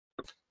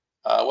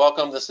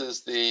Welcome. This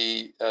is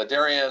the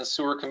Darien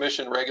Sewer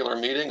Commission regular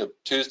meeting of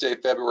Tuesday,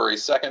 February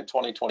 2nd,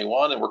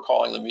 2021, and we're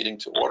calling the meeting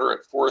to order at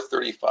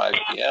 4:35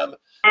 p.m.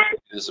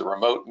 It is a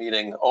remote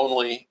meeting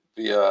only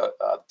via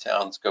the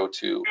town's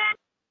go-to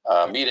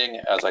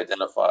meeting as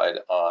identified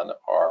on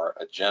our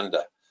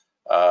agenda.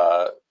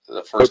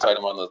 The first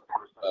item on the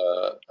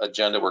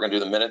agenda, we're going to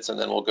do the minutes, and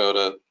then we'll go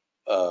to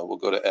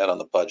Ed on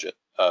the budget.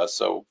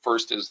 So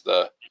first is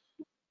the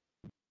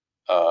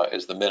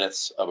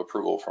minutes of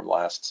approval from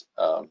last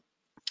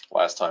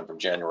time from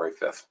January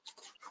 5th.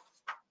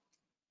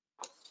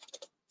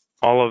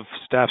 All of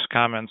staff's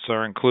comments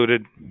are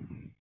included,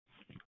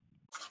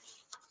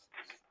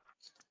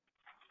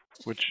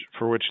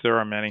 for which there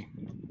are many.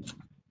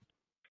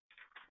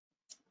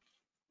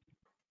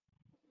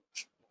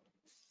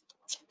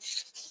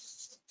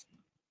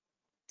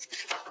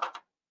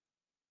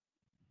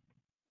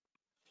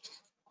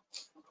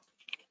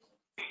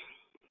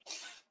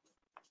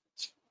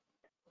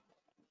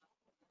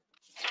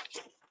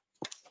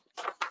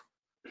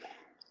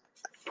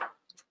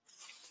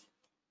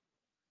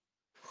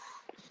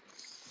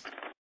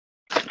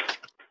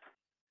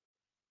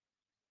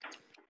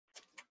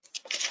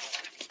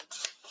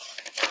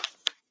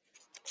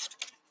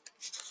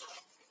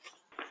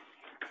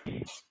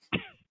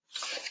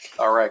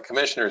 All right,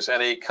 commissioners,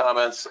 any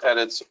comments,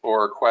 edits,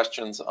 or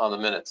questions on the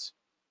minutes?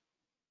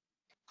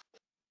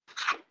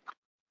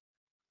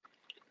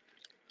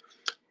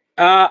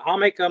 I'll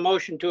make a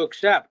motion to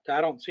accept.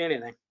 I don't see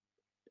anything.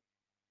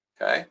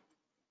 Okay.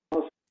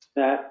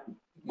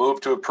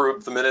 Move to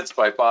approve the minutes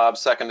by Bob,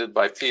 seconded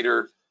by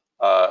Peter.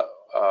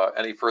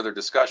 Any further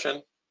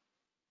discussion?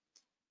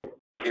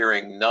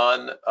 Hearing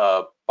none.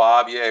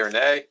 Bob, yay or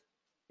nay?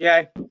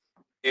 Yay.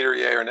 Peter,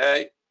 yay or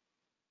nay?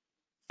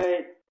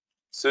 Yay.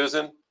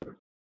 Susan?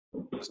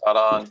 Is not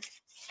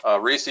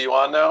on. Reese, you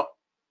on now?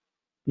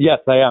 Yes,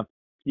 I am.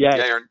 Yay.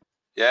 Yay or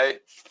yay?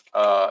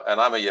 And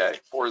I'm a yay.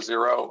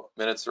 4-0.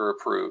 Minutes are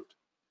approved.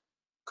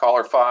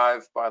 Caller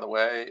 5, by the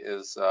way,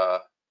 is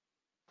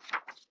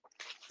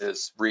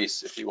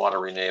Reese. If you want to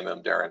rename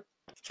him, Darren.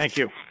 Thank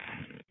you.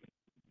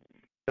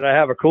 Did I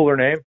have a cooler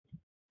name?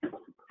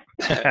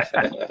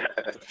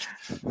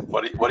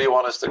 What do you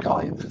want us to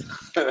call you?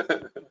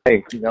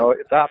 Hey,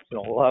 it's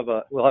optional.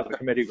 We'll have a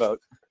committee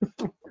vote.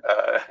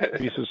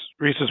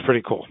 Reese is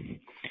pretty cool.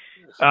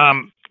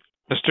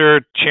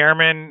 Mr.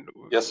 Chairman,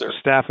 yes, sir.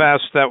 Staff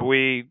asked that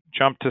we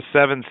jump to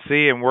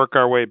 7C and work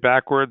our way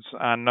backwards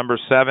on number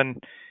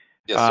 7.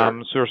 Yes,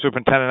 sir. Sewer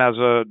superintendent has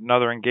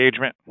another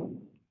engagement,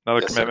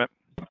 another commitment.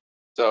 Sir.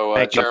 So,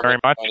 thank you very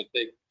much.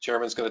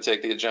 Chairman's going to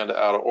take the agenda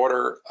out of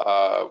order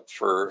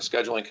for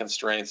scheduling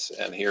constraints,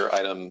 and here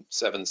item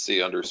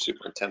 7C under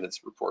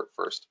superintendent's report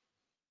first.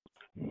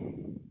 All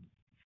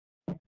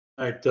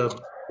right,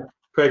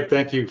 Craig,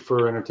 thank you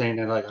for entertaining,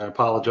 and I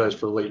apologize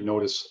for late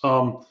notice.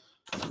 I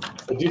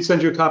did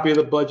send you a copy of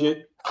the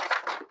budget.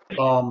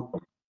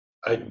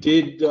 I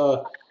did,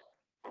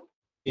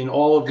 in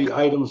all of the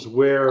items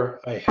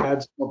where I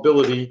had some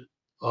ability,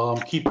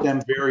 keep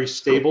them very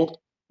stable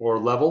or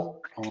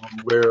level,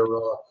 where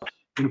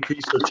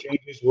increase or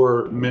changes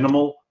were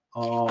minimal.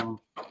 I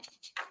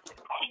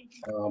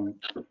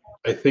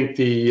think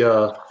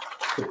the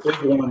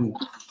big one,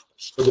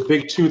 or the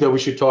big two that we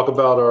should talk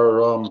about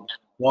are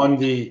one,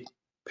 the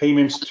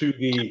payments to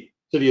the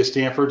City of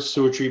Stamford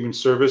Sewer Treatment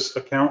Service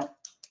account,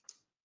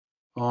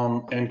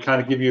 and kind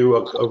of give you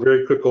a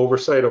very quick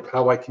oversight of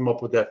how I came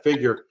up with that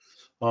figure.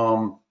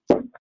 I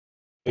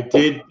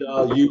did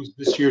use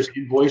this year's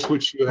invoice,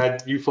 which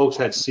you folks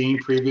had seen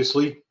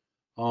previously,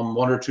 1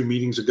 or 2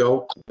 meetings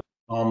ago,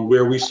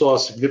 where we saw a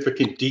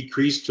significant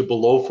decrease to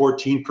below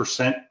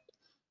 14%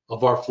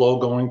 of our flow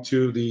going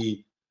to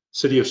the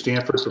City of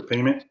Stamford for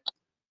payment.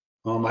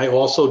 I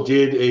also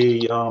did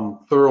a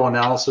thorough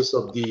analysis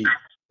of the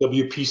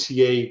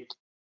WPCA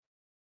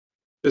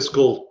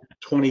fiscal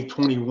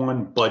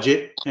 2021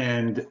 budget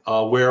and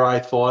where I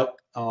thought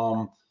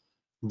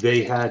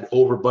they had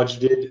over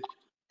budgeted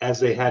as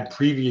they had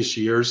previous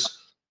years.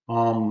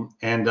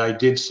 And I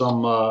did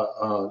some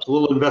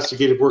little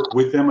investigative work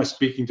with them. I was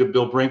speaking to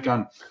Bill Brink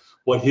on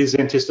what his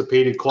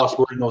anticipated costs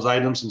were in those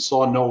items and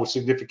saw no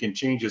significant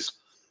changes.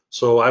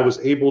 So I was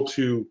able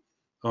to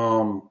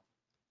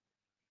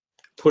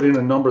put in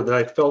a number that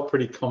I felt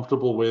pretty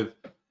comfortable with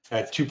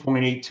at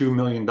 $2.82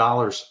 million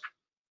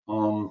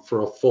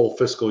for a full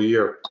fiscal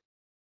year.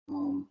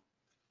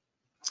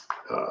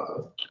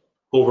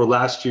 Over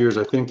last year's,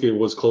 I think it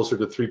was closer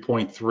to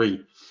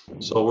 3.3.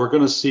 So we're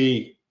going to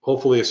see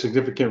hopefully a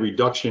significant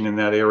reduction in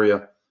that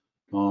area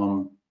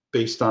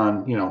based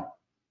on,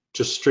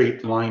 just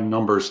straight line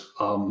numbers.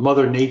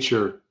 Mother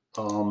Nature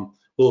will,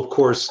 of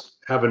course,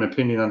 have an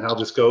opinion on how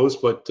this goes,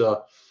 but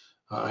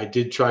I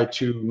did try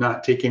to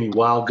not take any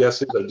wild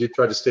guesses. I did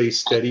try to stay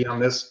steady on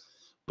this,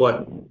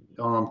 but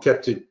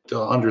kept it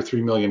under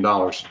 $3 million.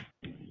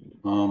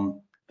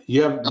 Do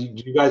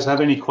you guys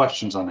have any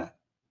questions on that?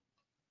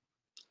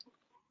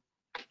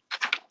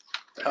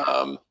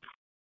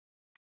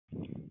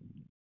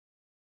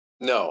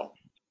 No,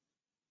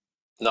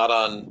 not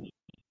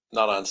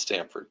on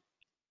Stamford.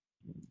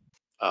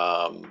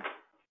 I'm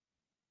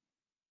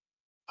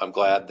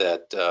glad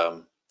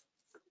that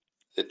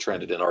it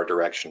trended in our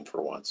direction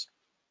for once.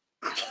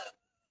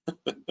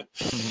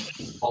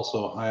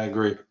 Also, I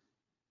agree.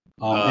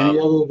 Any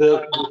other of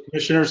the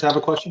commissioners have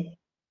a question?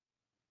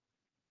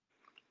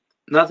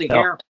 Nothing No.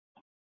 here.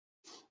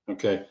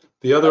 Okay.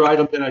 The other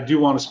item that I do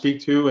want to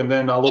speak to, and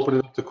then I'll open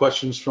it up to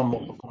questions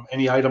from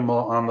any item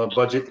on the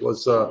budget,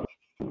 was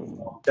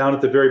down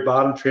at the very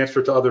bottom,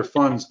 transfer to other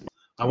funds.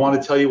 I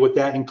want to tell you what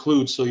that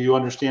includes so you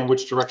understand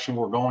which direction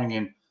we're going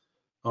in.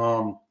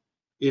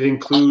 It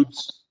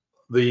includes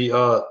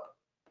the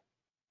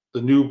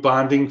new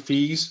bonding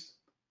fees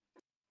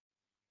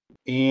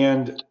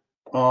and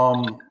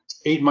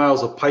 8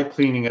 miles of pipe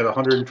cleaning at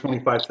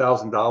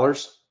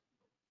 $125,000.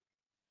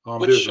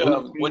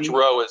 Which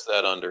row is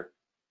that under?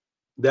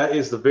 That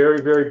is the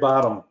very, very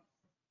bottom.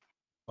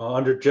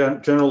 Under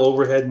general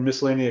overhead and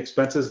miscellaneous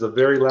expenses, the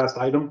very last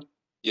item.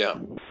 Yeah.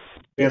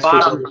 Transfer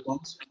to other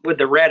funds. With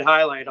the red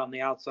highlight on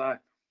the outside.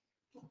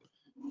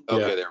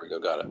 Okay, Yeah. there we go.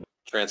 Got it.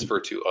 Transfer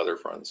to other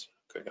funds.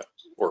 Okay, got it.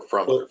 Or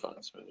from other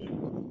funds.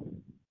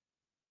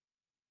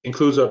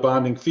 Includes our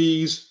bonding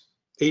fees,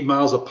 8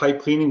 miles of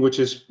pipe cleaning, which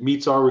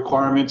meets our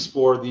requirements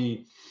for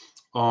the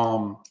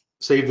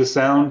Save the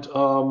Sound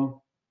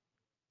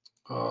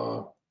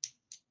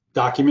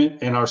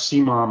document and our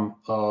CMOM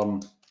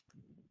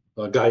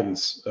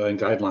guidance and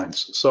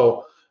guidelines.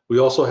 So we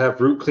also have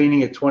root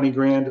cleaning at 20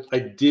 grand. I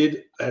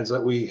did, as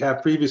we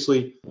have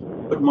previously,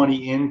 put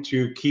money in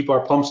to keep our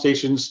pump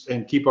stations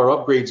and keep our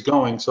upgrades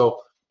going.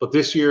 So, but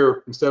this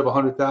year, instead of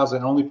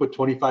 100,000, I only put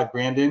 25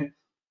 grand in.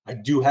 I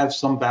do have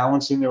some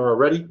balance in there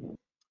already.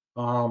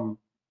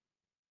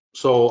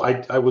 So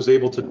I was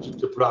able to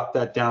drop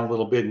that down a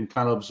little bit and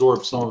kind of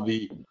absorb some of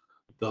the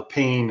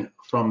pain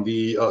from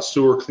the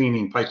sewer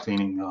cleaning, pipe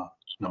cleaning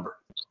number.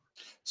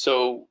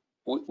 So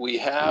we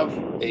have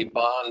a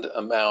bond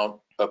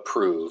amount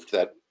approved.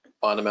 That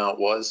bond amount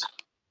was?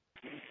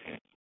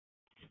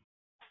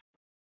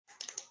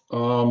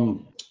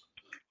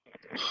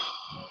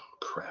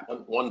 Crap.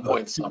 1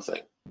 point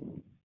something.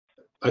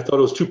 I thought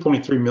it was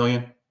 2.3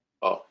 million.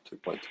 Oh,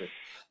 2.3.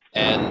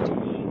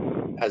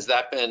 And has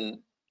that been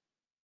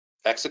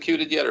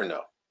executed yet or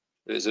no?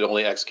 Is it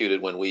only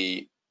executed when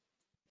we,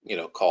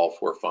 call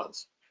for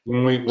funds?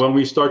 When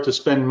we start to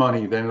spend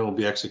money, then it'll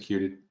be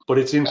executed. But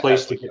it's in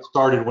place to get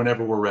started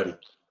whenever we're ready.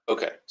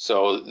 Okay,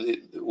 so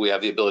we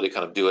have the ability to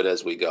kind of do it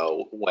as we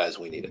go, as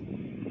we need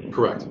it.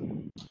 Correct.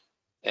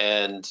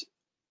 And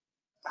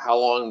how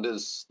long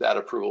does that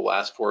approval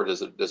last for?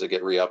 Does it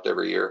get re-upped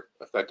every year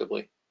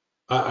effectively?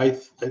 I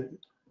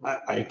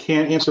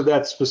can't answer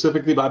that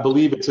specifically, but I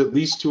believe it's at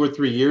least 2 or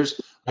 3 years.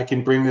 I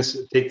can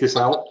take this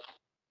out.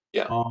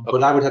 Yeah.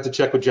 But I would have to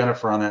check with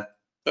Jennifer on that.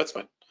 That's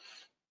fine.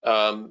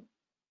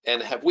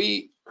 And have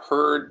we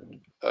heard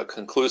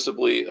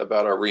conclusively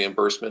about our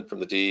reimbursement from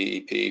the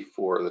DEP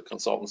for the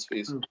consultants'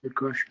 fees? Good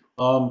question.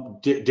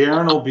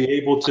 Darren will be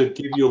able to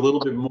give you a little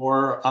bit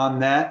more on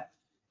that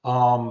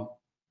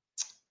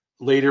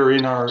later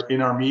in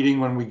our meeting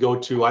when we go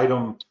to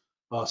item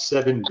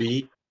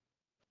 7B.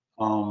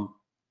 The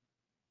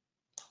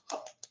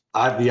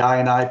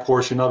I&I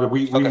portion of it.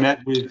 We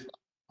met with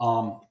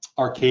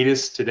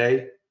Arcadis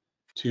today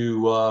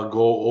to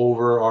go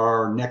over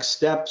our next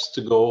steps,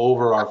 to go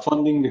over our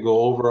funding, to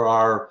go over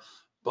our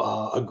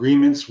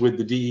agreements with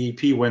the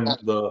DEP when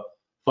the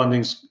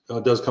funding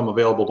does come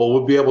available. But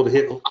we'll be able to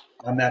hit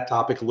on that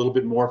topic a little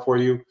bit more for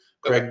you,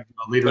 Craig,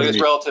 later in the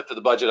meeting. Relative to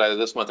the budget either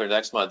this month or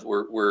next month,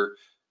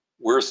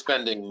 we're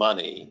spending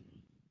money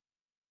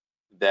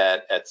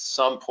that at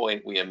some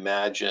point we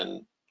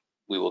imagine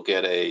we will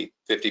get a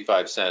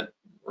 55-cent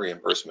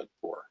reimbursement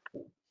for.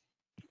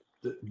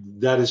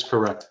 That is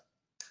correct.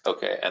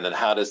 Okay, and then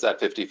how does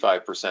that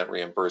 55%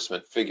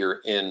 reimbursement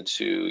figure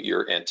into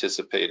your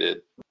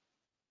anticipated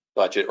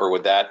budget, or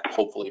would that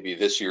hopefully be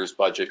this year's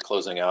budget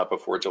closing out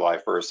before July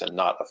 1st and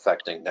not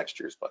affecting next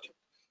year's budget?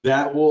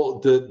 That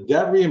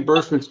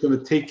reimbursement is going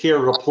to take care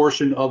of a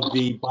portion of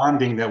the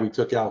bonding that we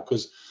took out,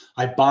 because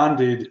I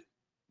bonded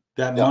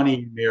that money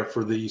in there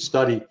for the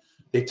study.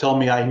 They tell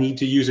me I need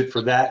to use it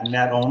for that and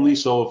that only.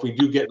 So if we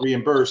do get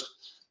reimbursed,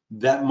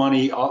 that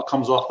money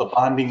comes off the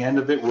bonding end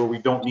of it, where we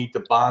don't need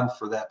to bond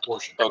for that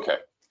portion. Okay.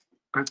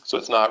 So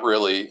it's not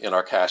really in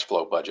our cash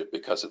flow budget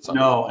because it's under.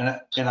 No,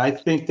 and I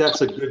think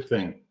that's a good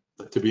thing,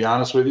 to be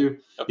honest with you.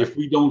 Okay. If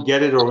we don't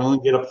get it or we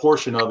only get a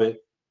portion of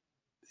it,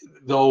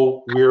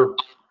 though we're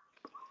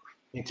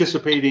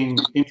anticipating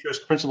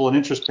principal and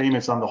interest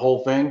payments on the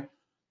whole thing,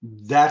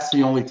 that's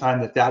the only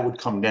time that would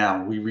come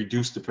down. We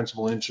reduce the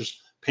principal and interest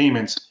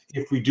payments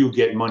if we do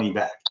get money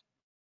back.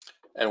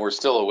 And we're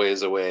still a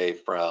ways away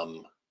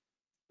from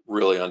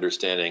really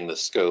understanding the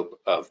scope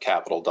of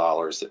capital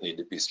dollars that need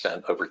to be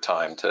spent over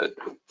time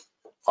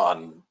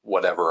on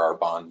whatever our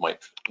bond might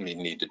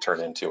need to turn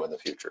into in the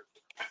future.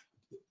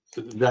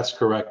 That's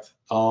correct.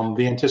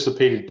 The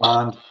anticipated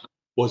bond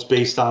was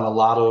based on a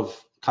lot of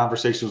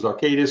conversations with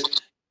Arcadis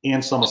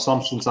and some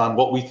assumptions on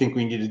what we think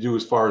we need to do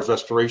as far as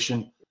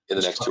restoration. In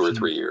the next 2 or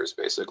 3 years,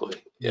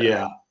 basically.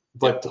 Yeah.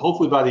 But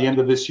hopefully by the end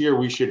of this year,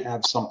 we should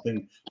have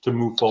something to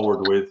move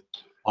forward with.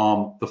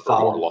 The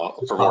follow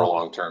For more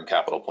long-term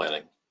capital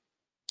planning.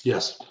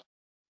 Yes.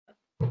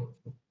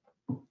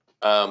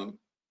 On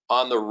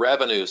the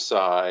revenue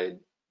side,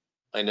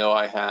 I know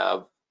I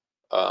have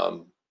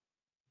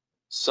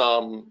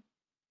some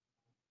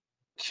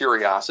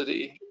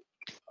curiosity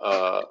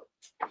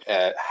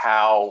at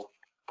how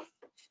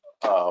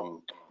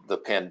the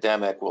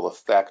pandemic will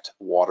affect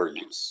water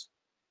use.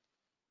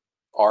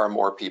 Are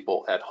more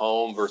people at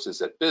home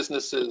versus at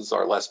businesses?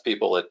 Are less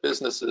people at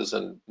businesses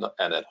and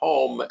at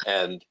home?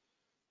 And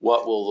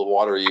what will the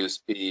water use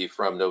be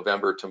from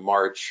November to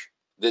March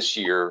this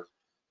year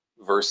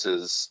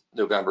versus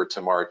November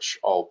to March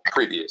all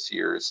previous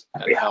years?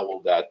 And how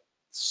will that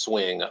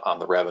swing on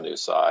the revenue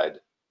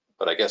side?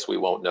 But I guess we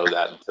won't know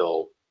that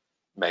until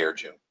May or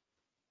June.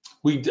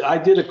 I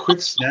did a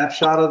quick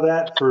snapshot of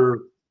that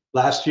for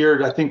last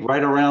year. I think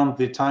right around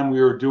the time we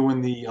were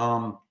doing the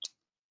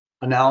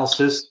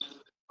analysis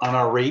on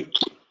our rate.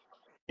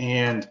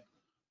 And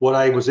what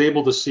I was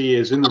able to see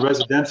is in the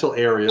residential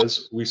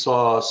areas, we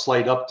saw a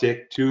slight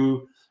uptick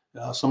to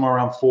somewhere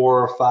around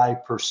 4 or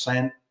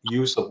 5%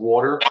 use of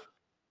water,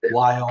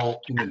 while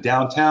in the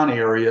downtown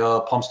area,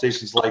 pump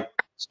stations like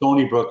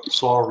Stony Brook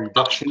saw a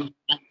reduction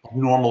of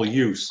normal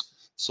use.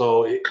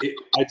 So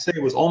I'd say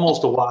it was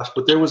almost a wash,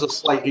 but there was a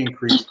slight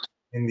increase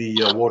in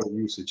the water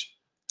usage.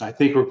 I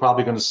think we're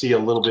probably going to see a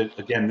little bit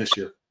again this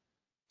year.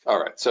 All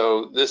right,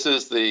 so this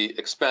is the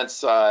expense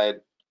side.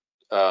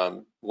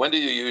 When do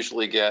you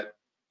usually get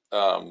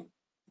the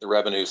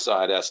revenue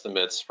side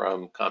estimates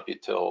from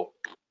Computil?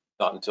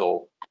 Not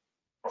until,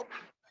 I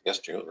guess,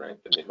 June, right?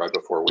 I mean, right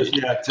before we.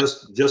 Yeah,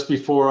 just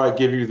before I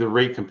give you the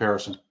rate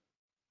comparison.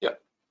 Yeah.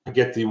 I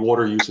get the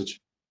water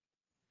usage.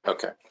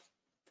 Okay.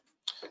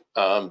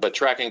 But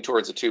tracking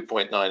towards a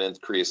 2.9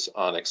 increase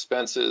on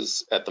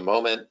expenses at the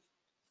moment,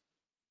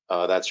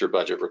 that's your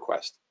budget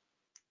request.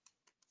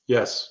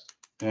 Yes,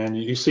 and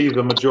you see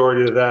the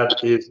majority of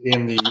that is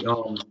in the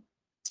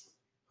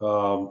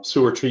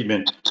sewer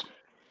treatment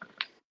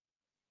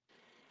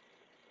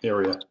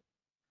area.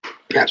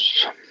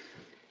 Yes.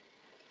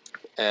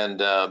 And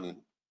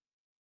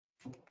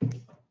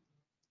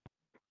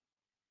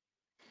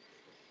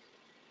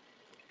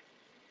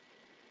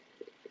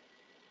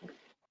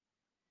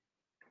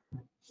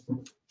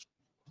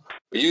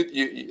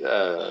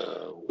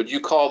would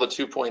you call the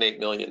 2.8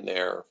 million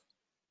there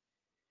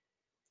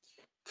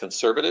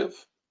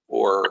conservative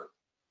or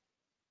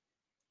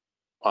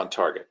on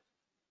target?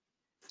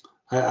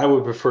 I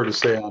would prefer to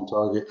say on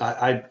target.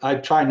 I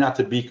try not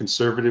to be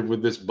conservative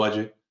with this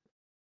budget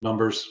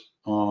numbers,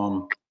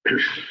 but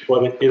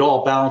it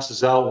all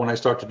balances out when I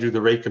start to do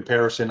the rate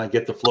comparison. I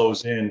get the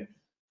flows in,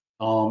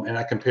 and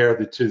I compare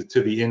the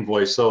to the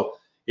invoice. So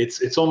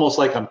it's almost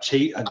like I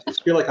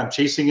feel like I'm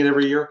chasing it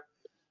every year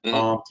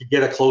to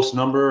get a close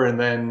number, and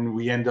then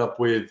we end up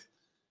with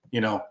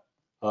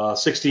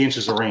 60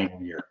 inches of rain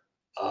in a year.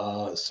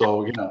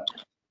 So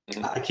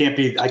I can't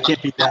be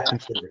that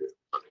conservative.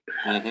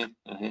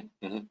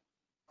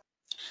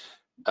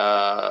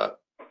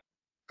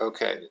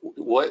 Okay.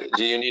 What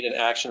do you need an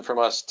action from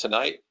us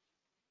tonight?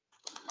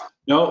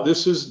 No,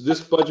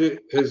 this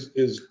budget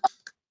is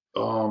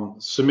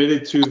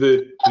submitted to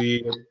the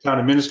town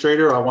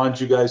administrator. I wanted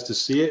you guys to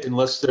see it.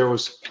 Unless there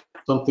was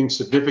something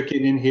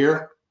significant in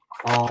here,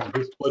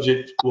 this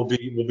budget will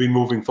be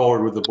moving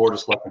forward with the Board of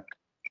Selectmen.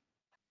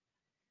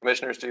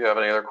 Commissioners, do you have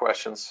any other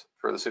questions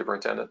for the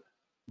superintendent?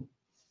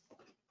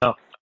 No.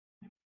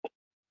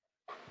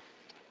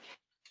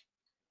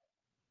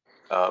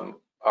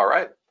 All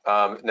right.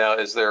 Now,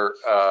 is there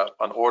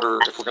an order,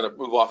 if we're going to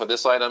move off of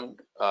this item,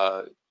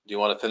 do you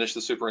want to finish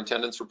the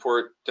superintendent's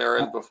report,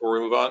 Darren, before we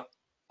move on?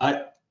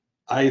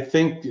 I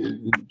think,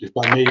 if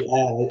I may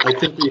add, I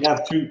think we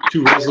have two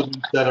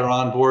residents that are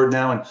on board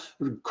now.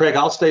 And Craig,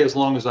 I'll stay as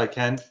long as I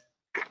can.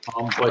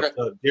 But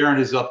Darren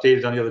is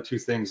updated on the other two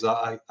things.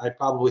 I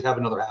probably have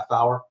another half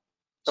hour.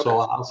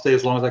 So Okay. I'll stay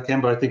as long as I can,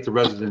 but I think the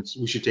residents,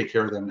 we should take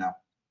care of them now.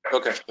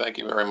 Okay, thank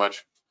you very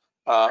much.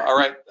 All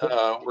right,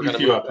 we're going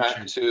to move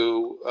back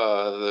to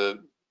the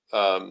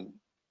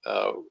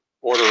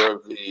order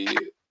of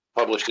the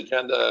published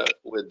agenda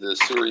with the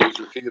sewer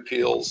user fee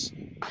appeals.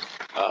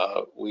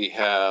 We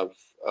have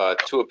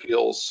two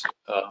appeals.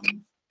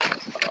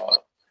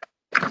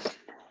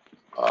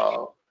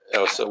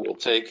 So we'll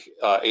take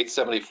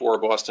 874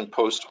 Boston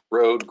Post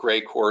Road,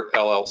 Gray Court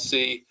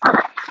LLC,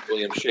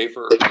 William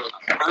Schaefer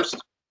first.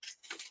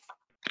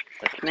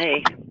 That's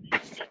me.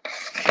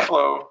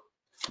 Hello.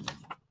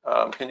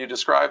 Can you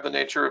describe the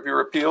nature of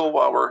your appeal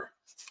while we're...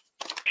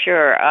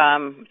 Sure.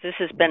 This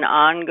has been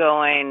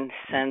ongoing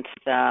since,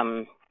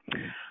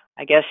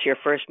 I guess your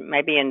first,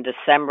 maybe in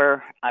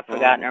December, I've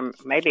forgotten, or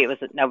maybe it was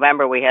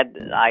November,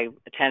 I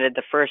attended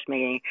the first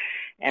meeting,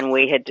 and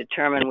we had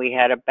determined we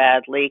had a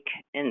bad leak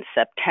in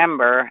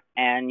September,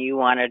 and you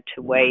wanted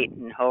to wait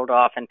and hold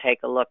off and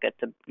take a look at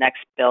the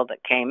next bill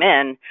that came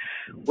in,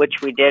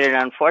 which we did, and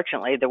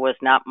unfortunately, there was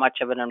not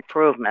much of an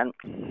improvement.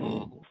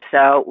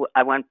 So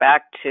I went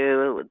back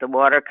to the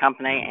water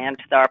company and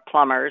to our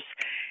plumbers,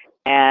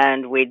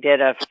 and we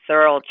did a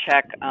thorough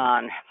check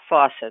on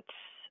faucets,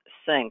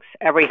 sinks,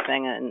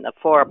 everything in the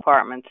 4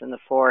 apartments and the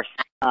 4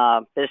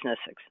 business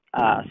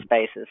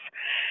spaces.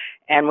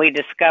 And we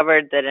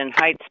discovered that in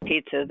Heights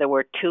Pizza there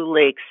were 2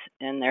 leaks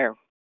in their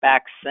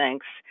back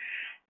sinks,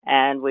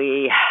 and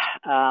we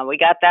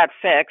got that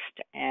fixed,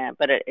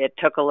 but it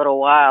took a little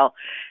while.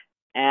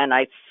 And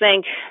I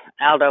think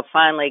Aldo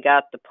finally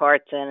got the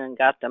parts in and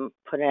got them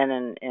put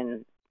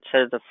in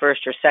sort of the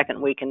first or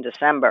second week in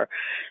December.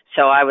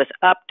 So I was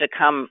up to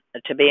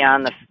be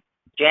on the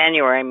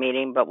January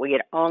meeting, but we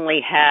had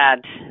only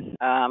had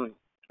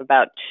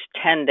about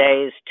 10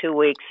 days, 2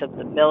 weeks of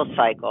the bill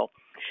cycle.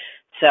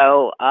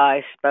 So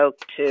I spoke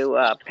to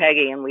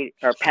Penny, and we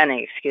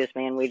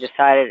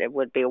decided it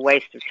would be a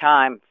waste of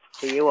time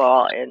for you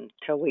all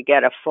until we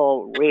get a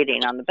full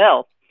reading on the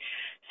bill.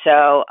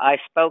 So I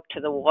spoke to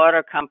the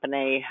water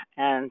company,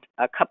 and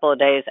a couple of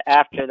days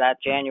after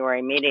that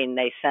January meeting,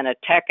 they sent a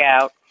tech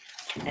out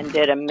and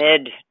did a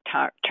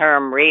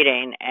mid-term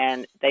reading,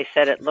 and they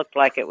said it looked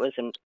like there was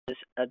an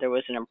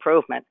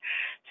improvement.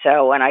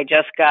 So when I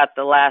just got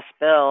the last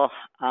bill,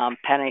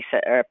 Penny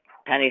said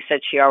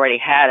she already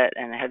had it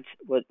and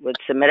would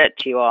submit it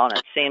to you all, and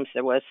it seems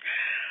there was,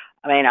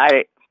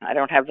 I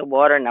don't have the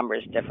water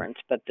numbers difference,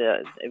 but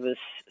it was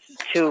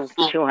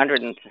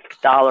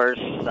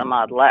 $200 some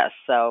odd less.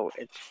 So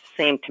it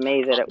seemed to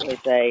me that it was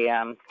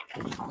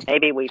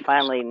maybe we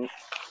finally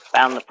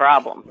found the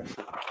problem.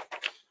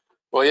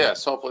 Well,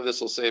 yes, hopefully this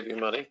will save you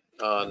money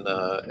on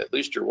at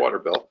least your water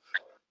bill.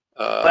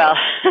 Well,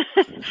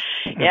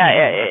 yeah,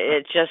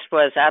 it just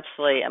was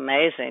absolutely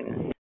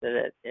amazing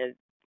that it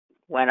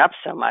went up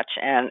so much.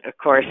 And of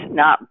course,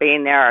 not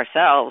being there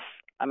ourselves,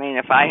 I mean,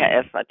 if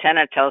a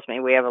tenant tells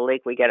me we have a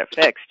leak, we get it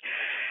fixed.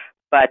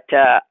 But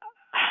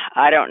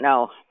I don't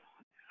know.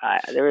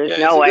 There is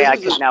no way I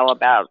could know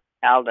about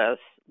Aldo's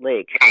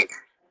leak.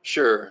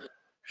 Sure.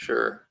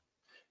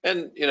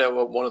 And,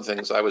 one of the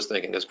things I was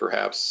thinking is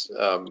perhaps,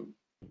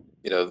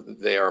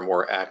 they are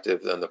more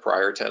active than the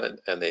prior tenant,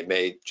 and they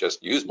may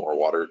just use more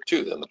water,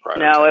 too, than the prior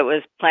tenant. No, it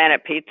was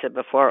Planet Pizza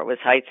before it was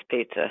Heights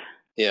Pizza.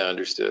 Yeah,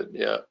 understood.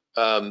 Yeah.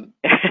 I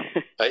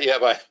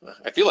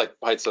feel like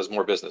Heights does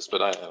more business,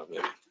 but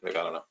maybe I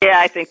don't know. Yeah,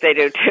 I think they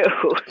do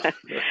too.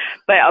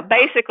 But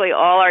basically,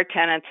 all our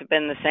tenants have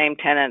been the same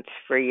tenants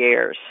for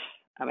years.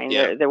 I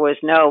mean, there was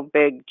no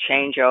big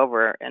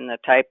changeover in the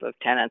type of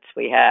tenants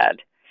we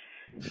had.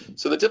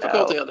 So the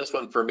difficulty on this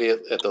one for me,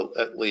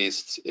 at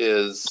least,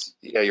 is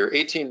your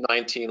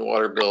 18-19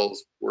 water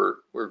bills were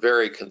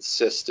very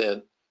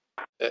consistent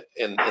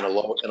in a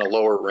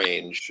lower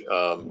range.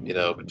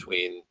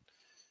 Between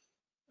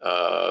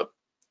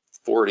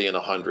 40 and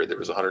 100. There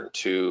was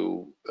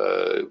 102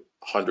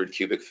 100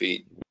 cubic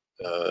feet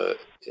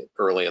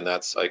early in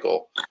that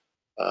cycle.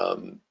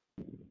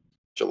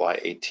 July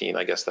 18,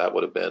 I guess that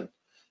would have been.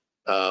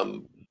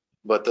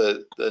 But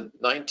the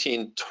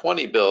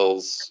 19-20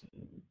 bills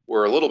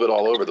were a little bit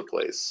all over the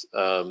place.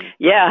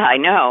 Yeah, I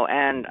know,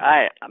 and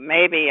I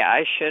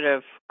should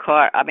have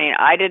caught. I mean,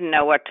 I didn't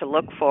know what to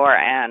look for,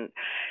 and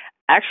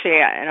actually,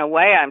 in a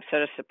way, I'm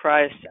sort of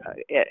surprised.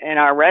 In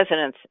our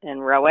residence in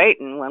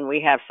Rowayton, when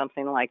we have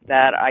something like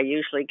that, I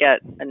usually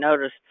get a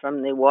notice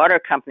from the water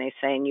company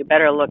saying, "You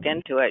better look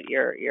into it.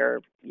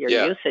 Your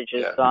usage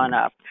has gone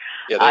up."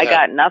 Yeah, I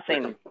got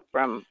nothing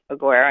from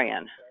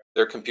Aguarian.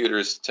 Their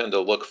computers tend to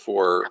look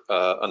for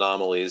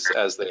anomalies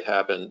as they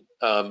happen.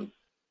 But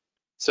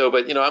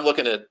I'm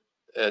looking at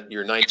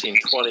your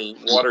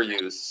 19-20 water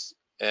use,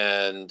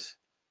 and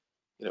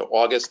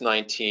August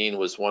 19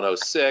 was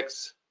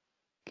 106.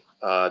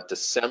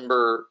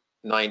 December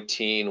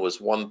 19 was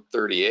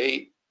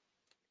 138.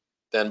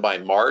 Then by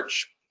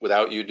March,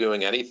 without you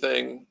doing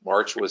anything,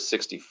 March was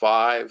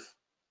 65.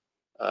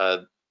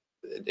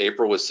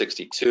 April was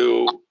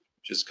 62,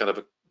 which is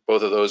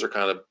both of those are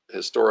kind of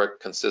historic,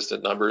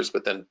 consistent numbers.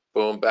 But then,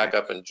 boom, back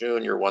up in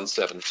June, you're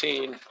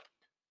 117.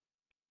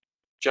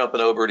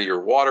 Jumping over to your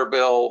water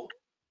bill,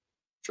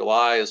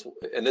 July is,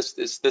 and this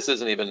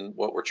isn't even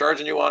what we're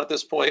charging you on at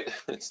this point.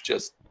 It's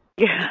just.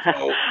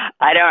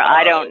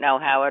 I don't know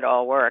how it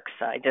all works.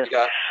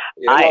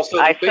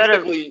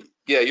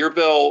 Your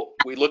bill,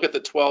 we look at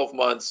the 12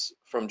 months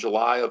from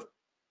July of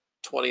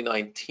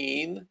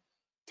 2019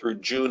 through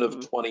June of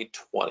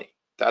 2020.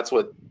 That's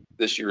what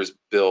this year's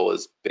bill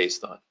is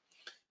based on.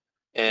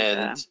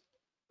 And,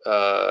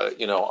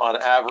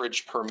 on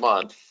average per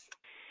month,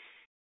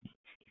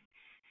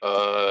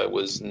 it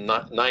was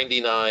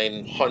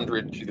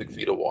 9,900 cubic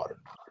feet of water.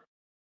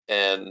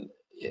 And,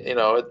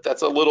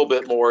 that's a little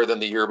bit more than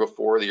the year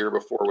before. The year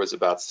before was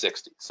about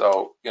 60.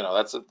 So,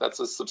 that's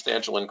a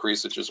substantial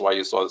increase, which is why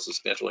you saw the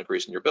substantial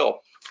increase in your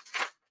bill.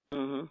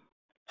 Mm-hmm.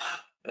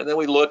 And then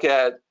we look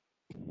at,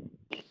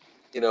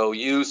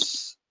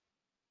 use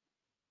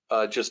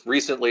just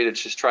recently to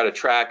just try to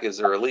track, is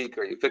there a leak?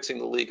 Are you fixing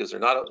the leak? Is there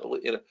not a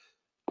leak?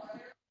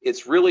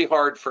 It's really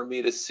hard for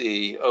me to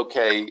see,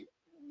 okay,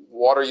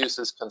 water use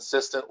is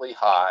consistently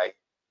high.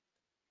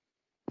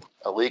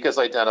 A leak is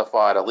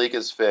identified, a leak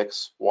is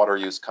fixed, water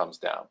use comes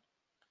down.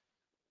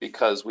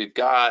 Because we've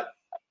got,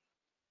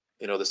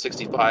 you know, the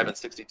 65 and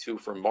 62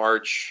 from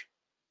March,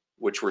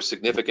 which were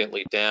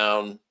significantly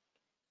down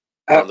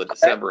from the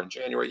December and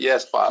January.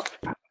 Yes, Bob.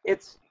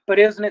 But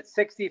isn't it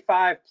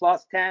 65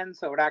 plus 10?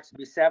 So it would actually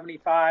be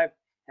 75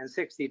 and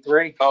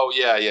 63. Oh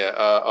yeah,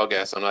 yeah.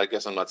 Okay, so I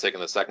guess I'm not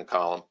taking the second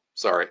column.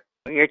 Sorry.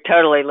 You're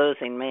totally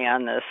losing me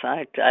on this.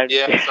 Yeah,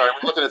 sorry.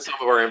 We're looking at some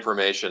of our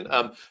information.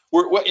 Look,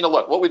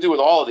 what we do with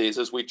all of these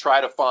is we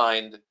try to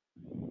find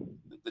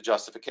the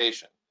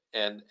justification,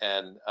 and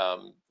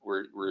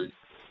we're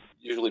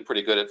usually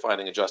pretty good at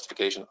finding a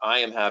justification. I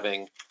am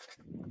having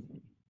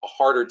a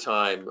harder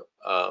time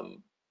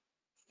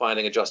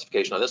finding a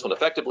justification on this one.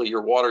 Effectively,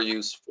 your water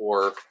use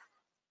for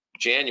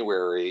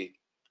January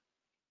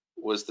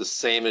was the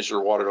same as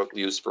your water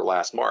use for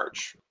last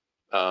March.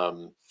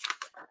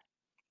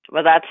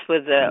 Well, that's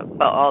with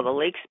all the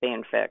leaks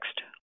being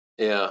fixed.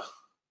 Yeah.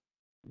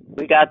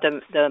 We got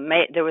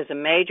there was a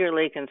major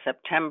leak in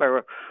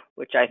September,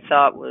 which I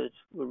thought would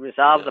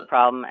resolve the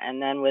problem,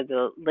 and then with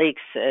the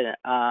leaks,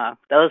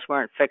 those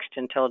weren't fixed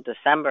until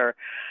December.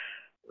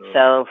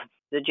 So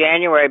the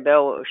January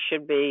bill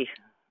should be,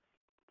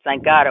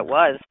 thank God it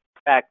was,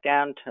 back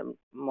down to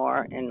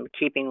more in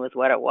keeping with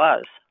what it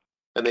was.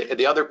 And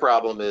the other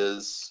problem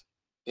is,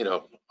 you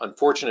know,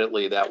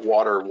 unfortunately, that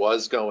water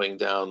was going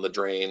down the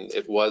drain.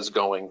 It was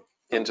going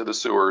into the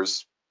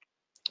sewers.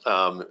 You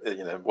know,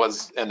 it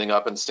was ending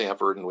up in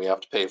Stamford, and we have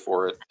to pay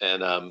for it.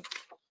 And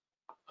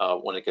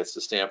when it gets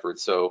to Stamford,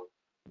 so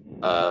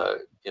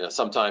you know,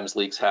 sometimes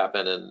leaks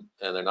happen, and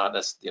they're not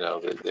necessarily, you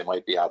know, they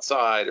might be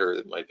outside, or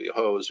it might be a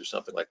hose or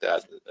something like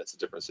that. That's a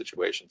different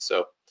situation.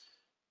 So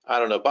I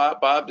don't know,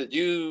 Bob, did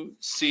you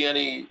see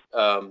any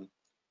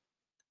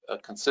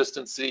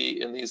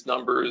consistency in these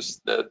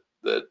numbers that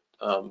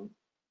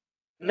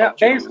No,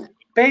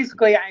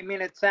 basically, I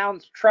mean, it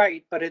sounds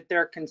trite, but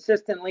they're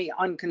consistently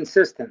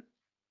inconsistent.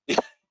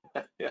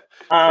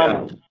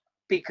 Yeah.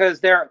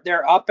 Because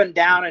they're up and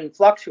down and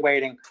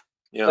fluctuating.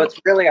 Yeah. So it's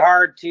really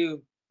hard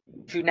to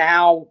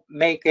now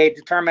make a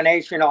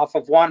determination off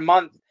of 1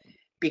 month,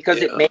 because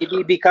it may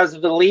be because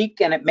of the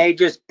leak, and it may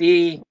just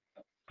be,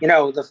 you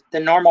know, the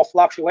normal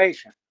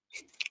fluctuation.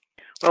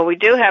 Well, we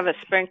do have a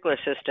sprinkler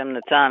system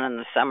that's on in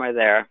the summer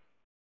there.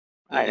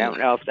 I don't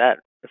know if that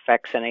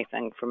affects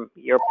anything from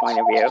your point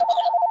of view.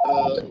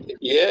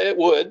 Yeah, it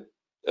would,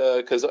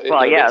 because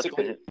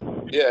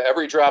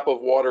every drop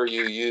of water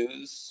you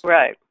use.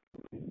 Right.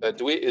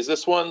 Is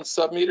this one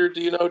sub-metered?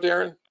 Do you know,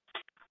 Darren?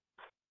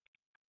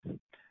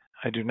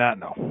 I do not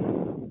know.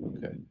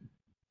 Okay.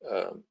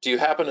 Do you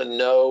happen to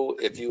know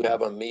if you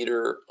have a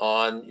meter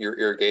on your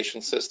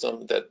irrigation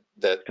system that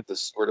the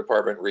sewer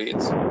department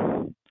reads?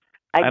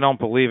 I don't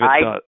believe it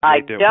does.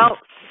 I don't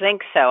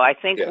think so. I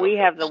think we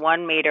have the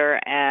 1 meter,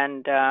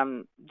 and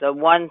the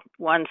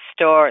one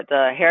store,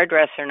 the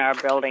hairdresser in our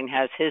building,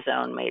 has his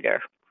own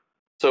meter.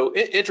 So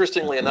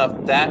interestingly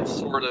enough, that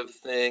sort of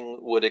thing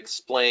would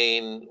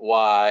explain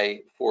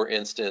why, for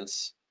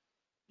instance,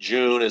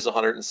 June is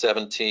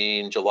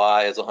 117,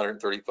 July is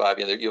 135.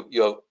 You know,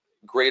 you have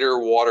greater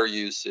water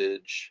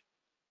usage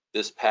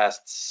this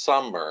past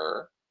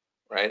summer,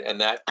 right?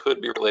 And that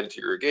could be related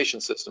to your irrigation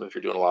system if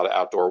you're doing a lot of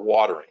outdoor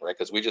watering, right?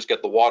 Because we just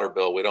get the water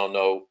bill. We don't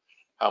know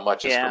how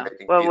much is for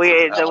making well,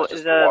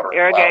 the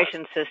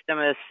irrigation system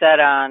is set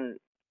on,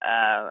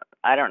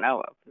 I don't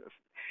know.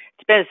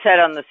 It's been set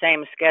on the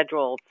same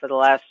schedule for the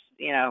last,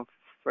 you know,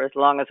 for as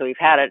long as we've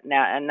had it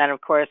now. And then, of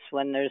course,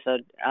 when there's a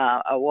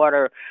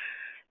water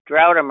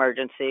drought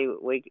emergency,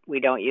 we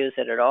don't use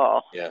it at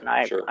all. Yeah, and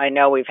I sure.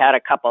 know we've had a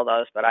couple of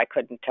those, but I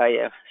couldn't tell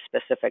you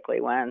specifically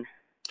when.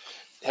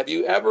 Have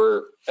you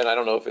ever, and I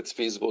don't know if it's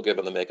feasible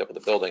given the makeup of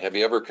the building, have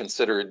you ever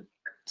considered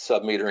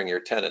sub-metering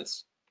your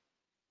tenants?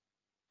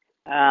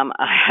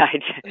 I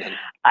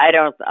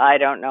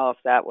don't know if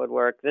that would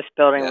work. This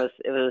building was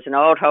an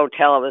old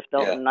hotel. It was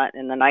built in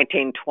the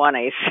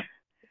 1920s.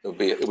 It'd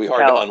be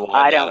hard to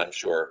unwind that, I'm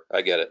sure.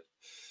 I get it.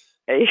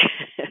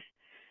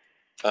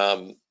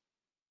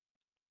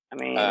 I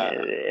mean,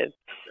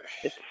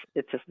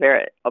 it's a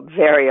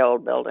very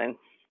old building.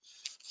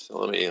 So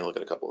let me look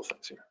at a couple of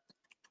things here.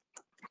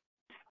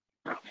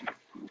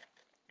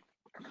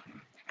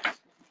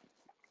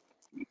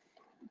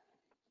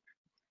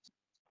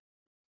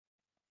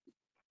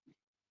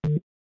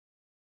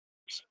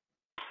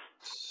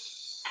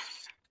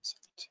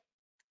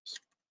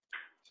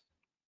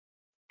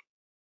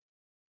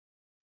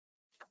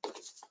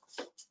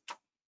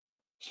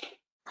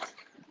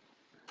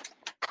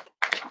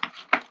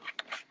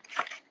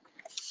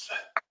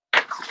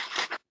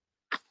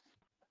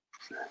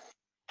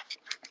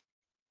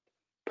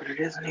 But it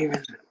isn't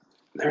even.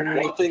 They're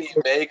not. One thing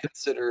you may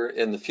consider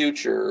in the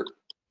future,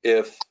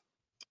 if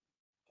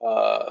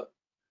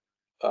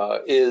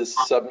is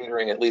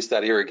sub-metering at least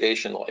that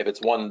irrigation. If it's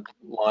one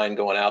line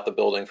going out the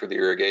building for the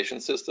irrigation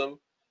system,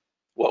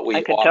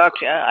 I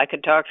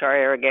could talk to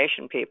our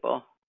irrigation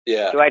people.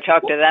 Yeah. Do I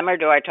talk to them or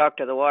do I talk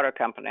to the water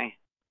company?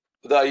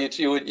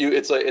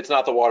 It's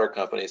not the water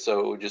company, so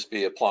it would just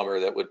be a plumber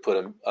that would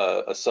put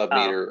a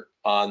sub-meter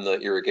on the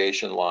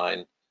irrigation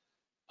line.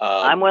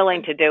 I'm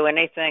willing to do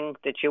anything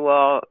that you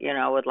all,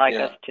 would like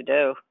us to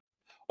do.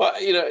 Well,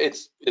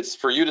 it's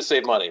for you to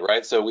save money,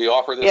 right? So we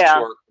offer this to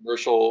our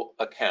commercial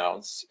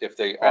accounts. If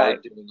they are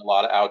doing a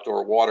lot of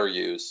outdoor water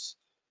use,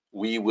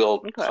 we will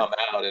come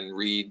out and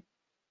read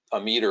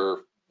a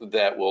meter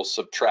that will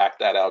subtract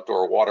that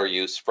outdoor water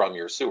use from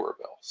your sewer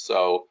bill.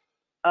 So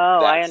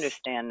I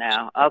understand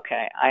now.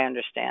 Okay, I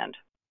understand.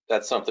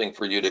 That's something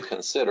for you to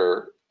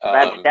consider.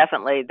 That would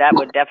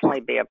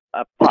definitely be a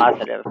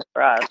positive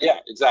for us. Yeah,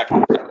 exactly.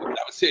 That would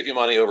save you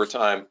money over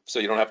time, so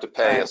you don't have to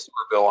pay a sewer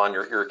bill on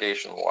your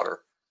irrigation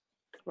water.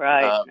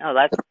 Right.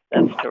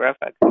 That's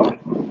terrific.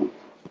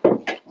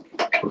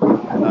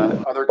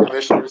 Other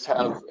commissioners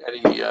have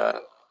any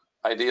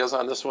ideas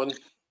on this one?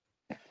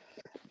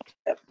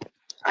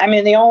 I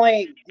mean, the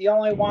only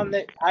one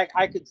that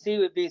I could see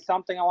would be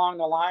something along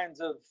the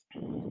lines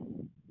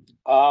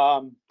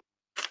of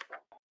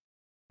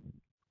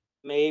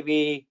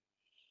maybe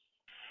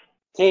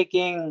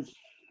taking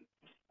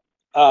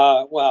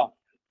well,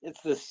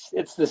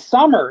 it's the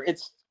summer,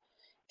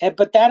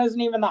 but that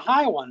isn't even the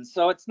high one,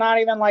 so it's not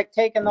even like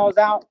taking those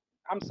out.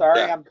 I'm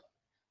sorry,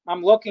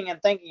 I'm looking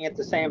and thinking at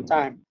the same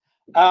time.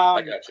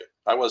 I got you.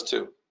 I was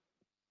too.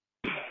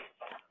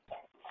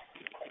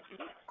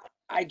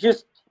 I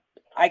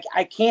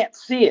can't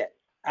see it.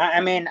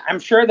 I mean, I'm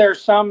sure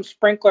there's some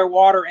sprinkler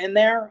water in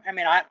there. I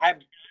mean, I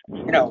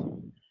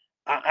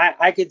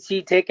could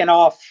see taking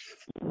off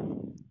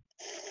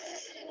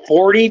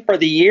 40 for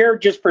the year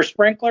just for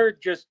sprinkler,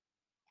 just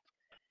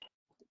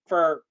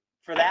for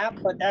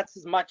that, but that's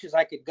as much as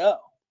I could go,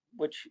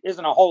 which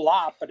isn't a whole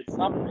lot, but it's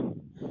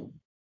something.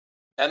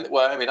 And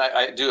well, I mean,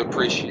 I do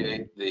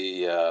appreciate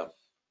the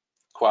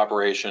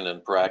cooperation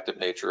and proactive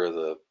nature of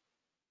the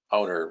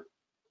owner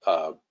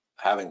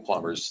having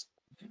plumbers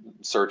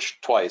search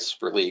twice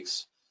for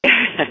leaks.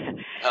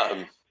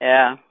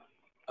 Yeah.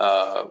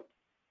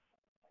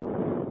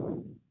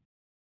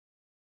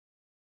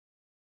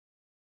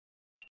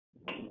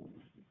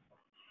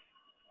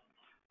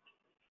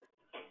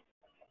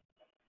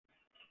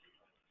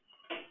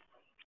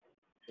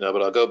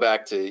 But I'll go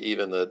back to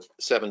even the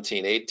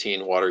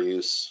 17-18 water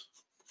use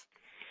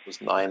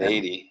was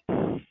 980.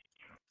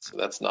 So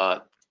that's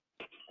not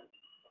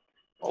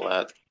all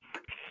that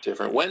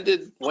different. When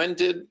did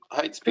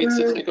Heights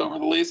Pizza take over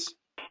the lease?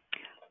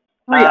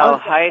 300,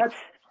 Heights.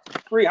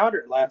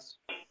 300 less.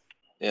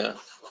 Yeah.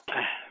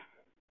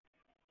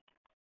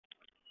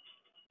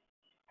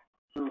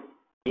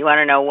 You want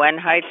to know when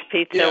Heights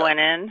Pizza went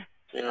in?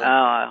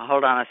 Yeah. Oh,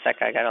 hold on a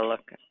sec. I gotta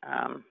look.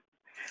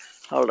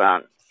 Hold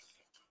on.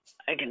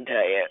 I can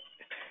tell you.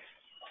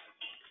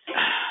 Just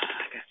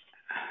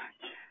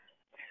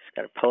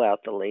gotta pull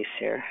out the lease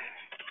here.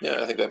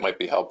 Yeah, I think that might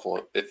be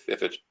helpful if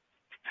it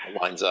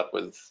lines up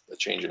with a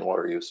change in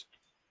water use.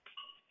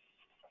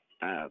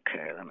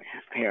 Okay,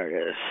 here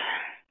it is.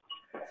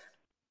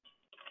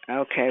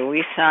 Okay,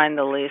 we signed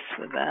the lease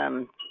with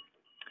them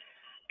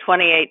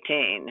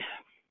 2018.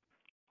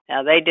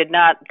 Now they did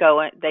not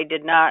go in, they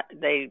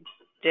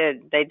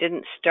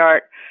didn't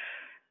start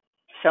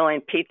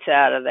selling pizza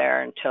out of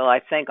there until I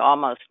think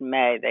almost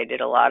May. They did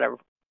a lot of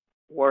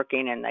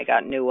working and they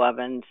got new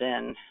ovens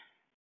in.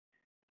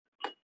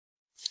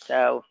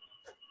 So,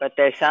 but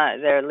they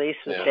signed, their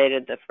lease was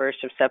dated the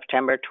 1st of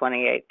September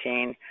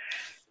 2018.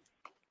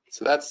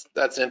 So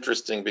that's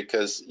interesting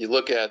because you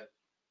look at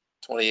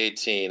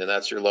 2018 and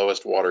that's your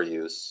lowest water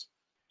use.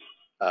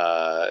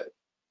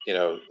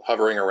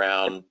 Hovering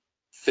around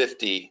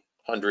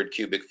 100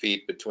 cubic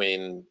feet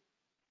between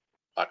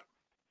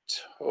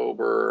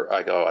October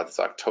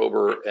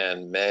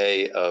and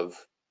May of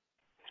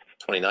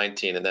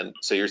 2019, and then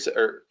so you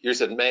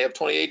said May of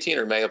 2018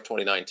 or May of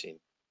 2019?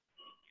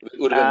 It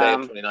would have been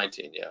May of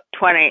 2019, yeah.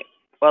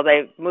 Well,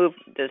 they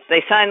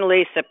signed the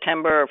lease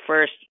September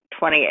 1st,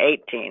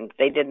 2018.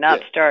 They did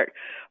not start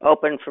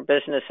open for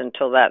business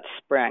until that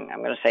spring.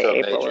 I'm going to say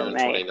April or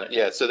May.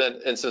 Yeah. So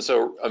then,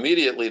 so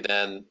immediately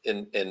then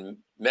in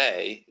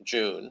May,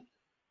 June,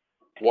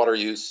 water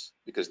use,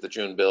 because the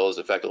June bill is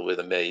effectively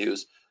the May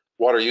use,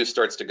 water use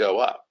starts to go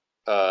up.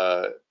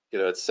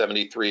 It's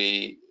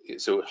 73.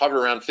 So hover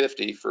around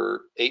 50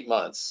 for 8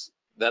 months.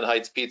 Then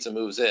Heights Pizza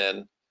moves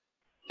in,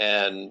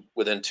 and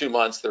within 2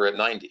 months they're at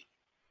 90.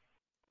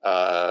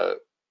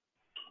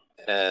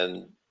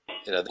 Then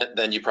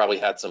you probably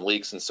had some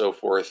leaks and so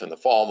forth in the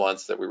fall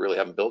months that we really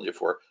haven't billed you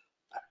for.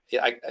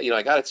 I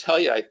got to tell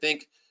you, I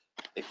think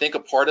a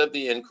part of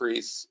the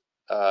increase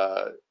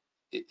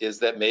is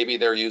that maybe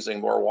they're using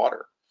more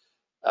water,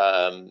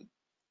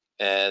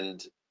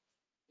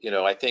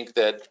 I think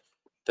that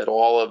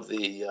all of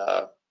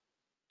the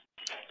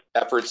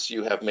efforts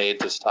you have made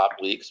to stop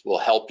leaks will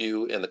help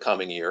you in the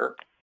coming year.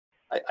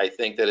 I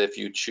think that if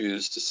you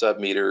choose to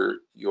submeter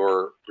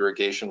your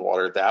irrigation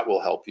water, that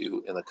will help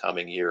you in the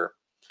coming year.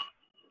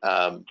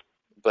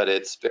 But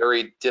it's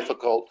very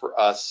difficult for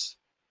us,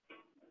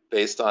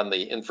 based on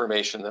the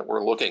information that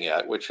we're looking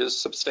at, which is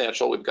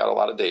substantial. We've got a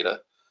lot of data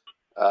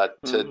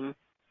to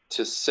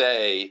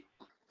say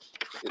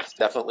it's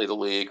definitely the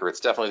leak or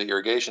it's definitely the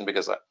irrigation,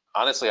 because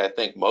honestly, I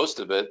think most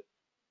of it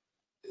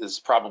is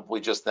probably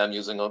just them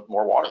using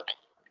more water,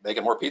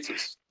 making more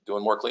pizzas,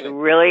 doing more cleaning.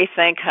 Really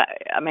think,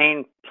 I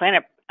mean,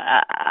 Planet,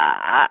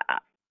 I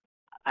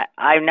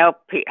know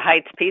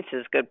Heights Pizza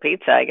is good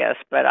pizza, I guess,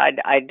 but I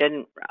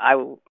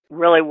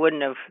really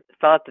wouldn't have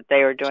thought that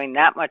they were doing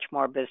that much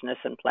more business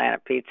in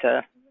Planet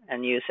Pizza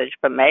and usage,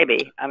 but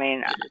maybe. I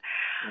mean,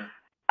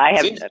 I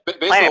have Based on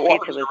Planet the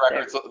water Pizza user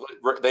was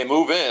records, they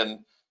move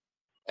in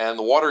and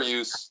the water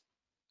use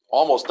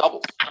almost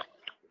doubles.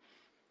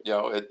 You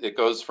know, it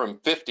goes from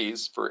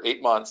 50s for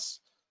 8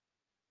 months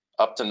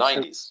up to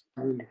 90s.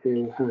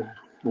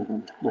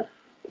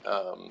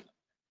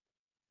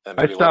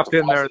 I stopped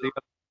in there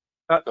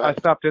I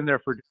stopped in there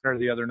for dinner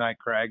the other night,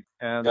 Craig,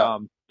 and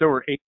there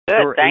were eight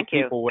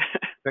people waiting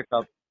to pick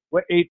up.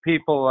 8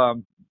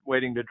 people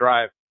waiting to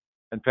drive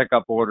and pick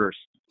up orders.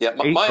 Yeah,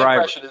 my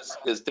impression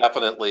is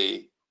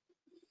definitely,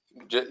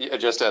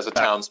 just as a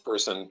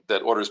townsperson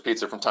that orders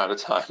pizza from time to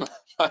time,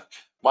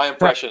 my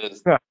impression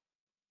is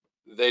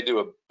they do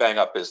a bang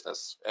up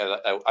business, and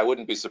I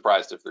wouldn't be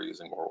surprised if they're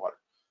using more water.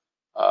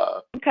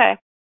 Okay.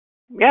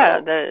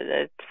 Yeah,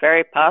 it's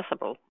very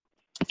possible.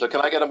 So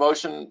can I get a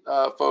motion,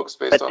 folks,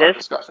 based on our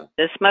discussion?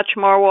 This much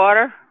more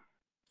water?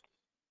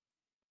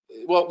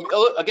 Well,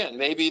 again,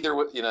 maybe there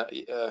would,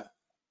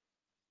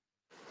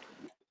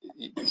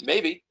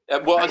 maybe.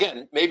 Well,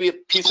 again, maybe a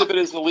piece of it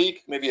is the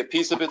leak. Maybe a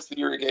piece of it's the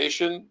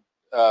irrigation.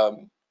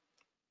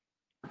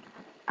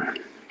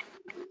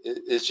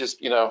 It's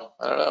just, I don't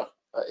know.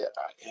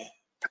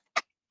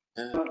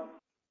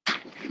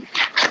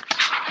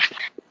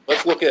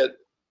 Let's look at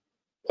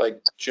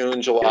like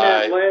June,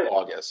 July,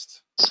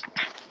 August.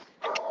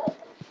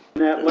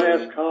 In that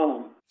last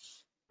column,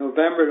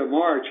 November to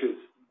March is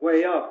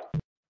way up.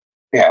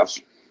 Yes.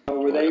 So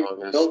were they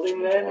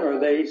building then, or are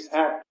they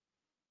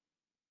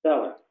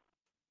selling?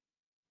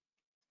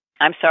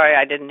 I'm sorry,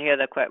 I didn't hear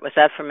the question. Was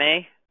that for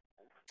me?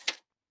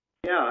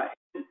 Yeah.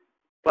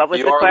 What was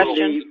the question?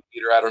 Little,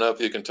 Peter, I don't know if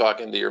you can talk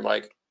into your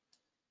mic.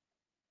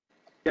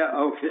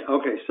 Yeah,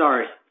 okay,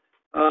 sorry.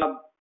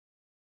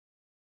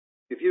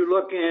 If you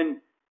look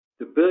in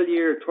the bill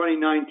year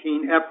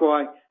 2019,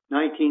 FY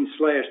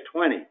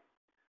 19/20,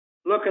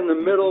 look in the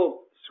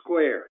middle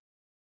square.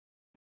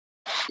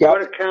 Yep.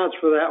 What accounts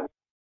for that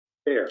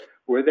there?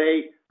 Were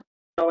they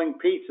selling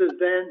pizzas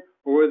then,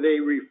 or were they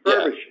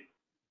refurbishing?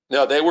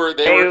 Yeah. No, they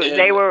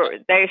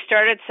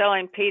started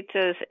selling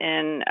pizzas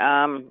in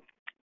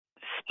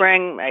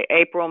spring,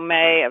 April,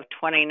 May of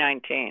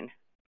 2019.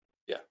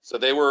 Yeah, so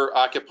they were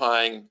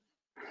occupying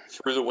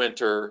through the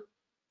winter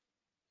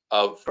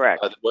of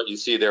what you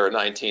see there,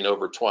 19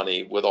 over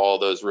 20, with all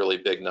those really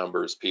big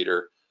numbers,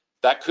 Peter.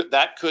 That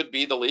could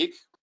be the leak,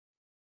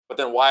 but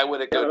then why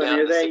would it go down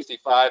to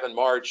 65 in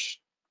March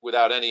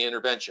without any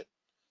intervention,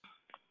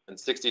 and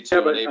 62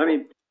 in April? I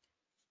mean,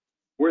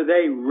 were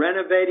they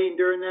renovating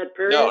during that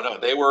period? No,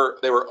 they were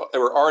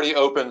already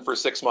open for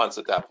 6 months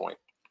at that point.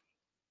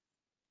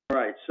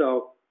 Right.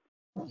 So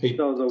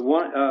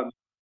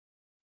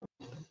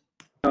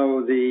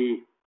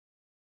the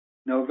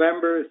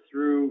November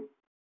through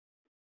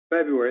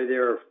February,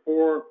 there are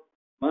 4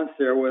 months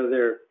there where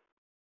they're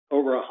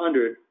over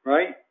 100,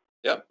 right?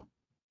 Yep.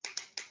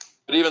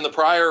 But even the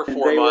prior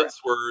 4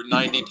 months were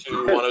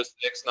 92,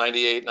 106,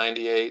 98,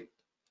 98.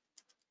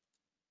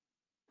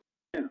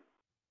 Yeah.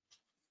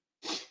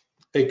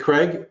 Hey,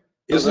 Craig,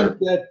 isn't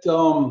that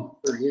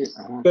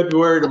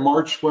February to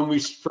March when we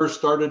first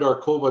started our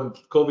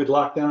COVID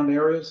lockdown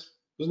areas?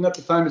 Wasn't that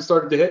the time it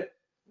started to hit?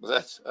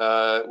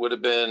 That would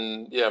have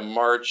been,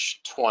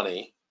 March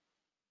 20.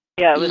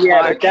 Yeah, it was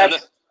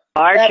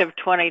March of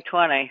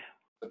 2020.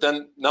 But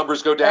then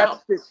numbers go down.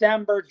 That's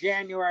December,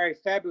 January,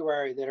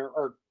 February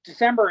or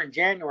December and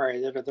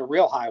January that are the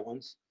real high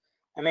ones.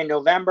 I mean,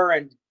 November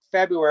and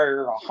February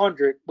are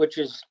 100, which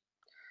is,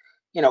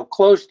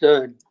 close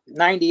to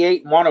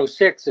 98 and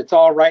 106. It's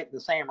all right in the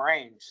same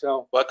range.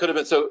 So, well, it could have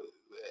been. So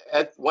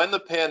when the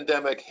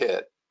pandemic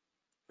hit,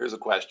 here's a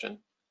question.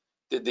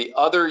 Did the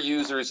other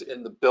users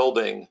in the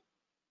building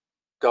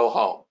go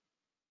home?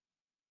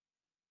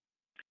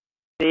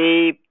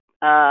 The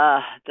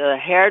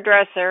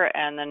hairdresser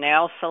and the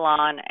nail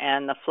salon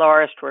and the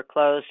florist were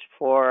closed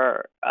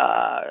for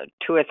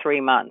 2 or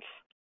 3 months.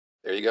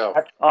 There you go.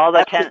 All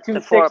the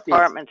 4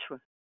 apartments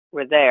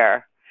were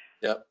there.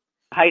 Yep.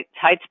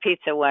 Heights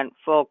Pizza went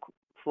full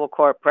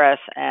court press,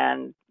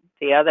 and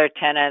the other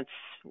tenants,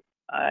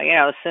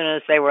 as soon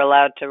as they were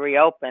allowed to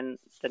reopen,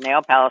 the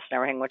nail palace and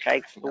everything, which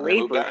I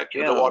believe was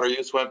June. The water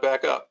use went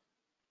back up,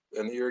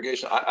 and the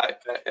irrigation.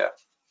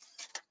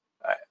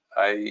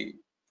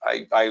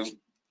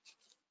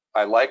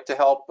 I like to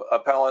help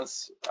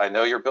appellants. I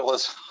know your bill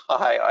is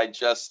high.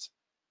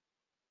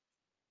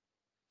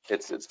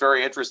 It's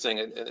very interesting,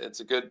 and it's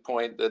a good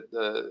point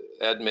that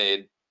Ed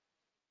made.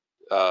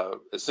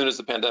 As soon as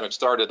the pandemic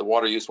started, the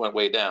water use went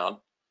way down,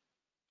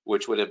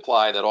 which would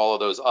imply that all of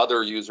those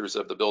other users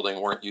of the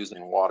building weren't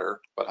using water,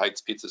 but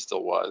Heights Pizza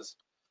still was.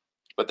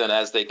 But then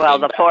as they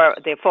came back,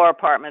 the 4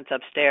 apartments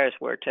upstairs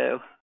were too.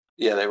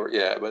 Yeah, they were.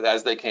 Yeah, but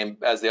as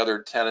the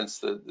other tenants,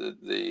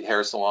 the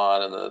hair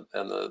salon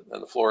and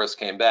the florist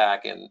came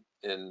back, and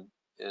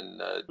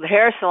The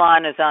hair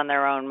salon is on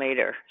their own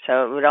meter,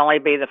 so it would only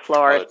be the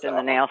florist and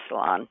the nail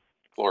salon.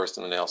 Florist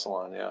and the nail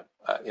salon,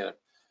 yeah.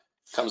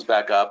 Comes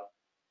back up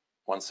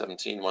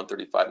 117,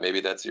 135.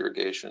 Maybe that's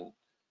irrigation.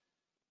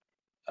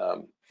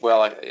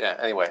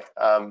 Anyway,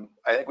 I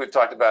think we've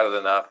talked about it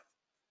enough.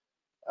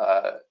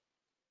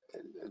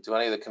 Do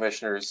any of the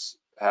commissioners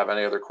have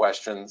any other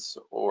questions,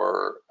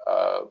 or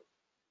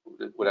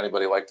would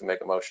anybody like to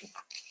make a motion?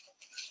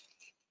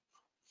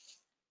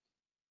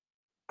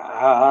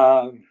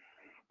 I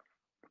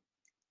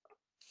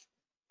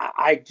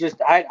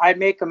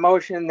make a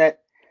motion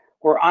that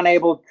we're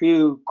unable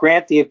to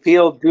grant the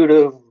appeal due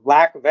to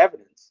lack of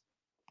evidence.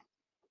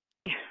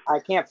 I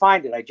can't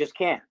find it. I just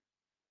can't.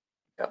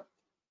 Yep.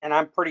 And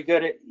I'm pretty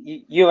good at,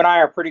 you and I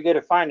are pretty good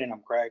at finding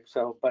them, Craig.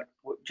 So, but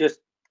just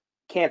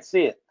can't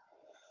see it.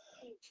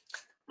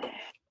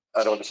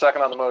 I don't have a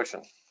second on the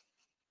motion.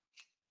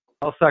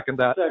 I'll second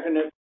that. Second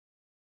it.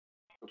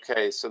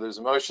 Okay, so there's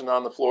a motion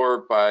on the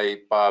floor by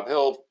Bob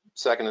Hill,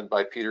 seconded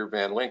by Peter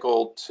Van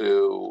Winkle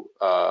to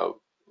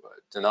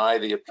deny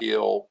the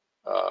appeal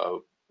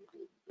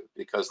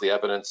because the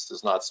evidence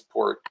does not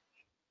support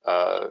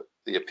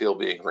the appeal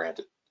being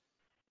granted.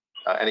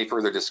 Any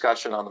further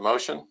discussion on the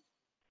motion?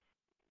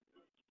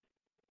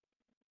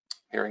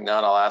 Hearing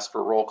none, I'll ask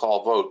for a roll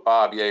call vote.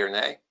 Bob, yay or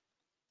nay?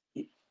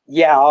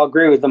 Yeah, I'll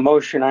agree with the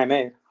motion I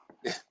made.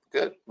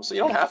 Good. Well, so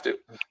you don't have to.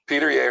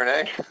 Peter, yay or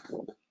nay?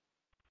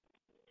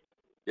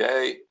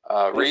 Yay.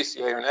 Reese,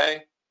 yay or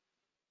nay?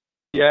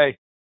 Yay.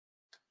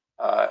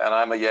 And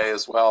I'm a yay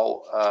as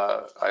well.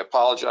 I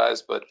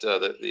apologize, but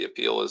the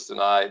appeal is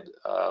denied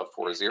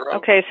 4-0.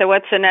 Okay, so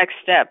what's the next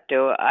step?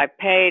 I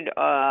paid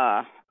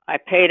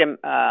him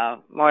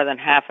more than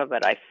half of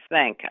it, I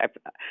think.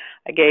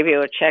 I gave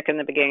you a check in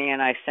the beginning,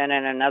 and I sent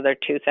in another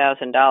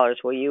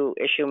 $2,000. Will you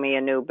issue me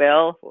a new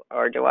bill,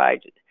 or do I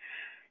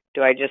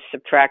just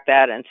subtract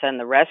that and send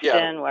the rest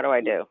in? What do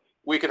I do?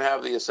 We can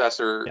have the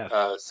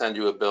assessor send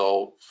you a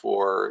bill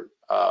for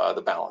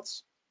the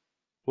balance.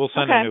 We'll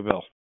send a new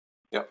bill.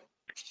 Yep.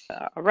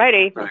 All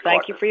righty. Well,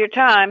 thank you for your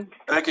time.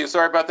 Thank you.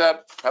 Sorry about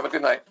that. Have a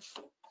good night.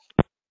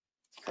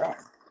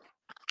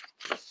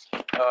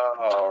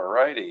 All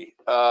righty.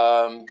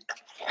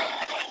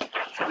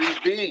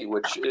 3B,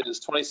 which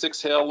is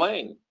 26 Hale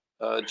Lane,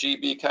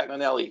 GB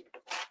Cagnanelli.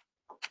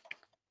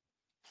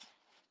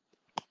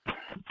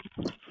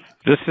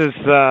 This is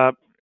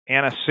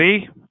Anna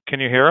C. Can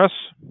you hear us?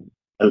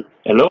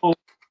 Hello.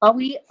 Are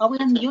we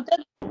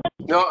unmuted?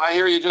 No, I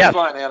hear you just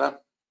fine, Anna.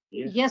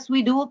 Yes,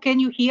 we do. Can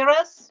you hear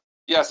us?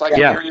 Yes, I can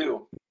hear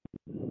you.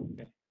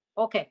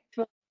 Okay.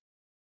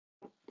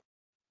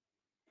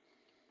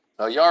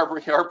 You are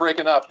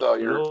breaking up though.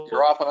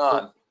 You're off and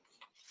on.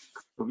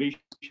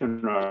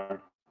 Commissioner,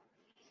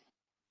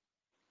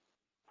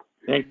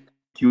 thank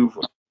you.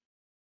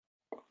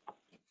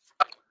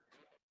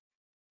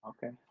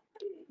 Okay.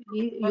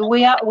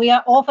 We are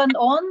off and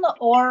on,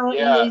 or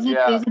is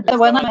it the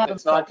one I have?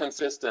 It's not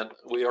consistent.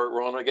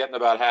 We're only getting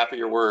about half of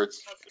your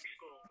words.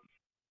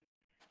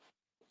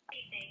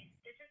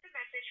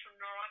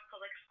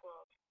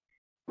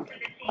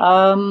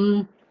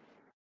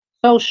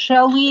 So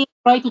shall we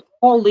try to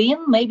call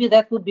in? Maybe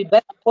that would be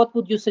better. What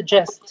would you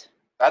suggest?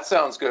 That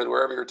sounds good,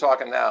 wherever you're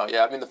talking now.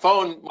 Yeah, I mean, the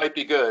phone might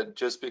be good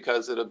just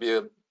because it'll be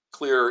a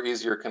clearer,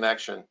 easier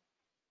connection.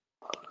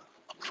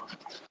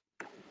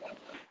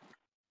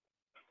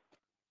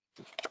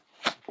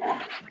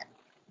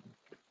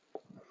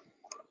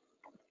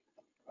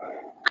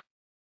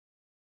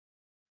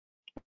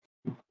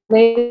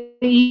 Very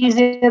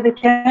easy the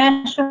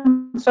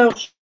connection. So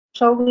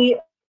shall we?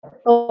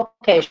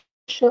 Okay.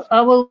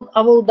 I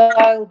will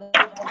dial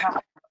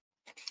that.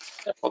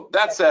 Well,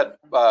 that said,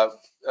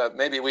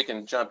 maybe we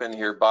can jump in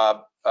here,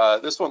 Bob.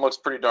 This one looks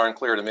pretty darn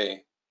clear to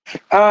me.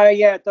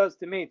 Yeah, it does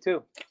to me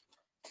too.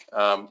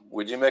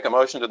 Would you make a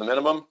motion to the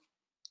minimum?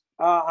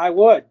 I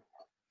would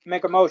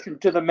make a motion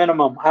to the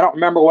minimum. I don't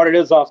remember what it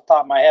is off the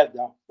top of my head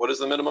though. What is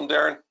the minimum,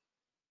 Darren?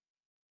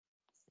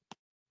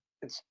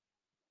 It's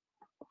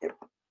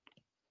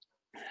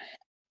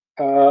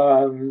I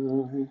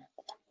don't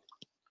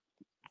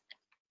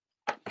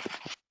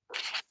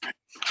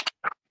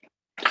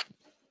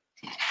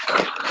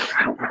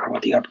remember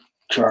what the other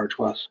charge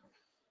was.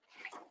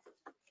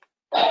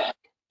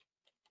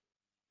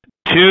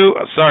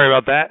 Sorry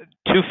about that.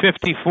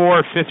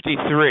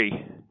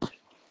 254.53.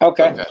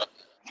 Okay.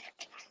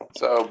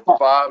 So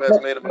Bob has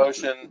made a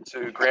motion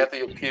to grant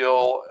the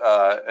appeal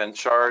and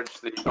charge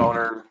the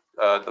owner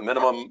the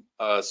minimum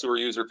sewer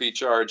user fee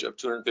charge of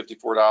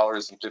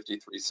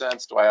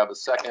 $254.53. Do I have a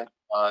second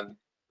on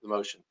the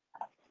motion?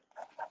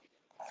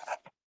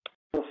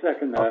 I'll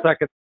second that. I'll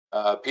second.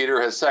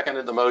 Peter has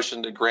seconded the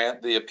motion to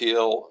grant the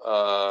appeal.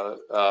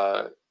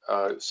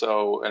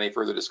 So any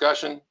further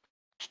discussion?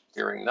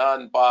 Hearing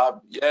none.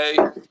 Bob, yay.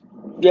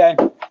 Yay.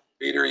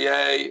 Peter,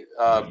 yay.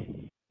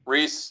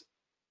 Reese?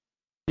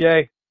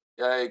 Yay.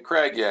 Yay.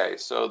 Craig, yay.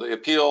 So the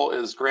appeal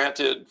is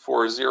granted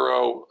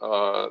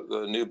 4-0.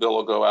 The new bill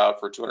will go out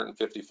for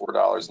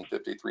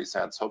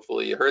 $254.53.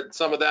 Hopefully you heard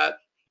some of that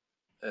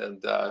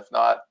And if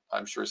not,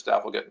 I'm sure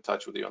staff will get in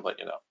touch with you and let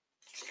you know.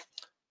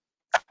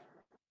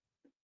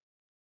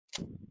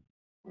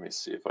 Let me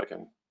see if I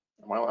can,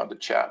 am I allowed to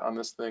chat on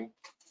this thing?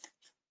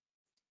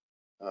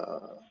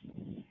 Let's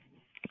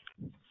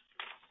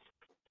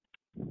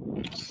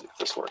see if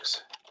this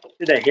works.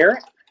 Did I hear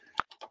it?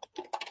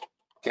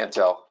 Can't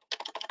tell.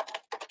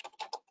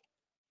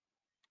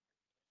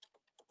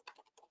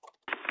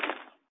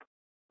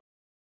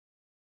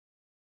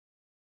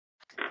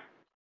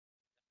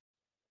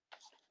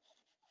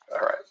 All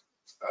right.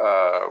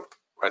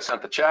 I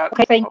sent the chat.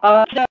 Okay, thank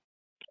today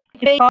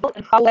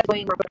and how that's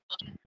going.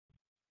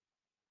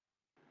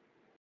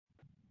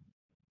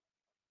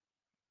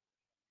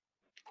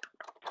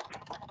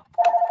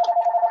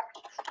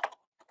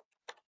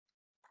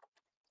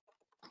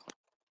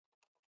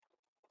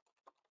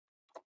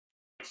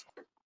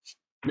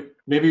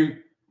 Maybe,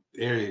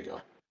 there you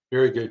go.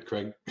 Very good,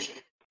 Craig.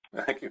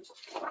 Thank you.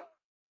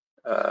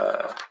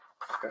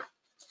 Okay.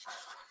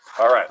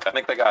 All right, I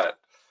think they got it.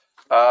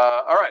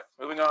 All right,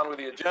 moving on with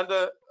the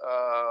agenda.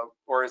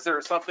 Or is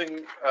there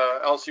something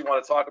else you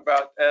want to talk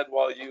about, Ed,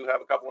 while you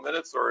have a couple of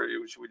minutes, or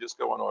should we just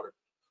go in order?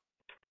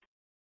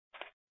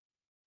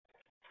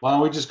 Why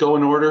don't we just go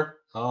in order?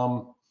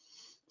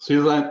 See,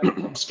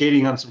 I'm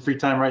skating on some free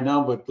time right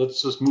now, but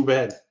let's just move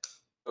ahead.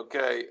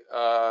 Okay,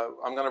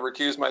 I'm going to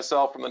recuse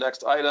myself from the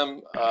next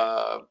item.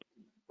 Our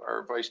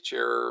Vice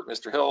Chair,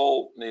 Mr.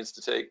 Hill, needs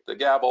to take the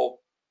gavel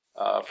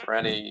for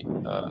any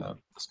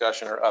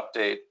discussion or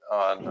update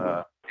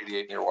on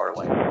 88 Nearwater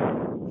Lane.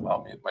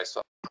 I'll mute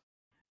myself.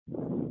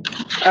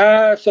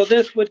 So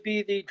this would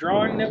be the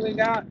drawing that we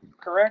got,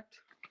 correct?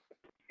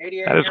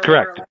 88 that is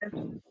Nearwater correct.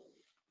 Lane?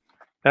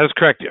 That is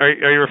correct. Are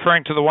you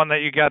referring to the one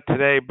that you got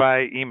today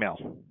by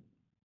email?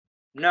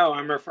 No,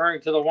 I'm referring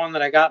to the one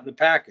that I got in the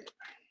packet.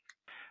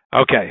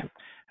 Okay.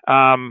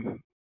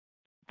 Then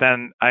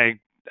I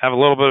have a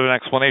little bit of an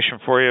explanation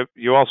for you.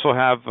 You also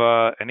have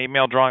an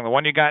email drawing. The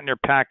one you got in your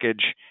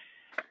package,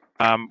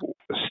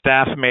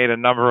 staff made a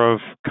number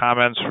of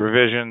comments,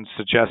 revisions,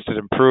 suggested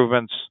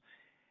improvements,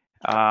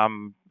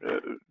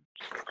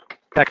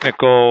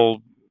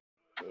 technical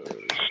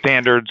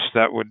standards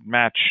that would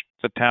match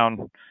the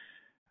town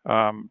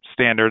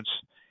standards.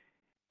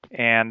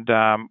 And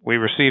we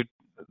received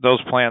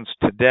those plans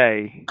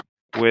today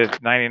with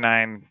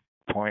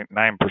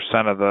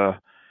 99.9% of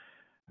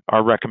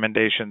our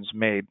recommendations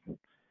made.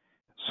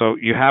 So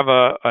you have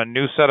a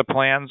new set of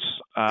plans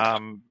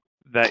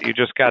that you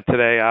just got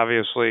today.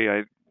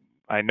 Obviously,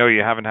 I know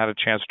you haven't had a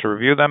chance to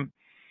review them,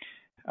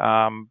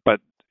 but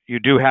you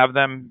do have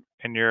them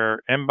in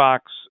your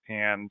inbox,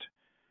 and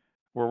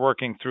we're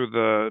working through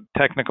the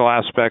technical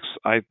aspects.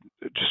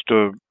 Just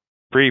a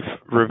brief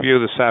review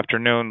this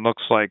afternoon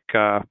looks like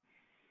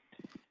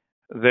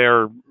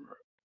they're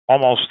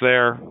almost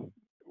there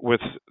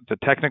with the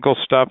technical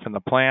stuff and the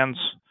plans.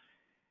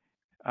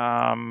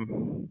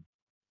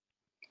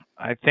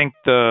 I think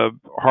the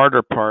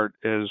harder part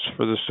is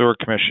for the Sewer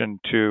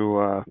Commission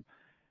to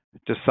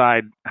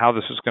decide how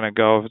this is going to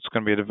go, if it's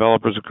going to be a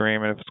developer's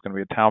agreement, if it's going to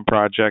be a town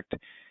project,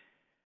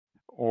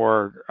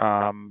 or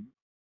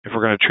if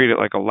we're going to treat it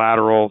like a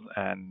lateral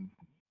and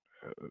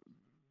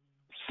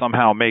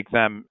somehow make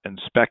them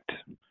inspect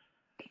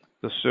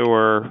the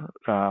sewer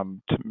to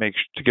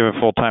give a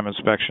full-time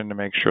inspection to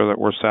make sure that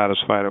we're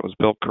satisfied it was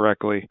built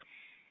correctly.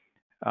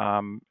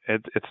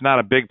 It's not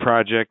a big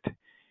project,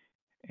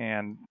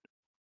 and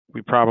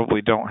we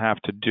probably don't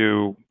have to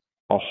do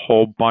a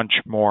whole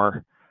bunch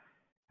more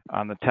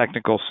on the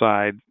technical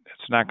side.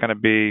 It's not going to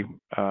be,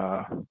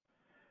 a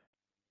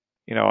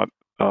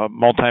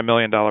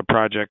multi-million-dollar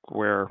project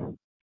where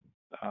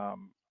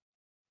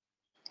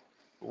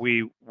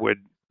we would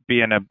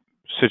be in a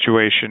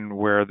situation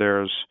where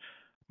there's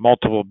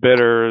multiple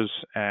bidders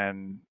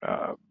and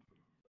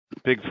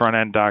big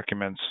front-end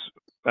documents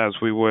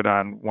as we would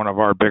on one of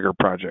our bigger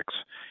projects.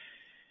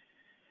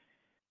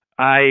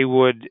 I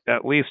would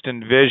at least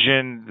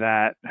envision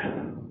that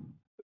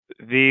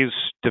these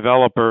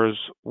developers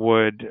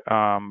would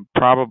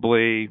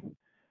probably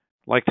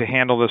like to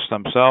handle this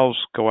themselves,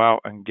 go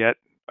out and get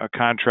a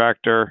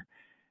contractor,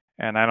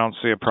 and I don't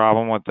see a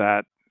problem with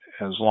that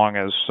as long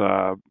as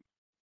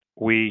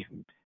we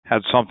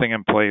had something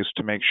in place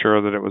to make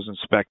sure that it was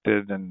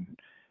inspected and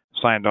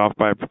signed off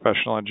by a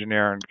professional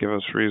engineer and give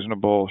us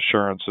reasonable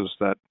assurances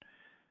that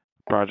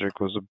the project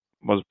was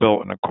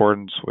built in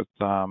accordance with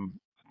town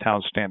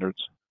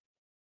standards.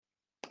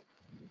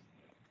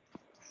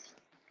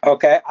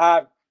 Okay.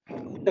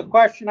 The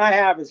question I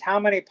have is, how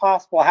many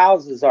possible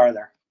houses are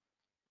there?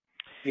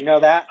 You know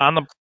that?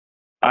 Well,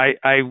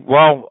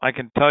 I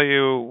can tell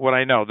you what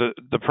I know.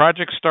 The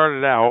project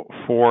started out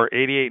for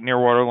 88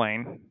 Nearwater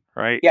Lane,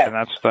 right? Yeah. And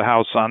that's the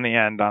house on the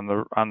end on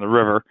the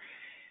river,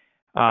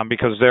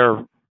 because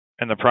they're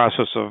in the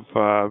process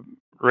of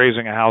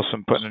raising a house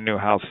and putting a new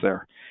house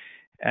there.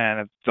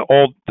 And the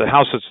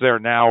house that's there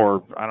now,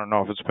 or I don't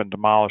know if it's been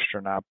demolished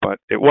or not,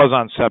 but it was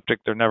on septic.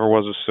 There never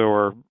was a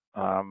sewer.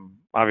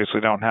 Obviously,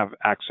 they don't have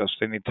access.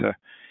 They need to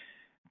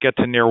get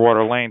to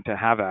Nearwater Lane to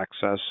have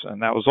access,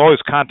 and that was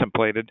always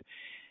contemplated.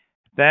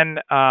 Then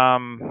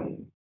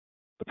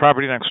the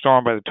property next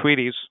door by the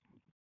Tweedies,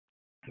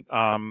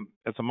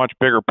 it's a much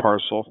bigger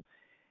parcel,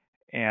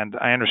 and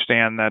I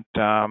understand that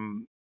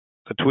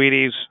the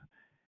Tweedies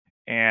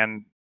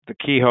and the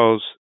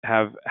Kehoes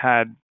have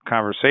had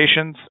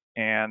conversations,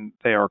 and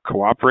they are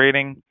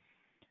cooperating.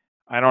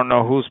 I don't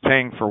know who's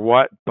paying for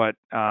what, but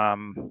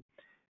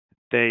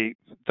the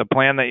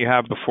plan that you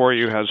have before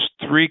you has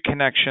 3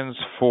 connections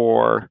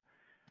for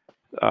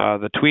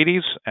the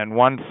Tweedies and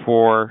 1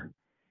 for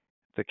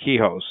the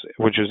Kehoes,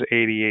 which is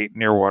 88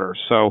 Nearwater.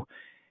 So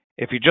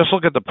if you just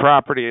look at the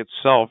property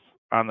itself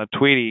on the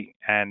Tweedy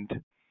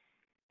end,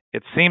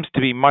 it seems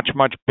to be much,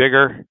 much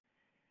bigger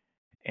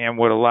and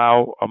would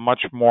allow a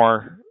much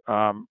more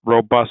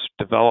robust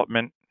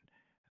development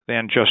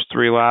than just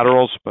 3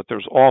 laterals. But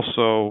there's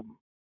also,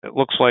 it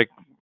looks like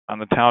on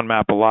the town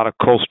map, a lot of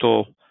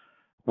coastal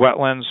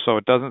wetlands, so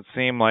it doesn't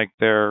seem like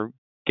they're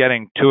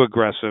getting too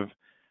aggressive.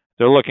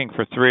 They're looking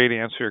for 3, to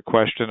answer your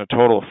question, a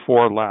total of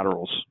 4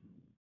 laterals.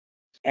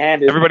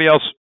 And everybody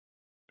else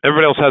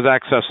has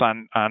access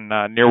on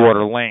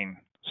Nearwater Lane.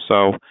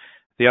 So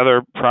the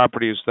other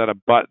properties that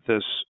abut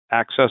this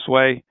access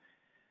way,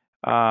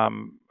 I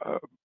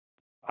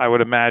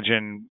would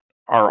imagine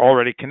are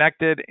already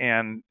connected,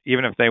 and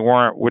even if they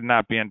weren't, would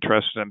not be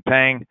interested in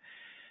paying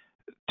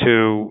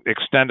to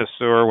extend a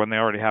sewer when they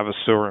already have a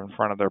sewer in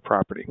front of their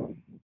property.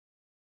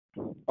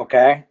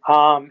 Okay.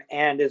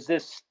 And is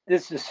this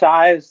is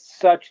sized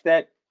such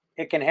that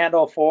it can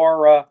handle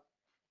 4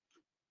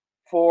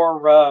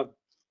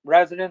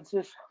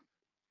 residences?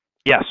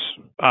 Yes.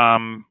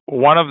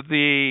 One of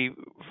the,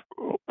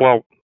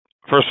 well,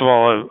 first of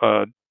all,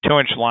 a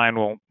 2-inch line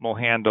will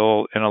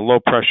handle in a low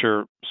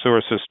pressure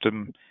sewer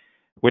system,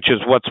 which is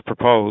what's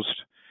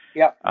proposed.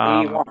 Yep.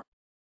 E1.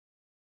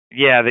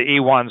 Yeah, the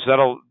E1s,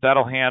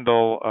 that'll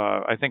handle,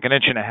 I think 1.5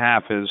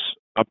 inches is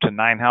up to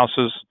 9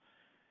 houses.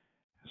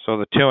 So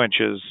the 2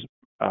 inches,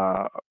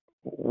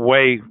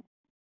 way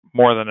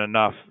more than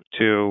enough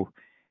to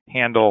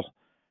handle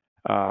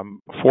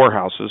 4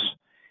 houses.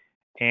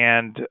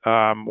 And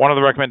one of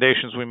the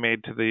recommendations we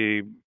made to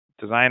the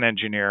design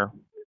engineer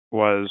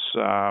was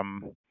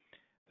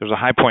there's a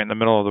high point in the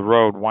middle of the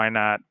road. Why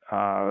not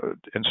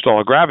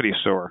install a gravity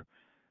sewer?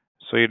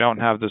 So you don't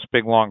have this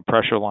big long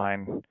pressure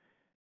line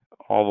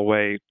all the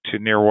way to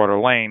Nearwater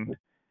Lane.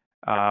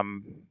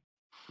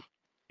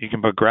 You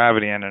can put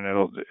gravity in,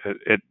 and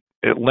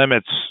it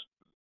limits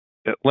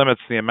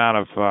the amount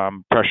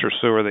of pressure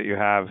sewer that you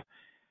have,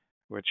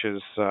 which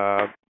is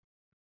an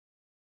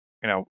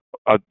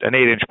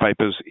 8-inch pipe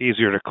is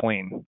easier to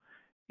clean,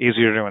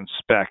 easier to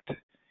inspect,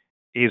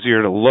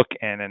 easier to look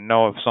in and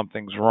know if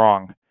something's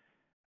wrong.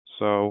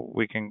 So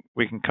we can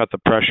cut the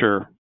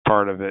pressure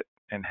part of it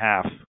in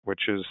half,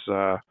 which is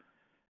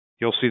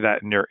you'll see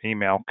that in your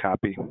email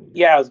copy.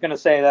 Yeah, I was gonna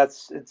say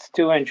it's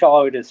 2-inch all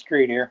the way to the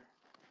street here,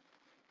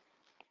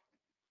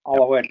 all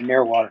the way to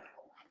Nearwater.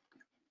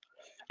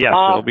 Yes,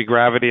 it'll be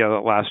gravity of the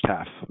last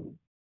half.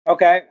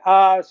 Okay.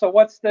 So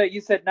what's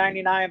you said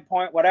 99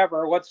 point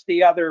whatever? What's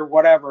the other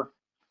whatever?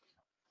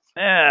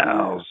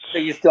 Yeah. So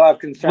you still have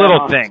concern?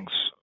 Little things.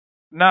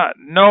 No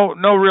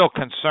real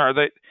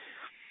concern.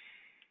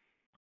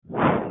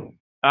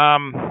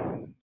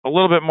 A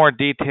little bit more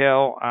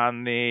detail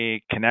on the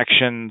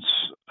connections.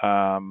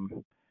 A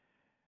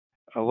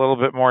little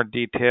bit more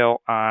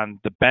detail on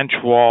the bench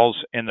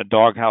walls in the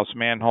doghouse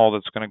manhole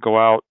that's going to go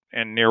out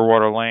in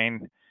Nearwater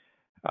Lane.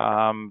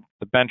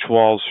 The bench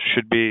walls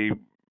should be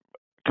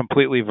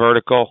completely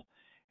vertical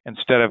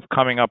instead of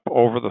coming up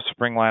over the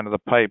spring line of the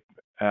pipe.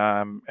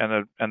 And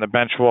the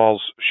bench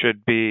walls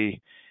should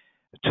be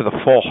to the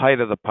full height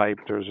of the pipe.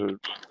 There's a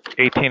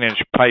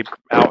 18-inch pipe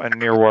out in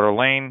Nearwater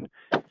Lane.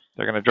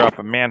 They're going to drop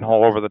a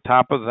manhole over the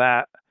top of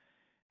that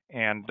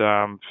and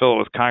fill it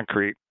with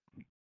concrete.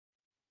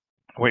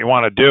 What you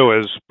want to do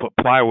is put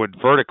plywood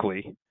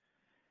vertically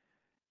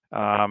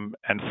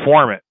and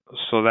form it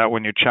so that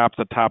when you chop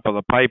the top of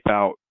the pipe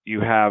out, you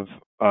have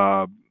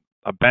a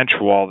bench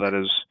wall that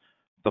is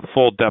the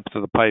full depth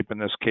of the pipe, in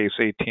this case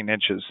 18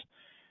 inches.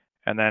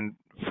 And then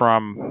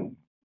from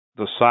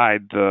the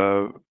side,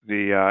 the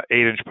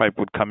 8-inch pipe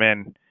would come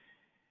in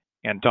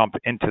and dump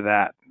into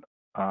that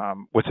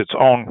with its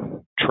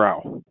own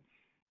trowel.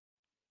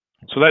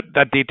 So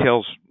that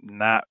detail's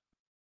not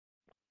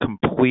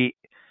complete.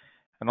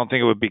 I don't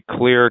think it would be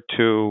clear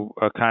to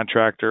a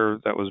contractor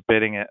that was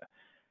bidding it.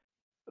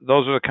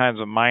 Those are the kinds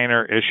of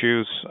minor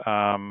issues,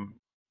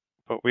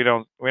 but we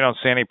don't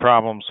see any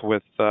problems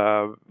with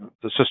the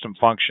system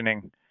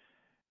functioning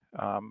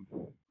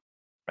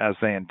as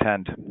they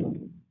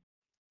intend.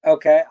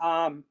 Okay.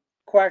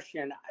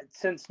 Question: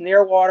 since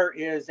Nearwater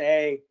is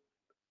a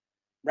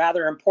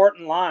rather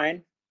important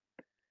line,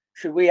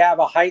 should we have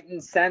a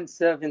heightened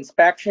sense of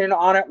inspection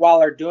on it while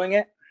they're doing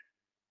it?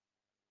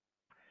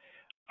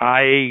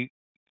 I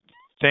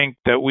think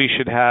that we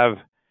should have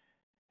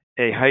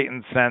a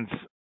heightened sense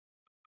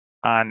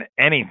on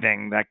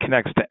anything that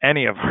connects to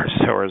any of our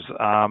sewers.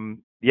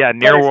 Yeah,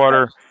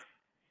 Nearwater,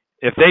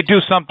 if they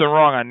do something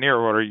wrong on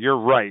Nearwater, you're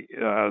right.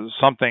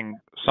 Something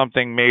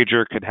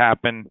major could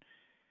happen.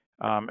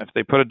 If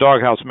they put a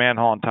doghouse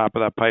manhole on top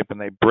of that pipe and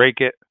they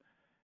break it,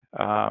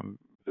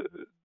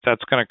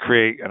 that's going to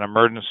create an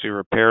emergency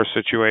repair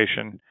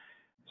situation.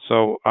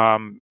 So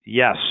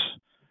yes,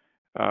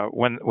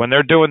 when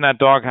they're doing that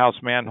doghouse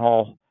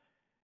manhole,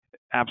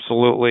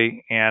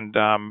 absolutely. And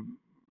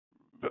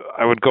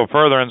I would go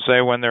further and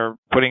say when they're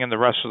putting in the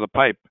rest of the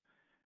pipe,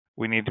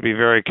 we need to be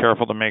very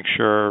careful to make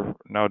sure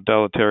no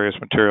deleterious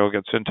material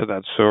gets into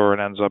that sewer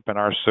and ends up in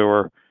our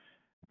sewer,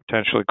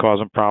 potentially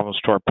causing problems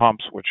to our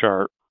pumps, which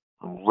are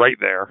right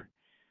there.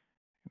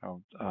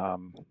 You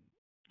can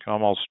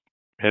almost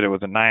hit it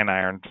with a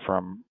 9-iron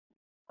from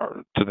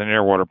to the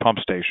Nearwater pump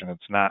station.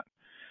 It's not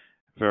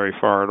very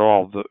far at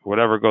all.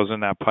 Whatever goes in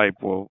that pipe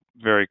will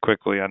very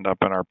quickly end up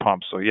in our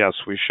pump. So yes,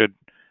 we should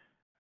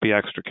be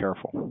extra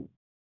careful.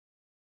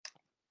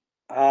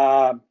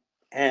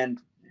 And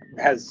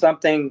has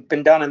something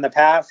been done in the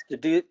past to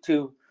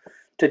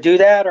do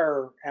that,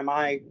 or am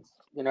I,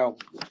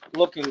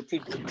 looking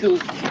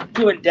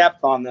too in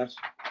depth on this?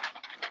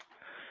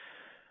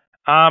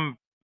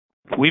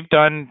 We've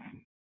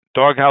done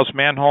doghouse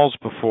manholes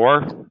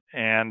before,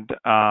 and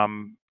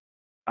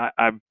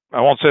I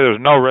won't say there's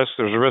no risk.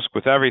 There's a risk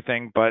with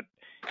everything, but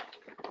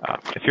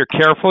if you're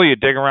careful, you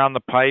dig around the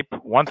pipe.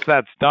 Once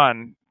that's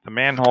done, the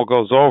manhole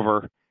goes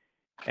over,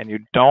 and you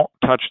don't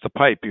touch the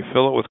pipe. You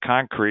fill it with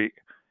concrete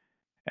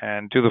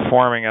and do the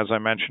forming, as I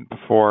mentioned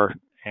before,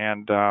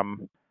 and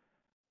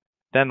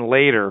then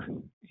later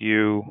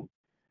you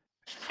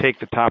take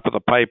the top of the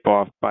pipe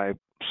off by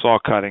saw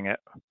cutting it.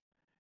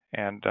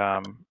 And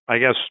I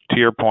guess to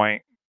your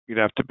point, you'd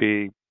have to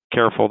be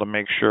careful to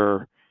make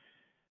sure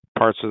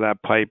parts of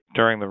that pipe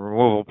during the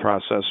removal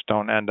process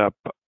don't end up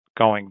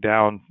going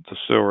down the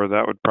sewer.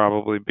 That would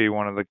probably be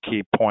one of the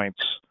key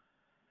points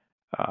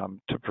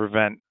to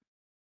prevent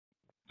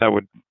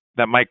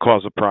that might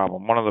cause a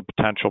problem, one of the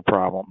potential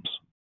problems.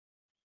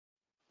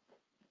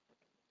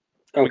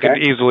 Okay. We can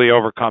easily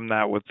overcome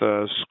that with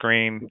a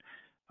screen,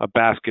 a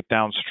basket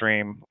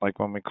downstream, like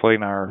when we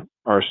clean our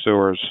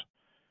sewers.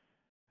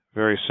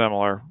 Very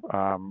similar.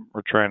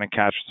 We're trying to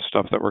catch the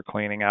stuff that we're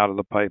cleaning out of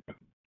the pipe.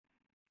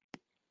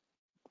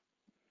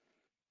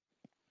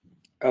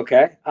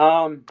 Okay.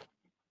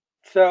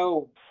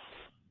 So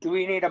do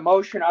we need a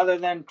motion other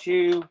than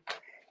to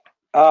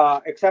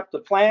accept the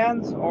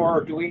plans,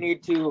 or do we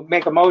need to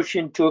make a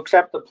motion to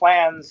accept the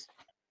plans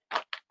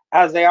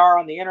as they are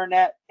on the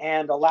internet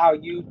and allow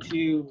you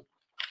to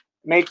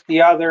make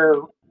the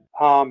other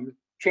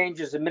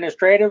changes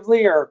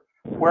administratively, or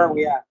where are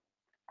we at?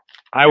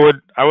 I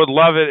would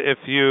love it if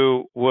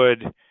you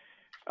would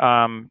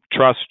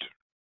trust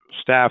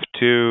staff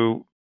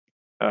to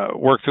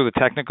work through the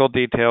technical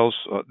details.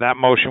 That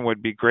motion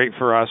would be great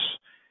for us.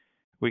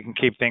 We can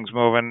keep things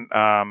moving.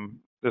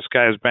 This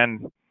guy has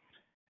been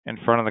in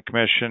front of the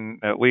commission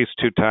at least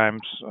 2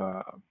 times,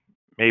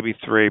 maybe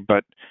 3,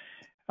 but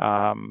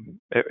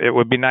it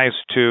would be nice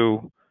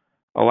to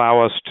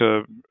allow us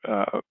to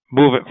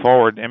move it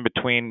forward in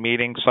between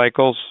meeting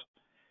cycles.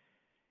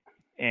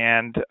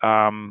 And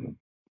I'm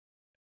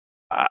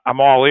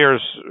all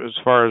ears as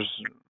far as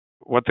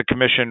what the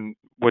commission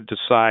would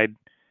decide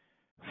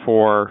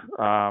for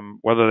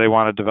whether they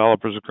want a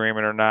developer's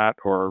agreement or not,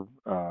 or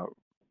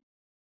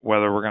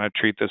whether we're going to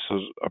treat this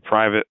as a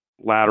private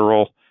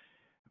lateral,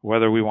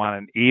 whether we want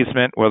an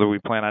easement, whether we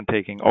plan on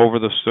taking over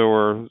the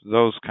sewer,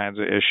 those kinds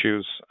of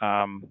issues.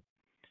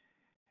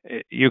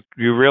 You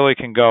really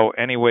can go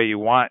any way you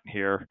want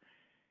here.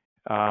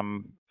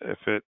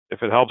 If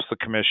it helps the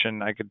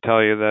commission, I could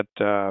tell you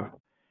that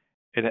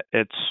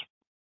it's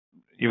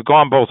you've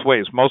gone both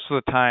ways. Most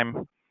of the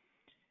time,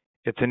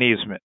 it's an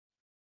easement.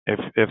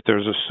 If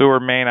there's a sewer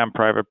main on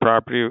private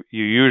property,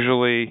 you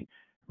usually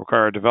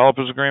require a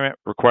developer's agreement,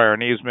 require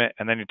an easement,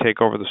 and then you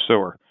take over the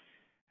sewer.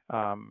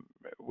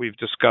 We've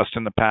discussed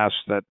in the past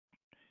that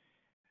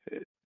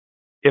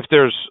if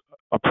there's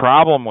a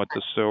problem with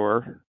the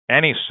sewer,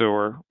 any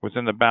sewer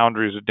within the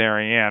boundaries of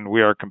Darien,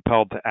 we are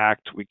compelled to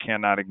act. We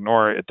cannot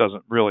ignore it. It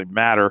doesn't really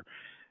matter,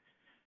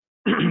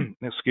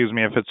 excuse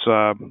me, if it's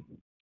a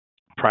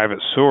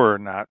private sewer or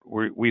not.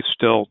 We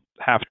still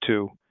have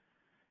to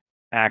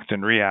act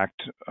and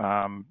react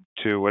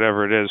to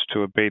whatever it is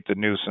to abate the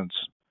nuisance.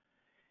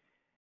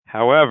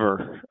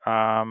 However,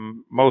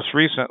 most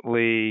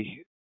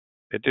recently,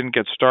 it didn't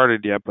get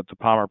started yet, but the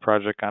Palmer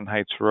project on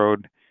Heights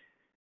Road,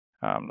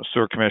 the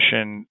Sewer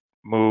Commission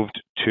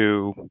moved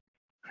to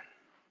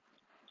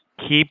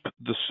keep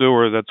the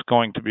sewer that's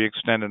going to be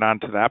extended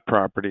onto that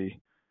property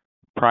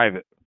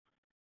private.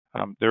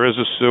 There is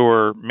a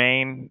sewer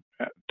main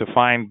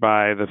defined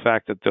by the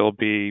fact that there'll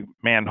be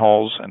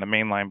manholes and a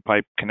mainline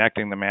pipe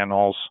connecting the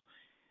manholes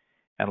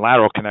and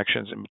lateral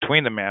connections in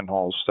between the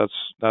manholes.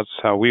 That's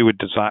how we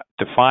would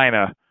define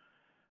a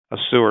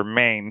sewer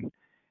main.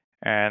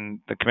 And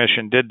the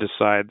commission did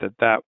decide that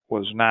that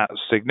was not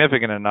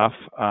significant enough,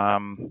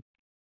 and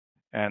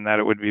that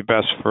it would be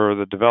best for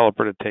the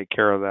developer to take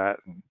care of that.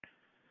 And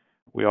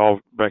we all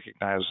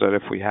recognize that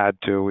if we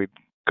had to, we'd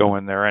go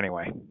in there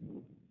anyway.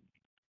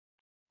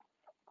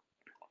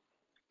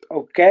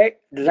 Okay.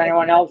 Does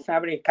anyone else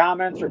have any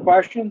comments or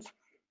questions?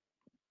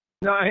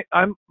 No,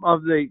 I'm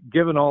of the,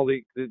 given all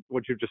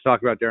what you've just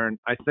talked about, Darren,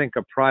 I think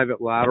a private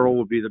lateral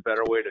would be the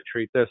better way to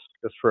treat this,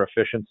 just for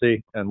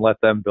efficiency, and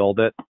let them build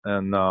it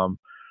and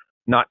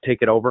not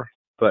take it over,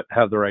 but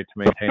have the right to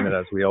maintain it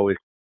as we always,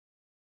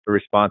 the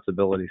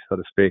responsibility, so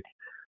to speak.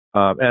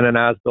 And an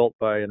as-built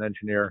by an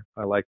engineer,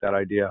 I like that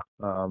idea.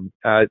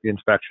 At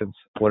inspections,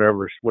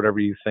 whatever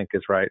you think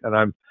is right. And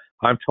I'm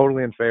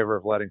totally in favor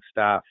of letting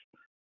staff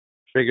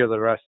figure the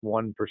rest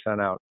 1%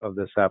 out of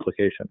this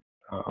application.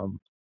 For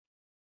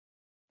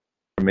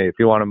me, if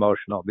you want a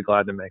motion, I'll be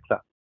glad to make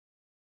that.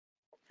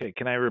 Okay,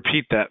 can I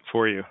repeat that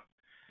for you?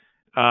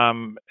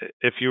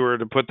 If you were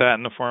to put that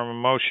in the form of a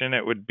motion,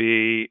 it would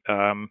be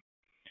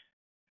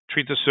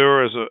treat the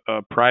sewer as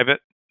a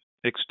private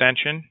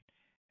extension,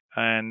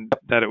 and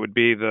that it would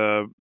be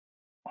the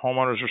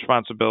homeowner's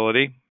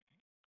responsibility,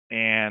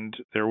 and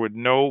there would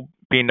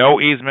be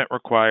no easement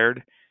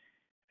required,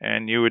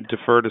 and you would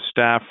defer to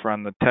staff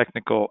on the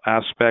technical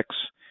aspects.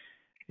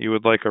 You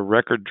would like a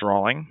record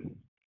drawing,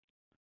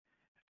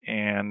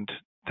 and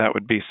that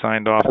would be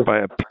signed off by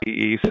a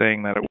PE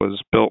saying that it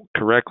was built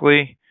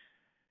correctly.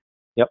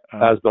 Yep,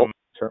 as built.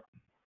 Sure.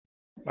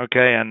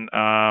 Okay, and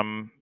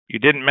you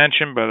didn't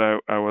mention, but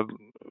I would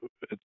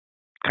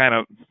kind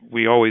of,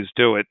 we always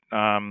do it,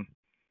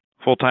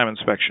 full-time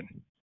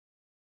inspection.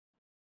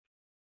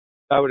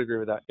 I would agree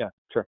with that. Yeah,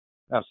 sure.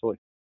 Absolutely.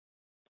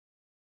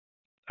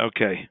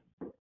 Okay.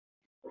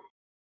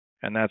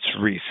 And that's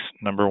Reese,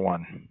 number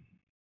 1.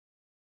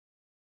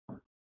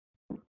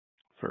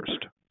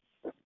 First.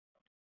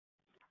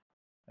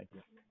 Thank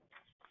you.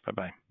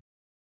 Bye-bye.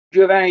 Do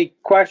you have any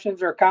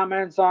questions or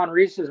comments on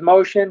Reese's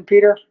motion,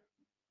 Peter?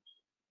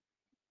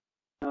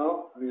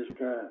 No, I'm just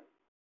trying.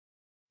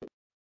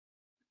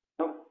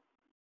 No.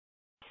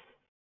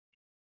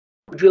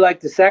 Would you like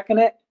to second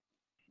it?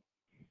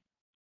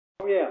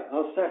 Oh, yeah,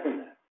 I'll second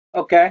that.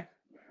 Okay.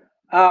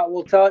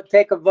 We'll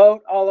take a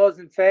vote. All those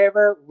in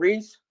favor,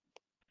 Reese?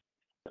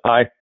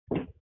 Aye.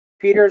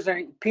 Peter's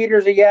a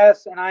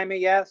yes, and I'm a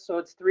yes, so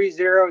it's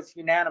 3-0. It's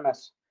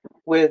unanimous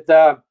with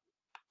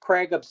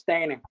Craig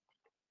abstaining.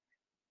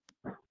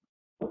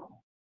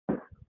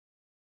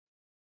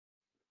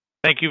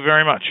 Thank you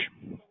very much.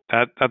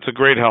 That's a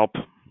great help.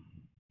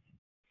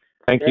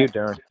 Thank you,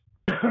 Darren.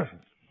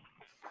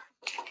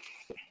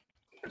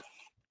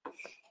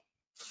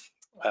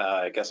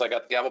 I guess I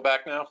got the gavel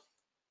back now.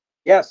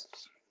 Yes.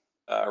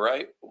 All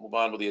right, we'll move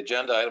on with the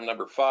agenda. Item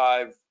number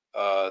 5,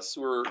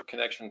 sewer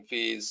connection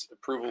fees,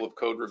 approval of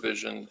code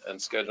revision, and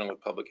scheduling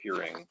of public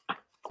hearing. Is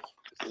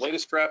the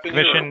latest draft in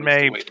here, or are we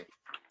still waiting?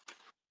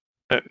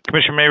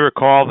 Commission may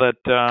recall that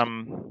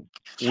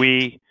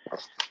we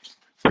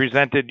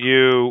presented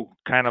you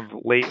kind of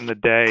late in the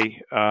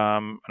day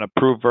an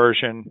approved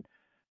version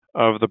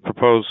of the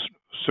proposed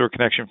sewer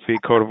connection fee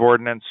code of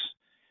ordinance.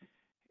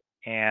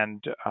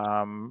 And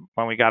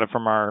when we got it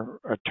from our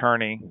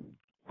attorney,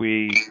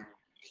 we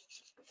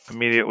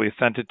immediately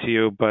sent it to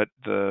you, but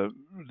the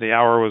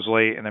hour was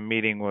late and the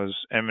meeting was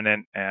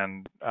imminent,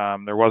 and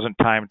there wasn't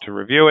time to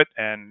review it,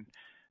 and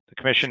the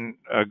commission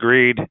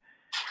agreed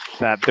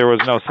that there was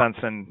no sense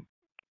in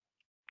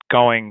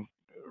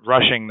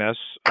rushing this.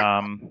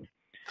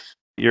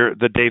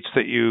 The dates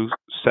that you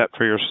set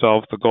for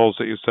yourself, the goals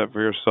that you set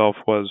for yourself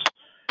was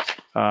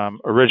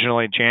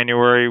originally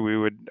January, we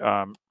would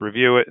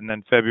review it, and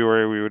then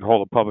February we would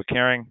hold a public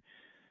hearing,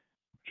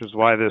 which is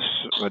why this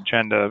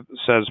agenda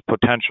says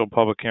potential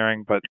public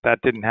hearing, but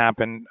that didn't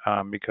happen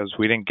because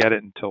we didn't get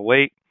it until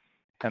late,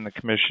 and the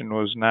commission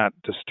was not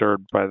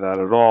disturbed by that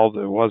at all.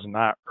 It was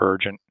not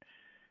urgent.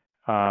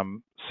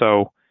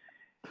 So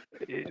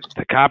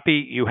the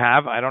copy you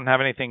have, I don't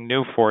have anything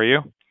new for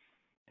you.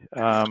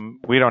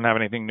 We don't have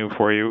anything new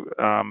for you.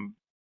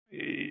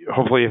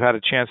 Hopefully you've had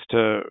a chance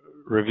to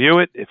review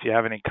it. If you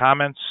have any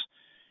comments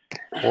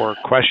or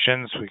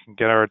questions, we can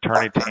get our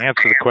attorney to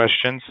answer the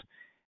questions.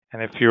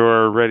 And if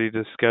you're ready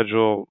to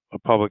schedule a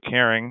public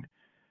hearing,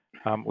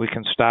 we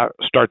can start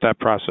that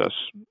process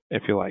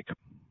if you like.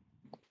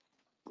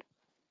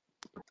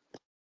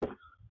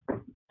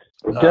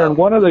 Darren,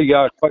 one of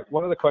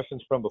the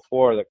questions from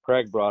before that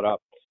Craig brought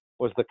up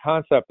was the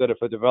concept that if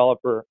a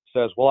developer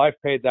says, well,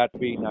 I've paid that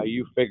fee, now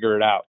you figure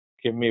it out,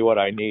 give me what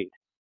I need.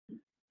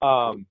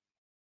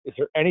 Is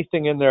there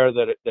anything in there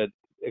that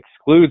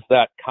excludes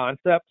that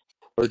concept,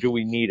 or do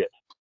we need it?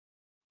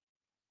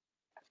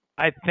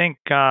 I think,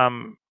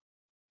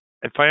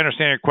 if I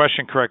understand your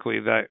question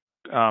correctly, that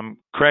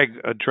Craig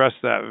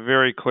addressed that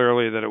very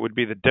clearly, that it would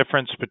be the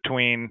difference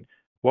between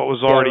what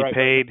was already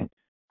paid.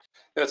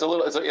 It's a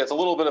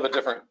little bit of a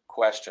different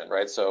question,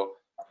 right? So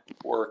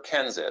for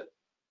Kensett,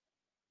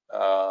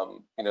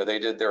 they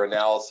did their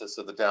analysis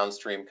of the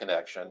downstream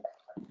connection.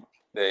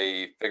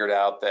 They figured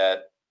out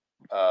that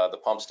the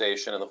pump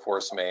station and the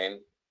force main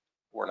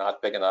were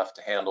not big enough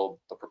to handle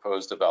the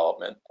proposed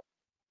development.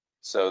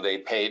 So they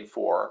paid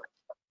for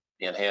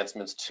the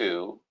enhancements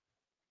to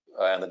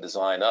and the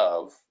design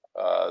of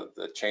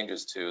the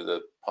changes to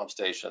the pump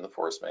station and the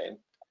force main.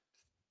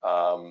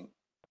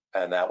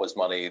 And that was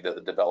money that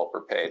the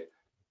developer paid.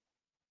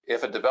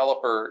 If a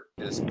developer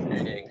is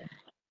paying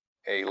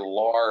a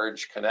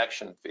large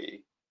connection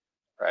fee,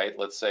 right?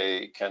 Let's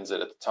say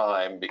Kensett at the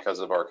time, because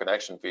of our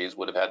connection fees,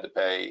 would have had to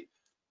pay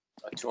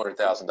a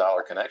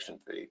 $200,000 connection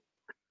fee.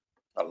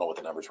 I don't know what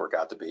the numbers work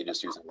out to be,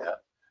 just using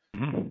that.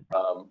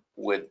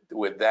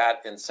 Would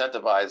that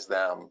incentivize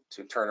them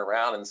to turn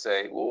around and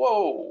say,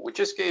 whoa, we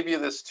just gave you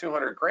this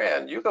 200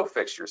 grand, you go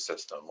fix your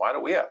system. Why do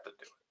we have to do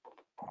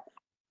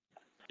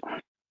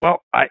it?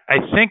 Well, I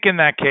think in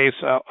that case,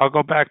 I'll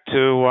go back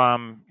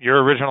to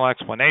your original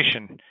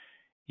explanation.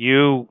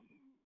 You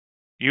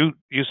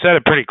said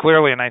it pretty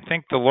clearly, and I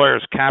think the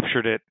lawyers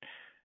captured it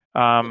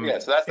yeah,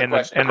 so that's the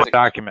question. In the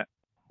document.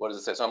 What does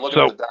it say? So I'm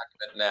looking at the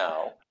document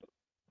now.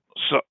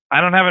 So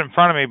I don't have it in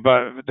front of me,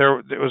 but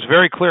it was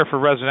very clear for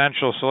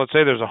residential. So let's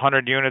say there's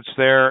 100 units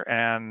there,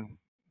 and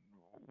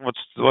what's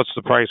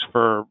the price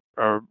for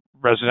a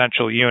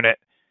residential unit?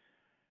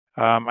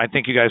 I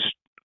think you guys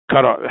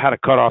had a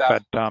cutoff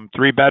at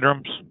 3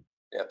 bedrooms.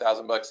 Yeah,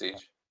 $1,000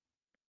 each.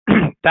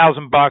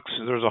 $1,000.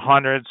 There's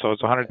 100, so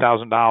it's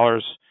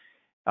 $100,000.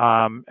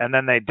 And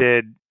then they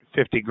did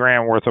 50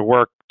 grand worth of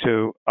work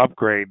to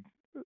upgrade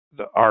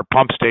our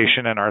pump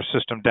station and our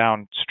system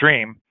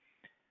downstream.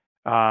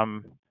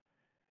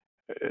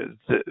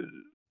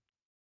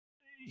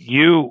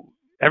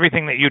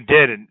 Everything that you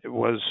did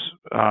was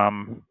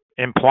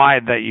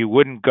implied that you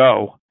wouldn't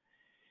go.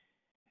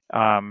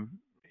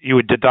 You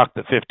would deduct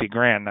the 50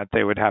 grand that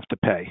they would have to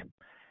pay.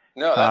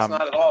 No, that's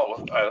not at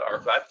all.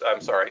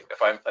 I'm sorry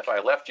if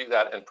I left you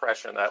that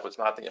impression. That was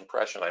not the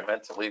impression I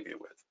meant to leave you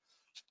with.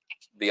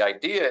 The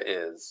idea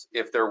is,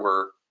 if there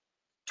were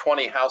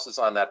 20 houses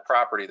on that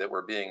property that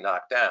were being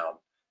knocked down,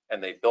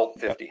 and they built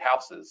 50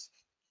 houses,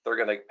 they're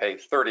going to pay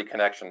 30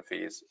 connection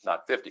fees,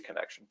 not 50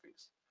 connection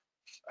fees.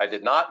 I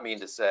did not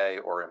mean to say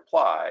or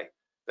imply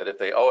that if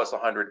they owe us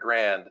 100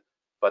 grand,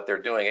 but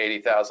they're doing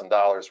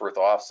 $80,000 worth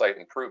of offsite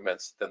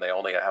improvements, then they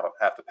only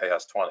have to pay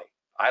us 20.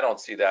 I don't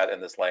see that in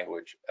this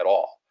language at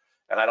all,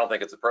 and I don't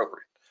think it's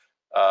appropriate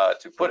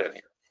to put in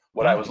here.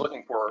 What I was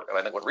looking for, and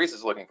I think what Reese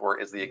is looking for,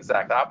 is the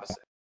exact opposite.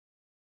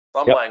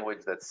 Some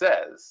language that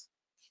says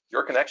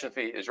your connection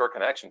fee is your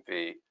connection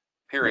fee,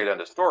 period, end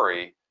of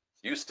story.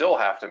 You still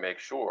have to make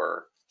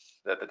sure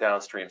that the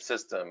downstream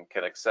system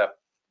can accept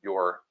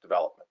your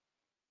development.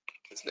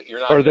 You're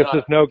not putting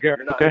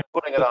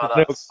it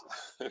on us.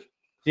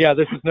 Yeah,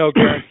 this is no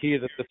guarantee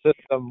that the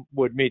system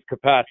would meet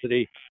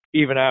capacity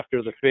even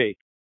after the fee.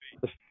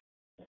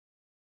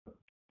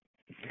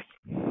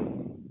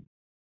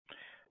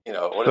 You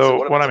know,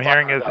 what I'm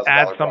hearing is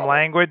add some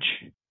language.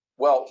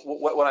 Well,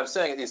 what I'm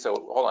saying is, so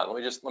hold on, let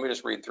me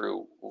just read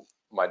through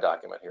my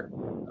document here.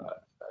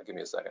 Give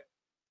me a second,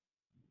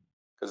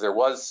 because there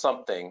was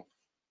something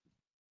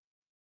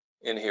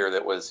in here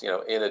that was,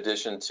 in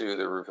addition to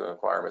the roof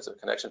requirements of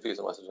connection fees,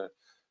 unless the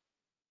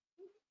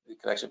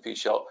connection fee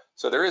shall.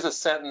 So there is a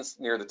sentence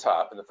near the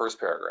top in the first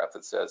paragraph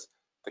that says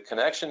the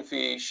connection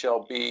fee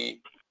shall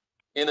be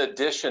in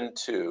addition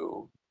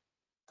to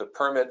the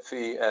permit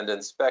fee and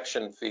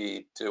inspection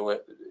fee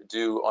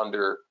due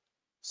under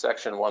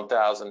section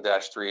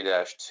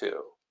 1000-3-2.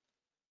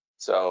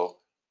 So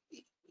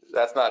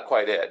that's not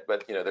quite it,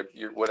 but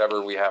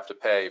whatever we have to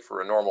pay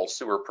for a normal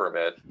sewer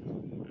permit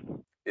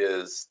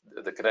is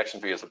the connection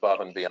fee is above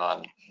and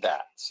beyond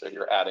that. So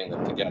you're adding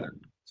them together.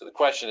 So the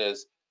question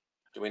is,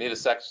 do we need a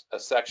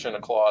section, a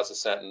clause, a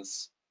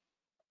sentence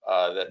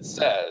that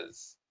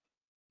says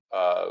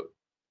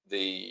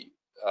the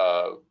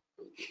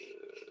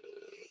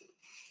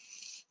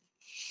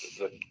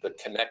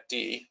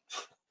connectee,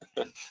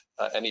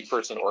 any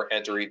person or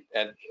entity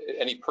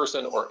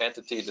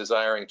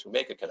desiring to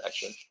make a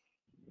connection,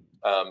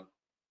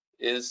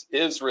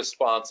 is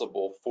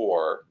responsible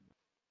for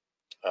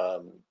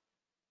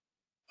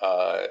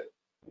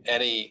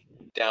any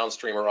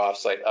downstream or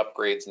offsite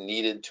upgrades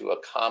needed to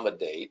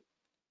accommodate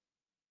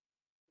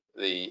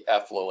the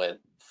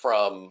effluent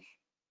from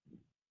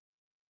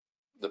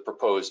the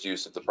proposed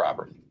use of the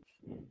property.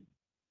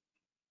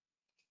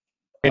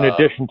 In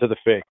addition to the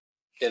fee.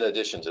 In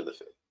addition to the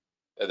fee.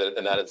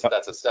 And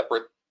that's a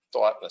separate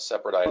thought and a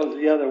separate item. It goes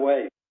the other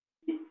way.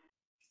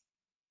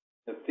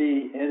 The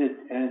fee in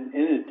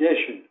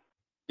addition.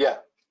 Yeah.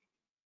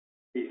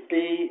 The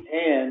fee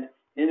and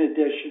in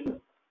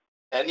addition.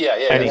 And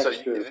yeah. So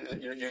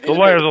you the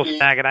lawyers will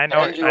snag it. I know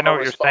what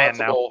you're saying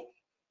now.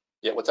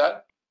 Yeah, what's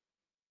that?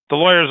 The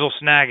lawyers will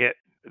snag it.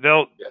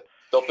 They'll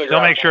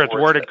make sure it's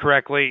worded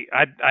correctly.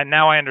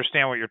 Now I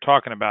understand what you're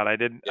talking about. I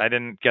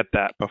didn't get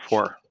that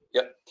before.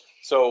 Yep.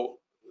 So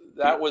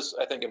that was,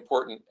 I think,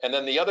 important. And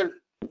then the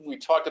other we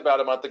talked about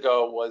a month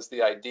ago was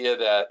the idea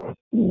that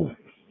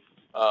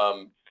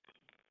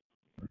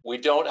we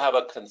don't have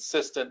a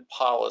consistent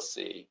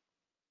policy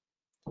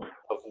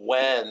of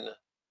when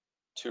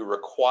to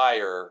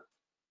require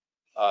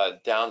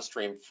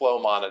downstream flow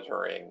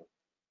monitoring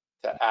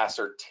to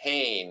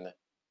ascertain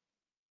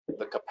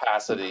the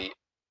capacity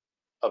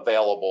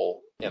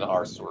available in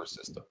our sewer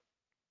system.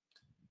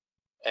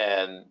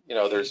 And,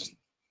 there's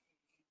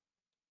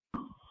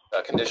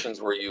conditions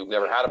where you've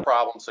never had a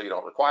problem, so you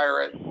don't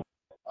require it.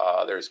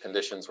 There's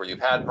conditions where you've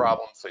had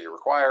problems, so you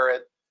require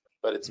it.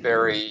 but it's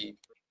very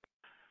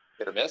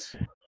hit or miss.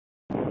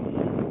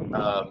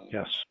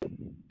 Yes.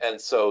 And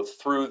so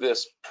through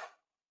this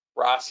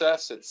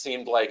process, it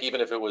seemed like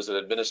even if it was an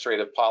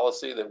administrative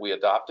policy that we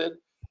adopted,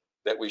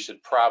 that we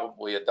should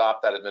probably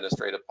adopt that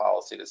administrative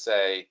policy to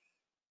say,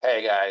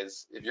 hey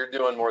guys, if you're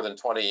doing more than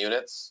 20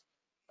 units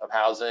of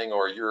housing,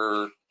 or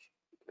you're,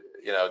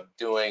 you know,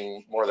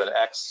 doing more than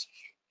X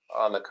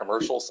on the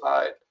commercial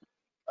side,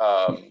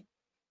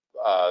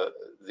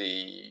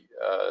 the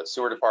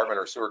sewer department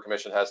or sewer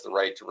commission has the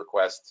right to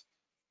request,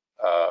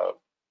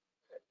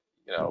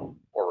 you know,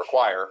 or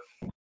require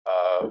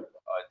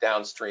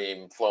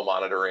downstream flow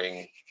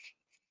monitoring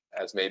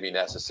as may be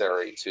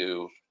necessary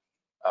to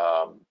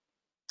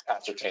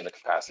ascertain the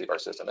capacity of our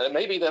system. And it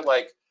may be that,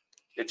 like,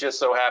 it just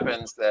so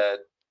happens that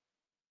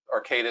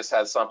Arcadis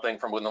has something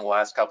from within the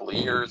last couple of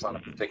years on a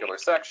particular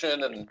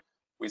section, and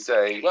we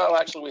say, well,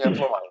 actually, we have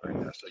flow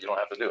monitoring there, so you don't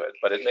have to do it.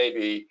 But it may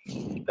be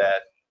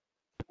that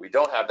we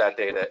don't have that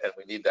data, and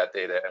we need that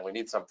data, and we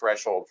need some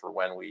threshold for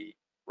when we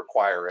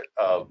require it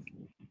of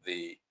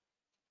the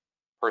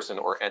person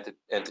or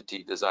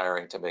entity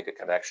desiring to make a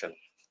connection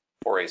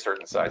for a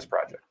certain size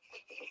project.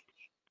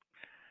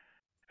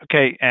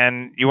 Okay,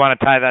 and you want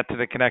to tie that to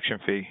the connection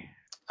fee?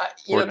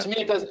 You know, to me,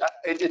 it does.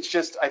 It's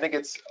just, I think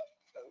it's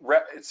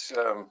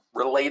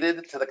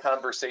related to the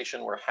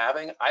conversation we're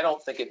having. I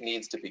don't think it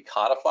needs to be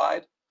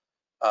codified,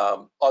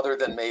 other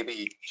than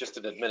maybe just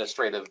an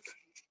administrative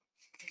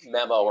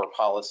memo or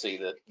policy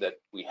that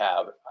we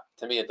have.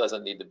 To me, it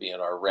doesn't need to be in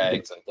our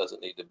regs, and it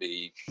doesn't need to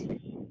be.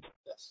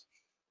 Yes.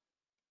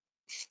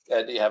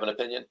 Ed, do you have an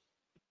opinion?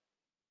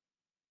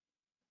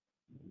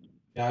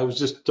 Yeah, I was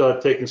just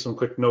taking some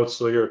quick notes.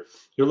 So you're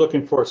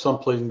looking for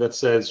something that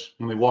says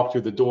when they walk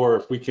through the door,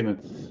 if we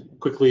can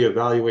quickly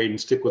evaluate and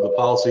stick with a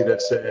policy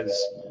that says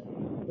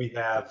we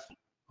have,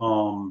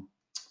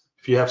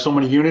 if you have so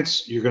many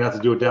units, you're going to have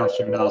to do a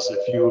downstream analysis.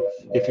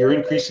 If you're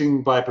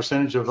increasing by a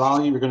percentage of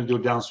volume, you're going to do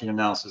a downstream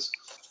analysis.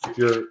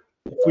 If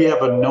we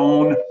have a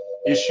known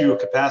issue of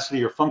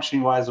capacity or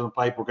functioning wise of a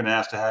pipe, we're going to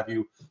ask to have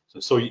you.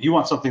 So you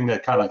want something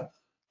that kind of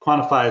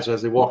quantifies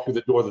as they walk through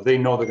the door that they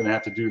know they're going to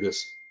have to do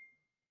this.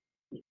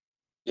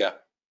 Yeah.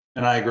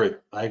 And I agree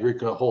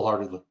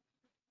wholeheartedly.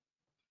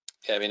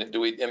 Yeah, I mean,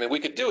 we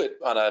could do it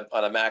on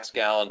a max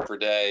gallon per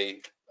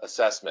day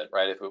assessment,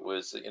 right? If it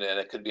was, you know, and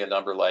it could be a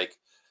number like,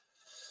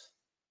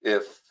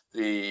 if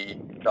the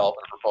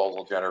development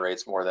proposal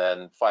generates more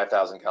than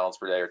 5,000 gallons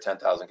per day or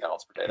 10,000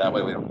 gallons per day. That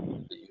way we don't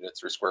have the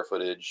units or square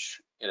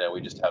footage. You know,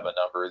 we just have a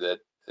number that,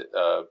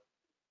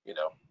 you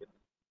know,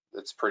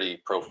 that's pretty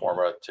pro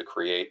forma to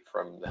create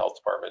from the health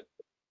department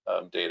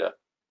data.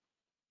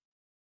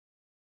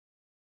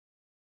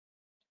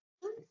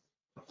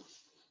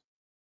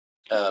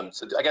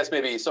 So I guess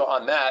maybe, so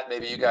on that,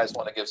 maybe you guys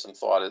want to give some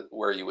thought at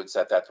where you would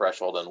set that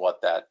threshold and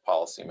what that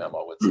policy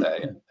memo would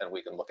say, and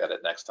we can look at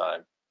it next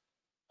time.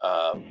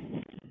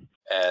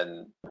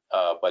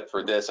 But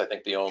for this, I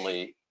think the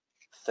only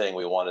thing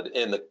we wanted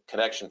in the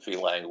connection fee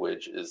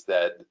language is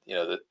that, you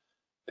know,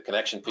 the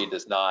connection fee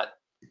does not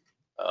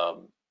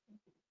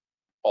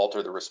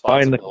alter the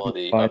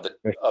responsibility of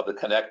the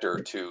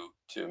connector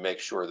to make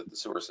sure that the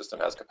sewer system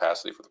has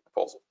capacity for the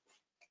proposal.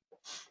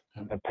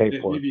 And pay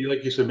for maybe,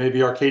 like you said, maybe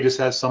Arcadis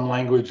has some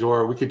language,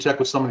 or we could check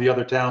with some of the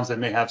other towns that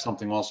may have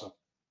something also.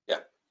 Yeah.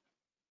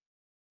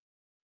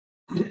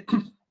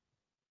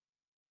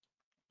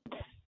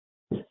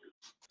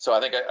 So I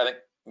think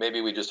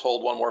maybe we just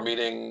hold one more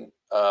meeting,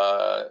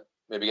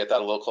 maybe get that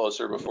a little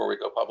closer before we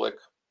go public.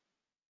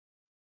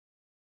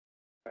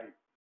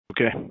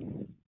 Okay.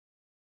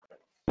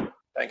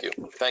 Thank you.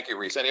 Thank you,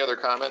 Reese. Any other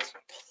comments?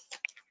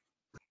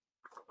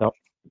 No.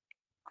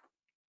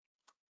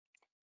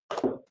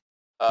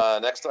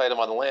 Next item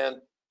on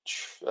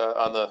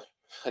the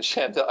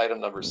agenda, item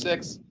number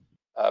 6,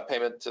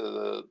 payment to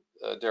the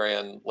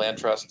Darien Land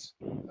Trust.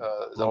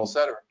 Is that all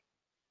set?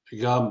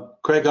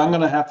 Craig, I'm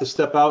going to have to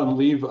step out and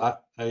leave. I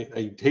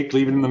hate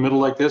leaving in the middle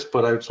like this,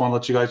 but I just want to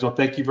let you guys know,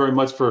 thank you very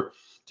much for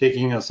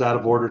taking us out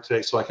of order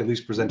today so I can at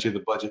least present you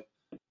the budget.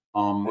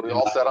 Were we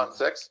all set on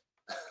 6?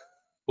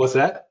 What's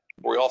that?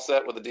 Were we all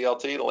set with the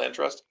DLT, the Land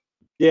Trust?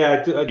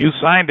 Yeah. You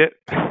signed it.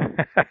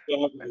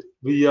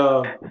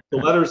 The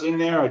letter's in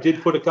there. I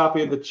did put a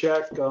copy of the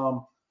check.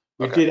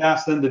 We did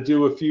ask them to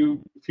do a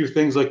few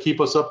things like keep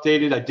us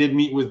updated. I did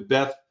meet with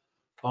Beth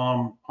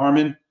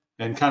Harmon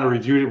and kind of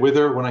reviewed it with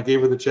her when I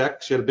gave her the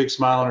check. She had a big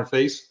smile on her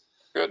face.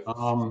 Good.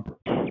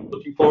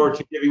 Looking forward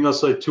to giving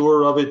us a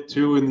tour of it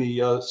too in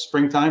the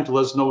springtime to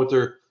let us know what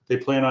they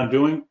plan on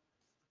doing.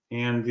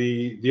 And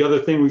the other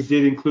thing we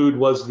did include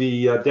was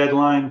the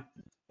deadline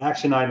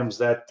action items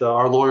that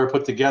our lawyer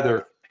put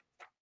together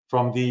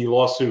from the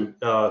lawsuit,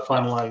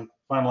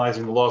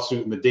 finalizing the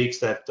lawsuit and the dates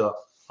that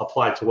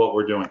apply to what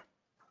we're doing.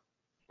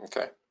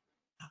 Okay.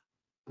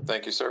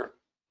 Thank you, sir.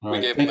 All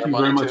right. Thank you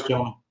very much,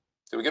 gentlemen.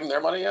 Did we give them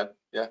their money yet?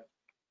 Yeah.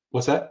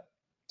 What's that?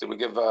 Did we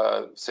give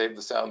Save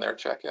the Sound their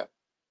check yet?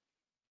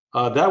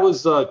 That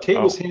was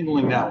Kate was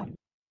handling that one.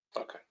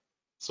 Okay.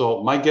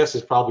 So my guess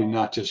is probably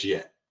not just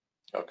yet.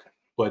 Okay.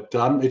 But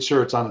I'm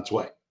sure it's on its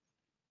way.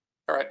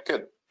 All right.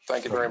 Good.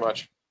 Thank you very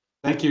much.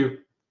 Thank you.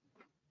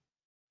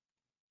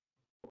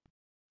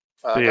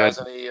 Guys,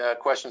 any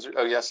questions?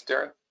 Oh, yes,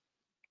 Darren?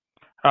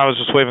 I was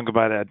just waving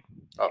goodbye to Ed.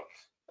 Oh,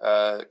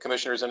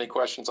 commissioners, any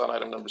questions on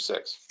item number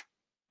 6?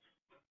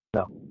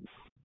 No.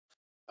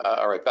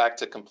 All right, back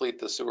to complete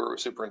the sewer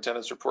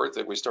superintendent's report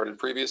that we started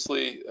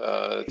previously.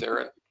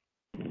 Darren?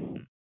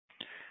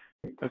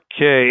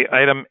 Okay,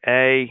 item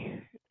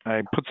A,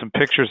 I put some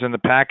pictures in the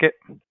packet.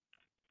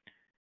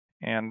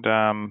 And,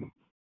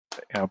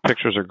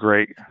 pictures are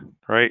great,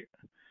 right?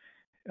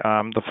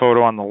 The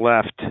photo on the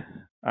left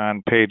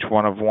on page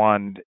 1 of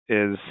 1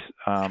 is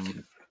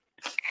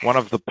one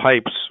of the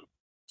pipes.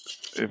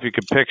 If you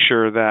could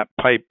picture that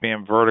pipe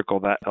being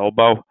vertical, that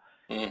elbow,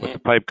 with the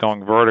pipe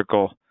going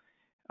vertical,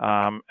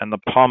 and the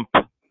pump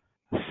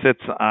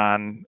sits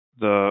on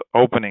the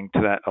opening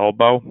to that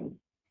elbow,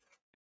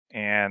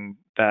 and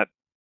that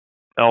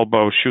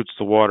elbow shoots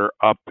the water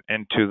up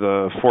into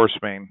the force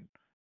main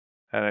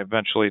and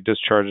eventually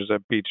discharges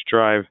at Beach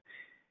Drive.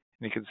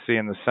 And you can see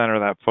in the center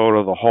of that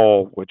photo the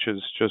hole, which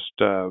is just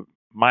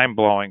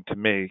mind-blowing to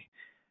me,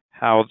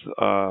 how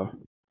a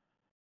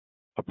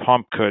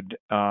pump could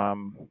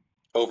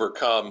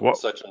overcome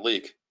such a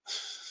leak.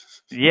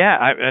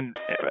 Yeah, and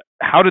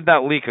how did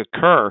that leak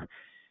occur?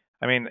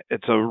 I mean,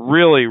 it's a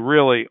really,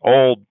 really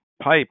old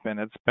pipe, and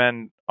it's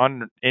been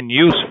in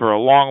use for a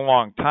long,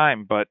 long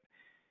time. But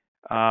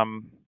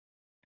was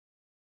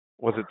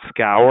it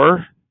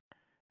scour?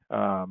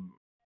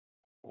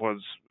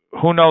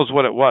 Who knows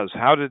what it was?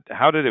 How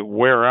did it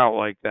wear out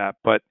like that?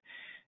 But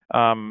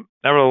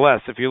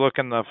nevertheless, if you look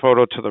in the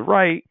photo to the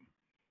right,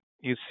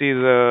 you see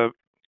the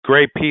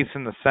gray piece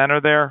in the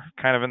center there,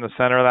 kind of in the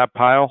center of that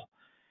pile.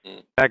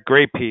 That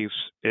gray piece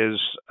is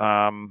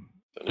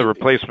the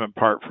replacement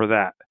part for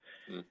that.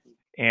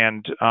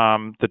 And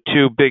the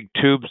 2 big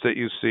tubes that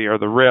you see are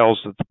the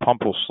rails that the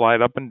pump will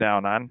slide up and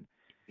down on,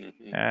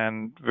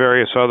 and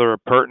various other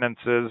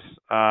appurtenances.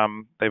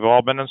 They've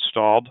all been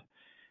installed.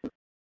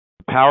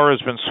 Power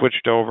has been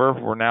switched over.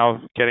 We're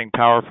now getting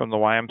power from the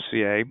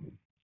YMCA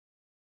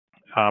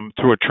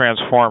through a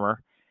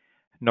transformer,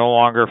 no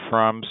longer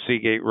from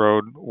Seagate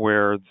Road,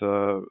 where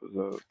the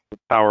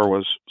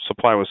power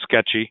supply was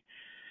sketchy.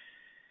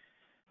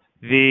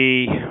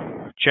 The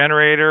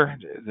generator,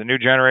 the new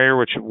generator,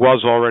 which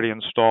was already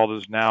installed,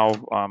 is now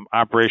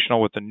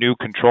operational with the new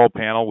control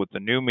panel, with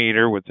the new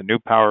meter, with the new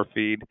power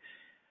feed.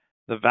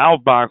 The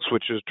valve box,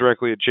 which is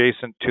directly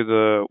adjacent to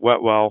the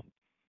wet well,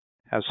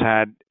 has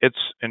had its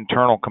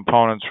internal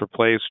components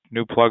replaced,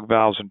 new plug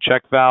valves and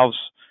check valves,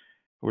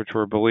 which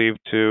were believed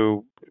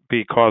to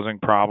be causing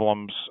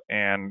problems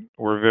and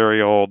were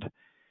very old.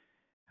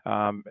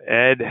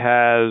 Ed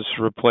has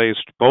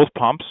replaced both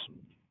pumps.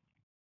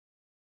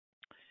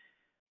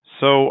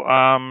 So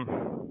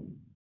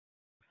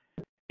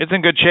it's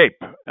in good shape.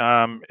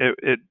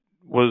 It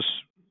was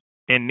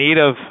in need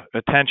of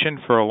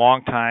attention for a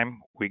long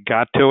time. We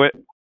got to it.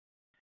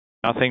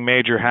 Nothing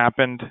major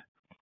happened.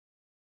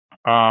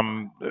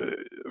 From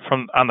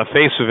on the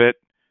face of it,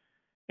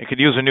 it could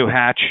use a new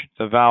hatch.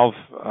 The valve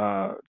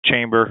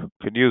chamber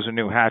could use a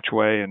new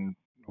hatchway, and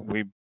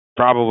we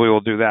probably will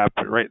do that.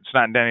 But it's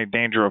not in any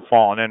danger of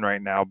falling in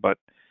right now, but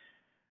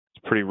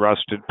it's pretty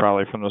rusted,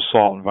 probably from the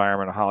salt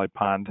environment of Holly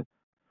Pond.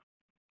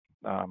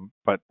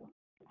 But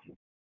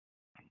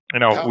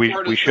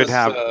we should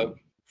have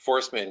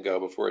force main go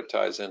before it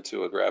ties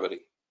into a gravity.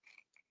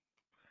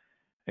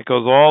 It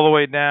goes all the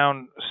way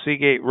down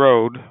Seagate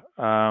Road,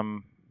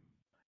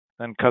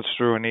 then cuts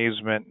through an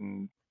easement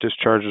and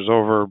discharges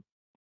over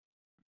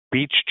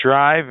Beach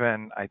Drive,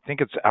 and I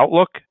think it's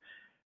Outlook.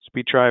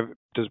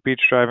 Does Beach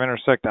Drive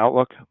intersect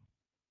Outlook?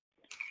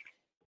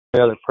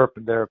 Yeah,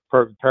 they're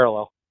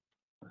parallel.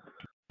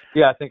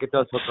 Yeah, I think it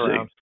does hook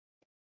around.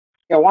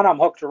 Yeah, one of them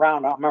hooks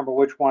around. I don't remember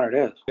which one it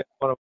is. Yeah,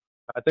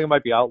 I think it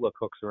might be Outlook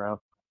hooks around.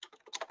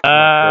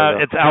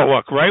 It's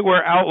Outlook, right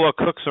where Outlook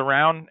hooks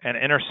around and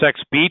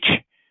intersects Beach.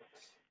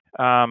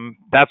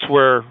 That's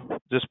where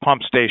this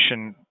pump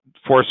station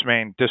force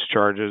main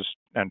discharges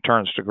and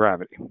turns to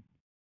gravity.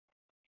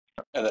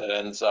 And then it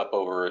ends up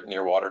over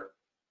near water?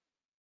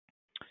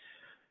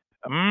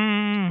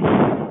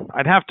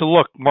 I'd have to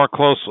look more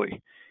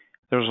closely.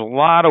 There's a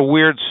lot of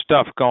weird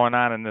stuff going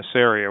on in this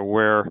area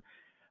where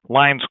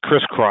lines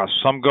crisscross.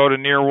 Some go to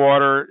near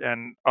water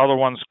and other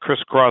ones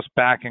crisscross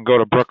back and go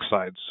to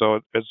Brookside.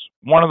 So it's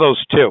one of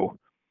those two.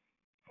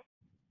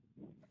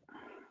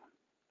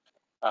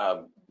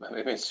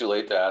 Maybe it's too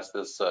late to ask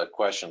this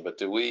question, but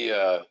do we,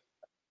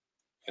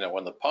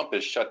 when the pump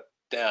is shut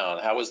down,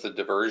 how is the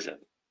diversion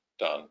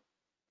done?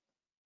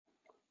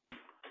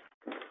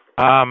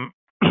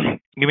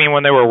 You mean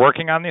when they were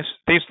working on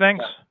these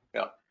things?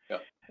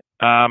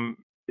 Yeah.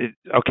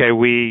 Okay,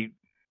 we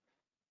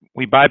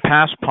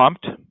bypass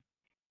pumped.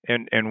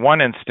 In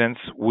one instance,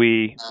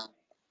 we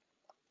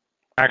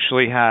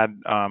actually had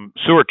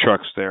sewer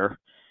trucks there,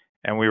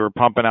 and we were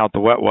pumping out the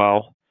wet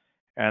well.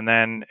 And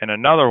then in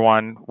another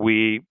one,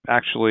 we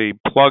actually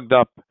plugged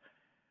up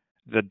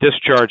the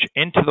discharge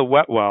into the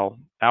wet well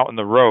out in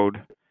the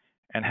road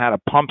and had a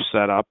pump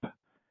set up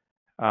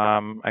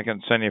I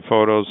can send you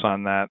photos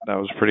on that. That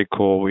was pretty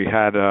cool. We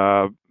had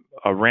a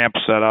ramp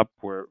set up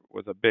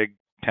with a big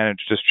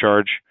 10-inch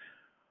discharge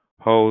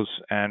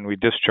hose, and we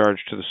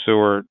discharged to the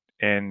sewer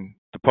in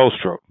the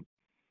post road.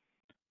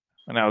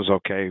 And that was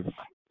okay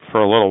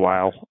for a little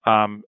while.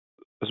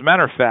 As a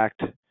matter of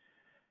fact,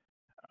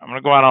 I'm going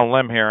to go out on a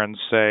limb here and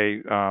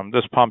say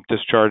this pump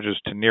discharges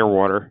to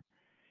Nearwater,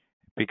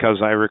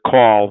 because I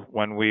recall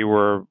when we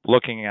were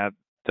looking at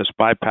this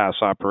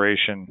bypass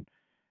operation,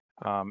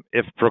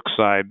 if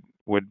Brookside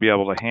would be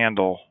able to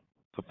handle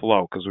the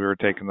flow, because we were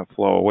taking the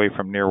flow away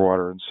from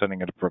Nearwater and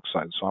sending it to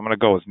Brookside. So I'm going to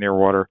go with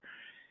Nearwater,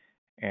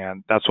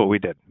 and that's what we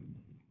did.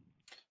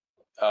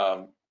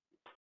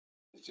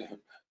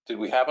 Did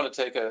we happen to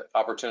take an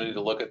opportunity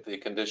to look at the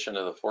condition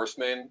of the force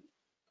main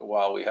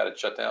while we had it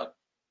shut down?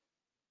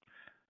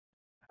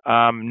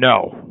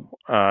 No.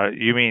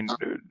 You mean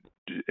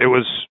it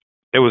was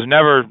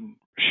never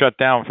shut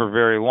down for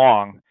very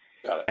long,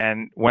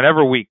 and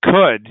whenever we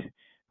could,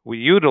 we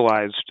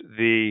utilized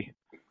the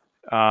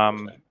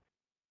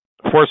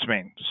force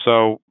main.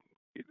 So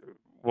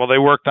while they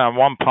worked on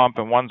one pump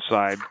and one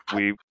side,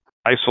 we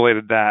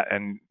isolated that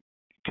and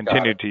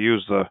continued to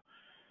use the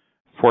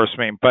force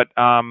main. But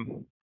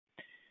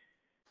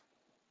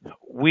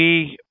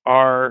we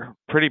are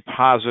pretty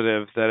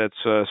positive that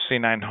it's a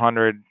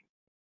C900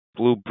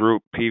 Blue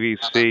Brute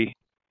PVC,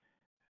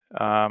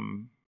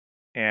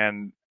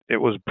 and it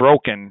was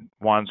broken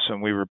once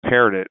and we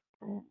repaired it.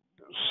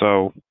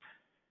 So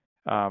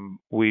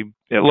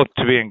it looked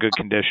to be in good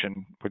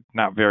condition, but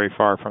not very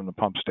far from the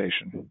pump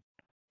station.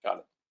 Got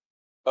it.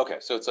 Okay,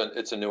 so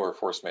it's a newer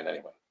force main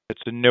anyway.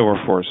 It's a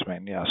newer force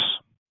main, yes.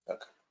 Okay.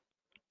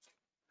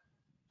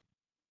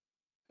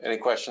 Any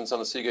questions on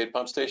the Seagate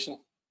pump station?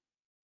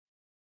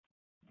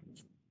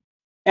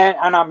 And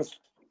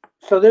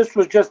so this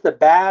was just the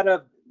bad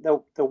of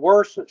the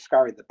worst.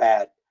 Sorry,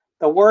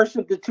 the worst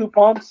of the two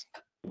pumps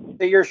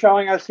that you're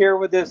showing us here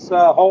with this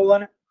hole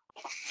in it.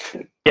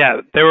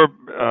 Yeah, they were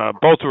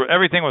both.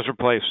 Everything was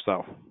replaced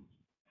though.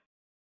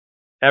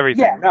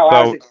 Everything. Yeah, no, so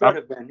as it should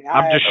have been.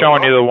 I'm just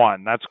showing you the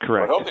one. That's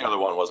correct. I hope the other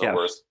one wasn't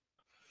worse.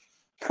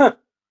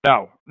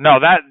 No,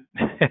 that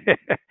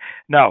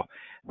no,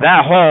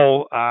 that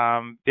hole.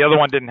 The other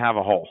one didn't have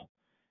a hole.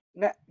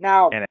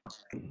 Now, in it.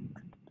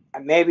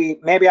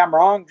 Maybe I'm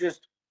wrong.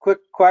 Just quick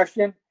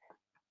question: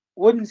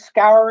 wouldn't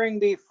scouring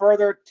be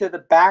further to the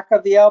back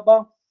of the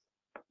elbow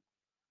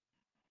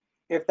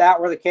if that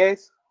were the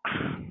case?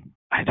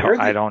 I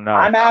don't know.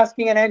 I'm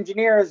asking an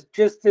engineer as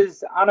just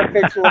his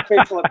unofficial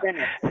official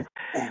opinion.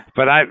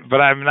 But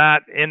I'm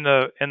not in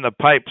the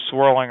pipe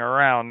swirling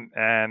around,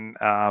 and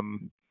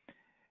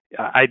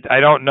I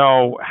don't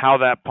know how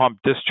that pump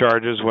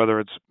discharges,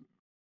 whether it's,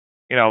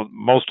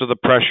 most of the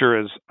pressure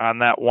is on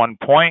that one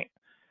point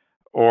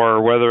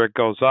or whether it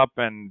goes up.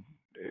 And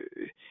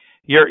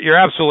you're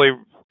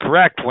absolutely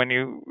correct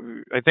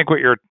when I think what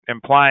you're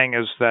implying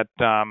is that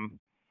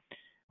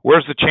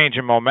where's the change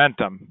in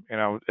momentum?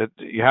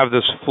 You have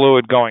this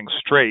fluid going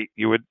straight.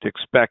 You would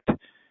expect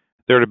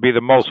there to be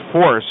the most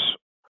force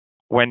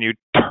when you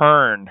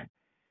turn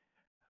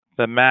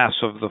the mass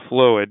of the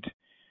fluid.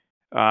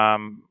 I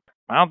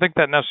don't think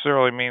that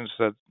necessarily means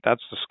that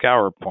that's the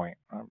scour point.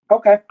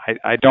 Okay.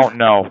 I don't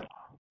know.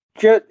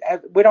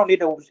 We don't need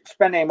to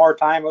spend any more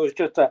time. It was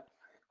just a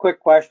quick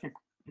question.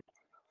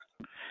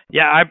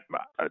 Yeah,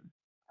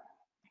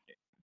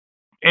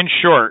 in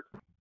short,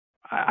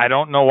 I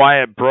don't know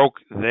why it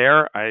broke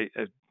there.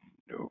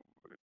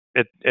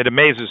 It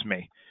amazes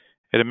me.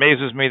 It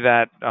amazes me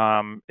that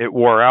it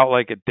wore out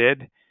like it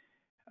did.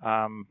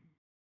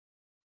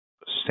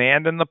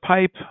 Sand in the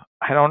pipe?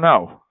 I don't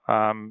know.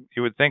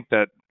 You would think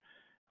that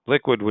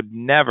liquid would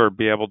never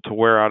be able to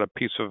wear out a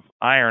piece of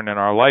iron in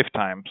our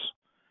lifetimes.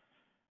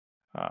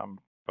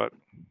 But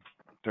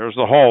there's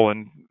the hole,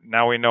 and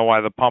now we know why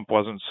the pump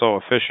wasn't so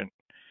efficient.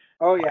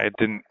 Oh yeah.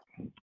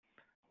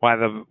 Why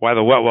the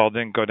wet well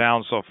didn't go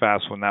down so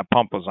fast when that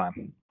pump was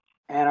on.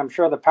 And I'm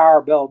sure the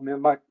power bill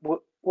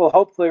will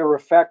hopefully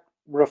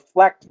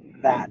reflect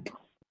that.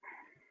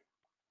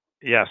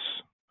 Yes,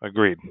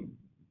 agreed.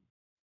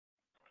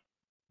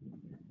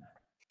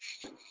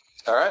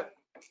 All right.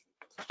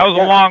 That was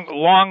a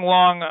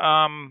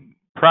long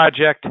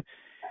project.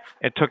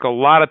 It took a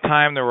lot of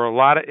time. There were a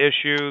lot of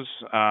issues.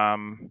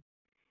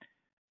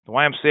 The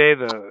YMCA,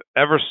 the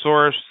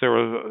Eversource, there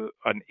was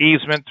an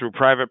easement through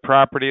private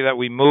property that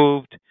we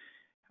moved.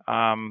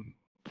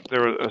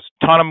 There was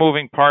a ton of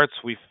moving parts.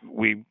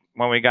 When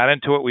we got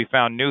into it, we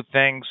found new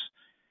things.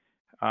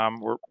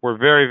 We're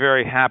very,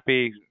 very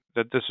happy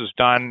that this is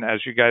done.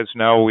 As you guys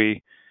know,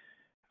 we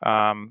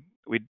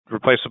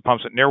replaced the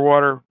pumps at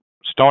Nearwater,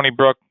 Stony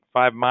Brook,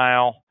 5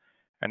 Mile,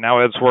 and now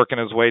Ed's working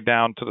his way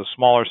down to the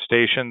smaller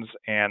stations,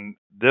 and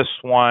this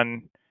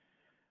one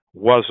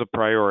was a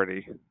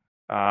priority.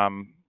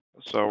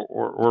 So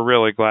we're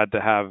really glad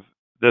to have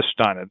this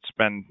done. It's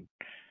been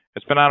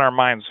on our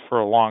minds for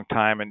a long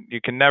time, and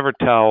you can never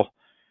tell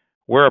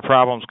where a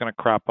problem's going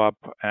to crop up,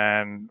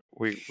 and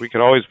we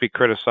could always be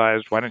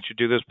criticized. Why didn't you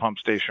do this pump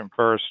station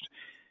first?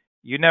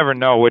 you never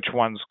know which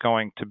one's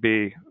going to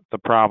be the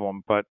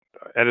problem, but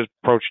Ed has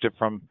approached it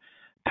from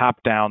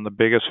top down, the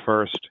biggest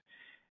first.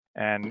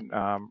 And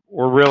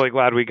we're really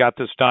glad we got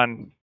this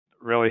done.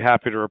 Really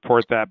happy to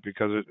report that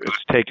because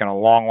it's taken a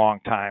long, long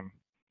time.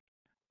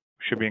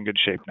 Should be in good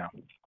shape now.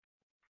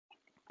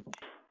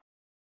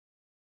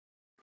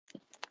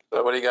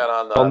 So what do you got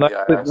on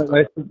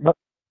the well,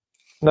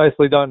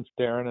 nicely done,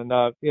 Darren. And,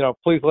 you know,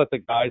 please let the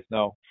guys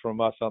know from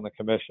us on the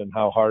commission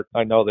how hard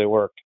I know they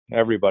work,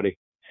 everybody,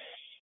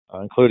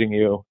 including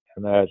you.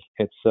 And that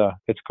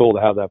it's cool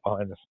to have that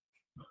behind us.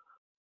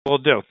 Will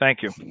do.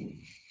 Thank you.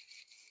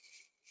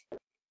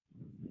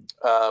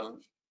 The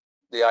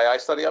II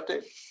study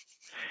update?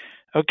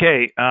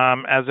 Okay.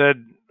 As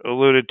Ed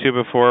alluded to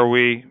before,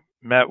 we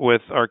met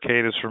with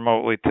Arcadis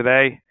remotely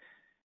today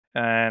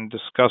and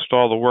discussed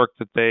all the work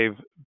that they've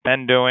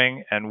been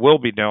doing and will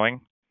be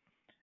doing.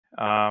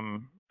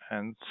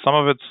 And some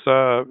of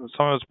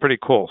it's pretty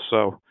cool.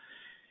 So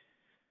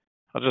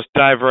I'll just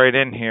dive right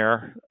in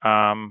here.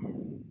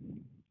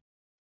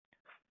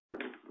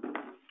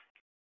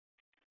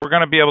 We're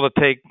going to be able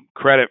to take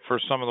credit for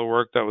some of the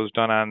work that was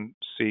done on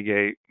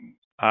Seagate.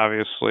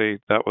 Obviously,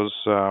 that was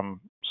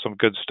some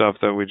good stuff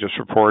that we just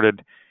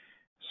reported.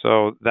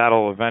 So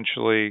that'll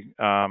eventually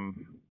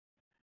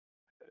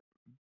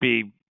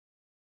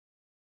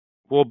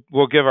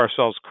we'll give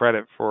ourselves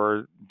credit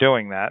for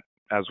doing that,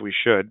 as we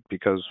should,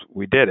 because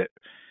we did it.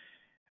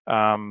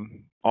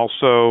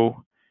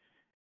 Also,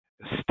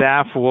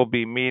 staff will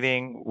be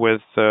meeting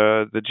with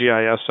the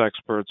GIS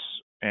experts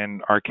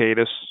in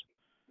Arcadis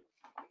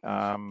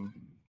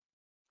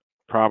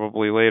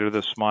probably later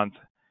this month.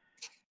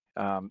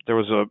 I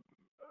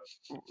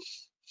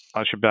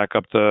should back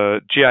up.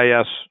 The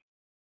GIS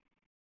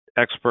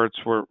experts,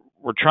 we're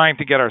trying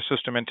to get our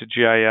system into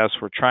GIS.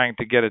 We're trying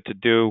to get it to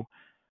do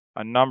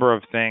a number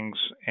of things,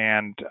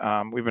 and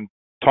we've been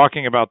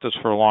talking about this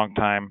for a long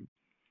time.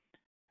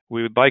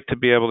 We would like to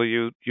be able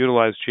to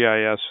utilize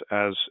GIS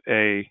as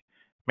a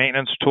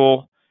maintenance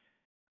tool,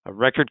 a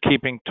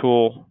record-keeping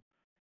tool,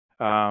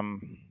 a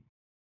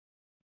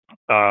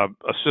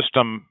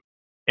system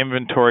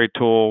inventory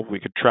tool. We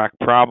could track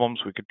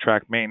problems. We could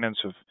track maintenance.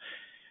 If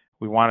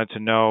we wanted to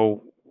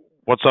know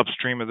what's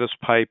upstream of this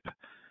pipe,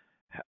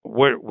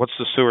 what's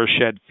the sewer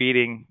shed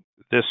feeding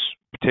this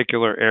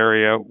particular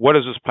area, what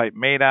is this pipe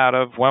made out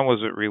of, when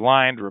was it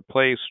relined,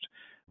 replaced,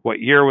 what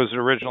year was it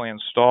originally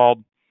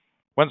installed,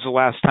 when's the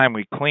last time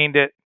we cleaned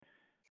it,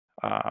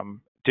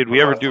 did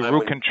we ever do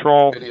root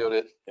control, videoed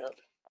it? Yeah.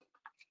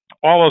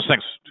 All those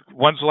things.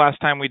 When's the last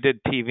time we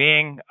did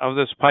TVing of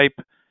this pipe?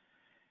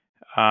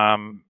 I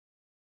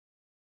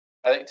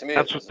think to me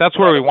that's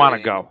where we want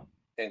to go.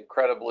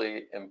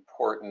 Incredibly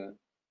important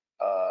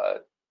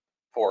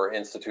for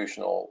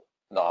institutional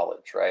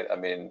knowledge, right? I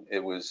mean,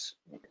 it was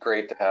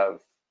great to have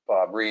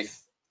Bob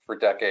Reith for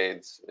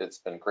decades. It's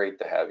been great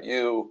to have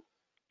you,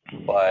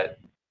 but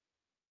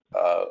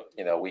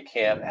you know, we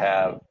can't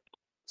have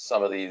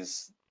some of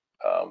these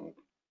you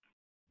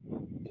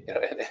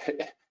know,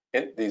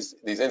 these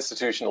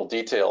institutional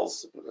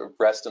details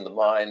rest in the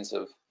minds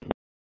of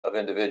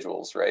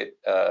individuals, right?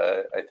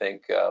 I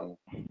think to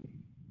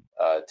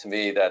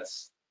me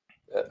that's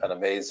an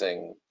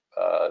amazing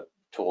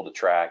tool to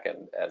track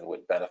and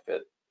would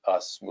benefit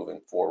us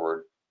moving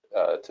forward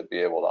to be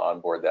able to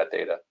onboard that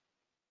data.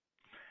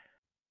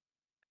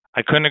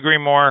 I couldn't agree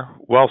more.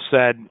 Well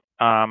said.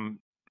 And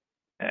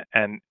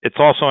it's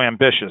also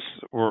ambitious.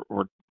 We're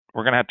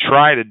going to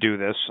try to do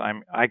this.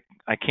 I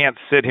can't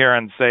sit here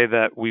and say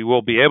that we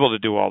will be able to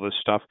do all this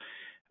stuff.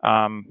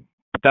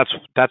 But that's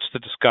the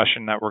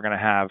discussion that we're going to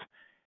have,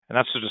 and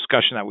that's the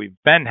discussion that we've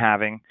been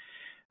having.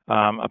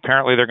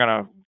 Apparently, they're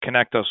going to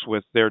connect us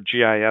with their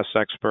GIS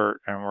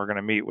expert, and we're going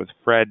to meet with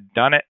Fred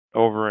Dunnett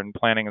over in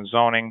Planning and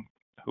Zoning,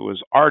 who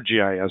is our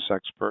GIS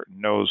expert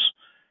and knows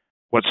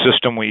what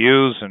system we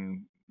use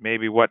and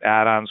maybe what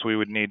add-ons we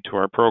would need to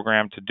our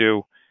program to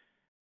do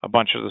a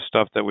bunch of the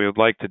stuff that we would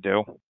like to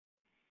do.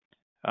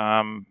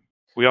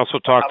 We also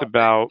talked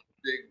about...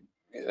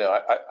 You know,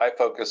 I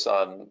focus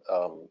on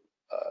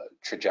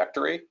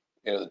trajectory,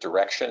 you know, the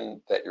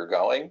direction that you're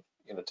going.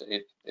 You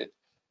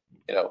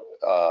know,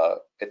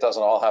 it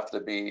doesn't all have to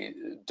be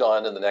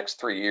done in the next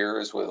 3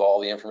 years with all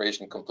the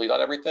information complete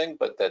on everything,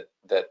 but that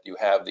you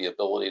have the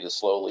ability to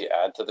slowly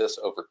add to this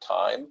over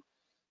time,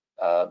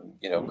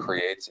 you know,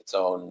 creates its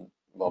own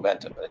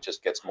momentum, and it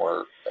just gets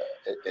more,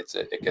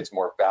 it gets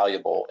more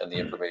valuable in the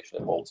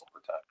information it holds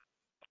over time.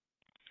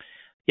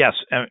 Yes,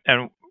 and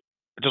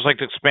I'd just like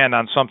to expand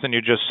on something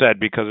you just said,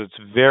 because it's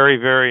very,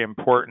 very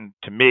important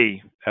to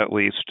me, at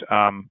least.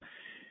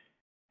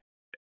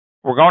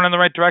 We're going in the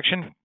right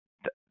direction.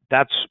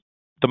 That's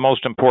the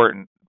most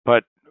important.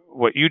 But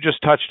what you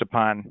just touched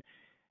upon,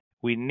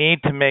 we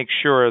need to make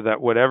sure that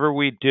whatever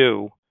we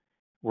do,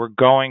 we're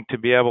going to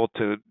be able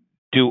to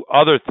do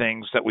other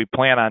things that we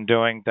plan on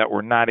doing that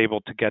we're not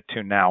able to get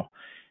to now.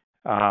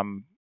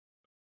 In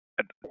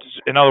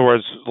other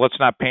words, let's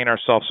not paint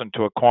ourselves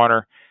into a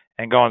corner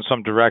and go in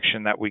some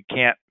direction that we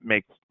can't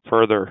make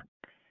further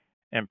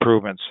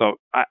improvements. So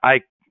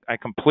I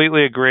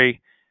completely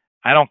agree.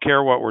 I don't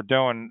care what we're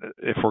doing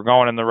if we're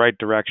going in the right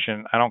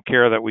direction. I don't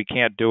care that we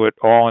can't do it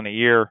all in a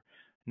year.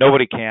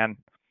 Nobody can,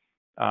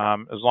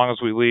 as long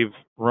as we leave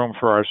room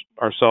for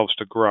ourselves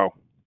to grow.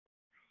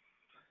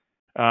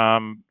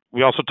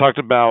 We also talked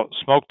about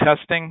smoke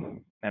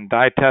testing and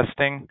dye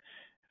testing.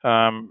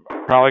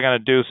 Probably going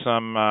to do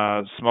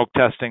some smoke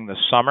testing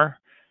this summer.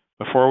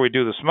 Before we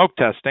do the smoke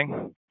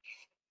testing,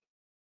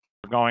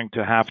 we're going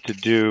to have to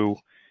do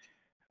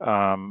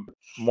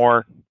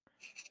more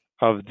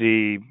of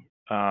the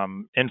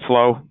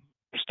inflow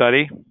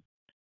study.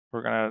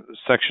 We're going to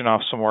section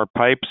off some more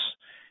pipes,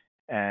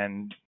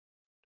 and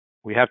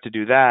we have to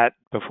do that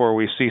before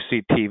we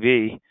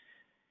CCTV.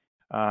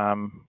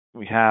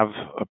 We have,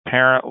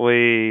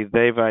 apparently,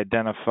 they've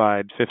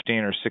identified 15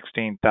 or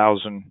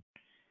 16,000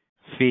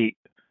 feet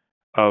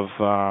of,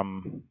 I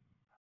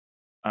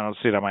don't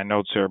see it on my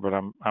notes here, but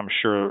I'm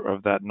sure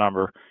of that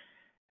number.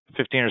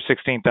 15 or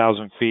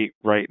 16,000 feet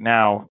right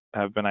now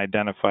have been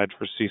identified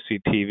for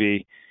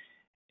CCTV,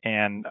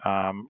 and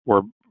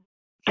we're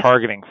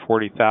targeting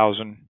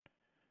 40,000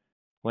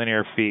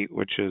 linear feet,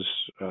 which is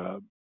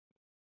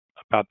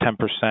about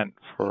 10%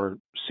 for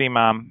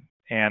CMOM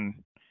and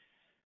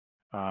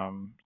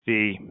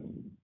the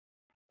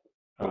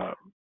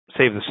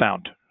Save the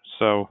Sound.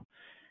 So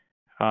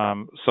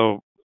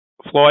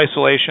flow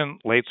isolation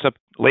late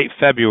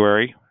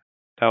February.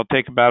 That'll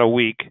take about a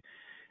week.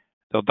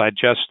 They'll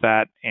digest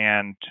that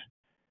and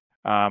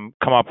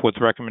come up with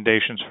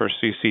recommendations for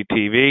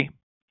CCTV,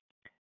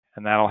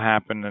 and that'll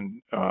happen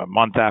in a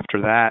month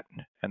after that,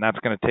 and that's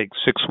going to take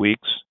 6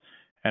 weeks.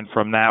 And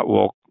from that,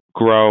 we'll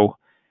grow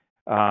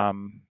a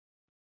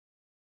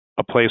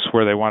place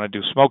where they want to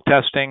do smoke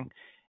testing,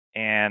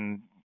 and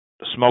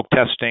smoke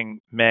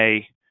testing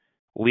may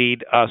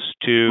lead us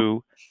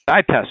to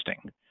dye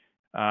testing,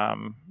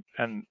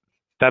 and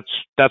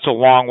that's a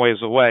long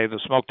ways away. The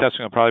smoke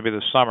testing will probably be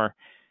this summer.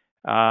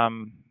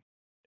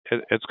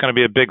 It's going to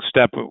be a big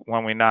step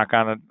when we knock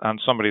on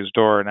somebody's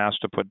door and ask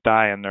to put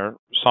dye in their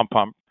sump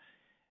pump,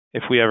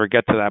 if we ever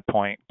get to that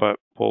point. But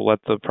we'll let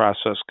the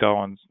process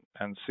go and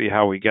see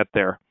how we get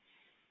there.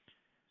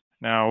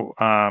 Now,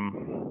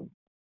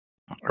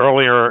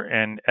 earlier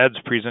in Ed's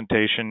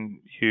presentation,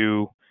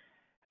 you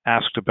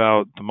asked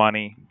about the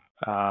money,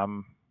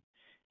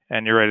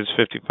 and you're right, it's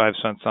 55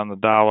 cents on the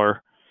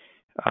dollar.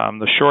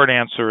 The short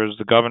answer is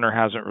the governor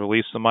hasn't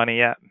released the money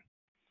yet.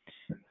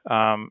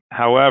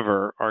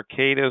 However,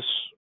 Arcadis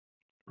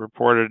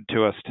reported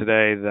to us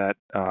today that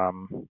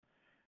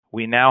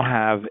we now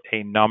have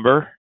a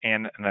number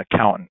and an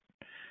accountant.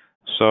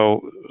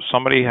 So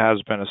somebody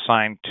has been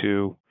assigned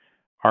to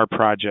our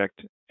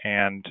project,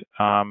 and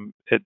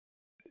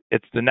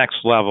it's the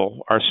next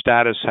level. Our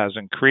status has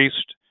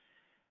increased.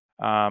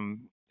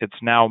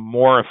 It's now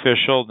more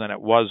official than it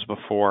was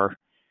before.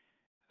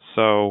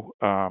 So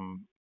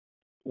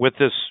with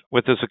this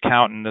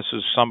accountant, this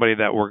is somebody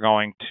that we're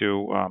going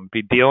to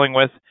be dealing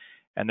with,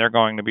 and they're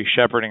going to be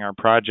shepherding our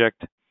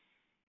project.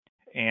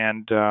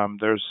 And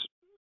there's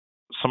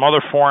some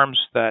other forms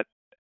that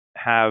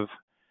have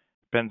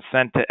been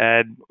sent to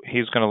Ed.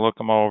 He's going to look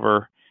them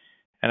over,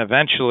 and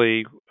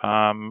eventually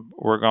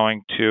we're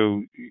going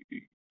to,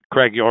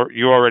 Craig, you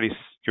already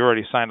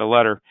signed a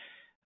letter.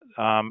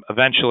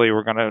 Eventually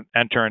we're going to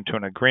enter into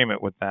an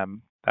agreement with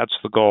them. That's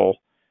the goal.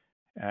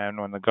 And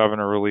when the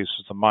governor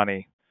releases the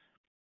money,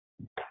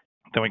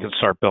 then we can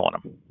start billing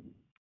them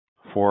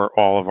for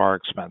all of our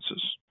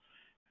expenses.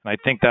 And I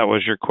think that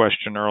was your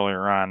question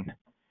earlier on.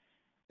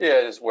 Yeah,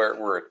 it is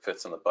where it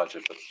fits in the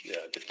budget, but yeah,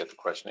 I did get the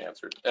question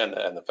answered, and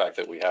the fact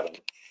that we haven't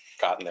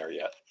gotten there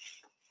yet.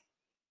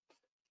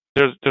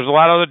 There's a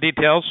lot of other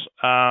details.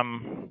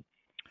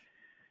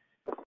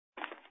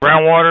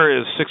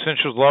 Groundwater is 6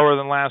 inches lower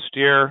than last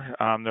year.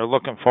 They're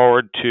looking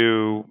forward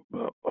to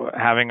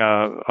having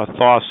a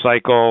thaw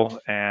cycle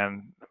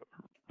and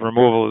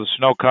removal of the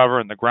snow cover,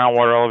 and the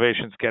groundwater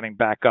elevations getting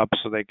back up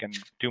so they can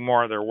do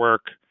more of their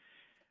work.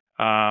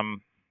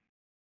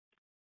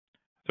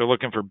 They're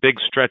looking for big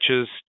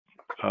stretches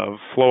of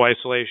flow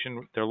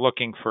isolation. They're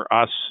looking for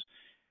us.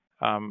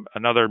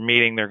 Another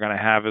meeting they're going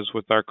to have is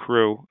with our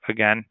crew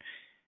again,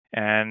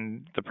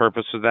 and the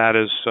purpose of that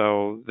is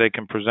so they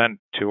can present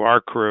to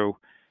our crew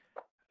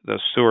the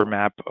sewer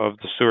map of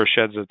the sewer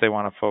sheds that they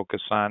want to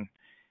focus on,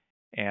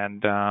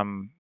 and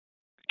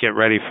get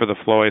ready for the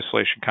flow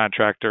isolation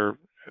contractor.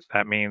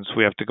 That means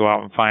we have to go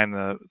out and find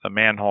the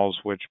manholes,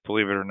 which,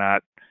 believe it or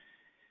not,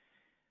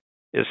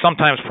 is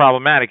sometimes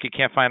problematic. You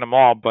can't find them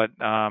all, but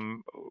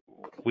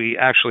we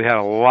actually had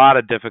a lot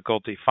of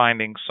difficulty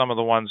finding some of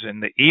the ones in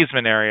the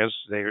easement areas.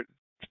 They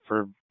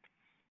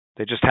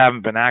just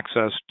haven't been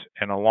accessed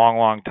in a long,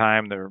 long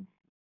time. They're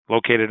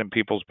located in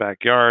people's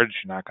backyards.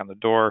 You knock on the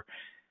door.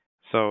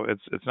 So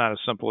it's not as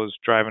simple as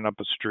driving up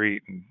a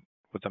street and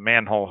with a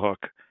manhole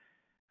hook.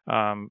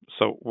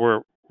 So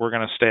we're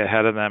going to stay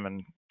ahead of them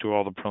and do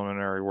all the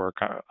preliminary work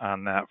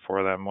on that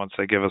for them once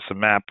they give us a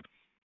map.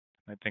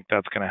 I think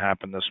that's going to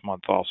happen this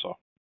month also.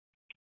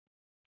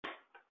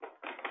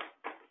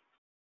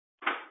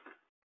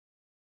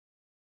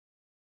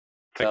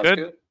 Sounds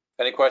good.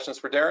 Any questions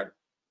for Darren?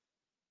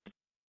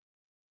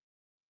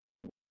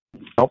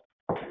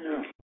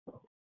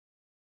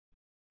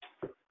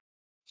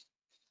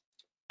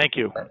 Thank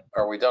you.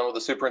 Are we done with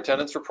the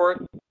superintendent's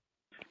report?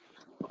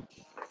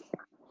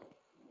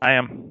 I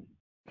am.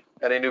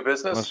 Any new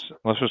business?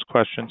 Unless there's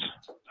questions.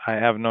 I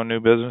have no new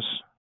business.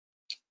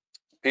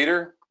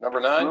 Peter, number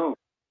 9? Oh.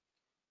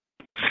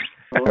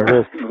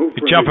 You're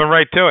jumping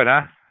right to it,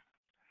 huh?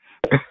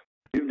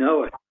 You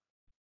know it.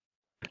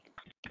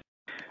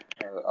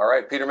 All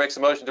right, Peter makes a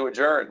motion to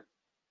adjourn.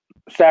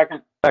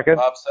 Second.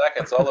 Bob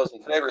seconds. All those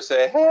in favor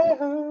say,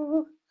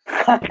 hey-hoo.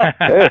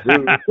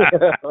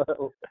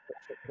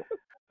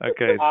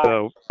 Okay,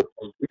 so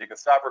you can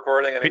stop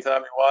recording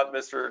anytime you want,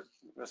 Mr.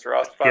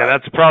 Ostfeld. Yeah,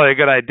 that's probably a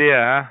good idea,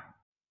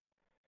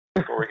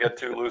 huh? Before we get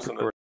too loose in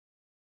the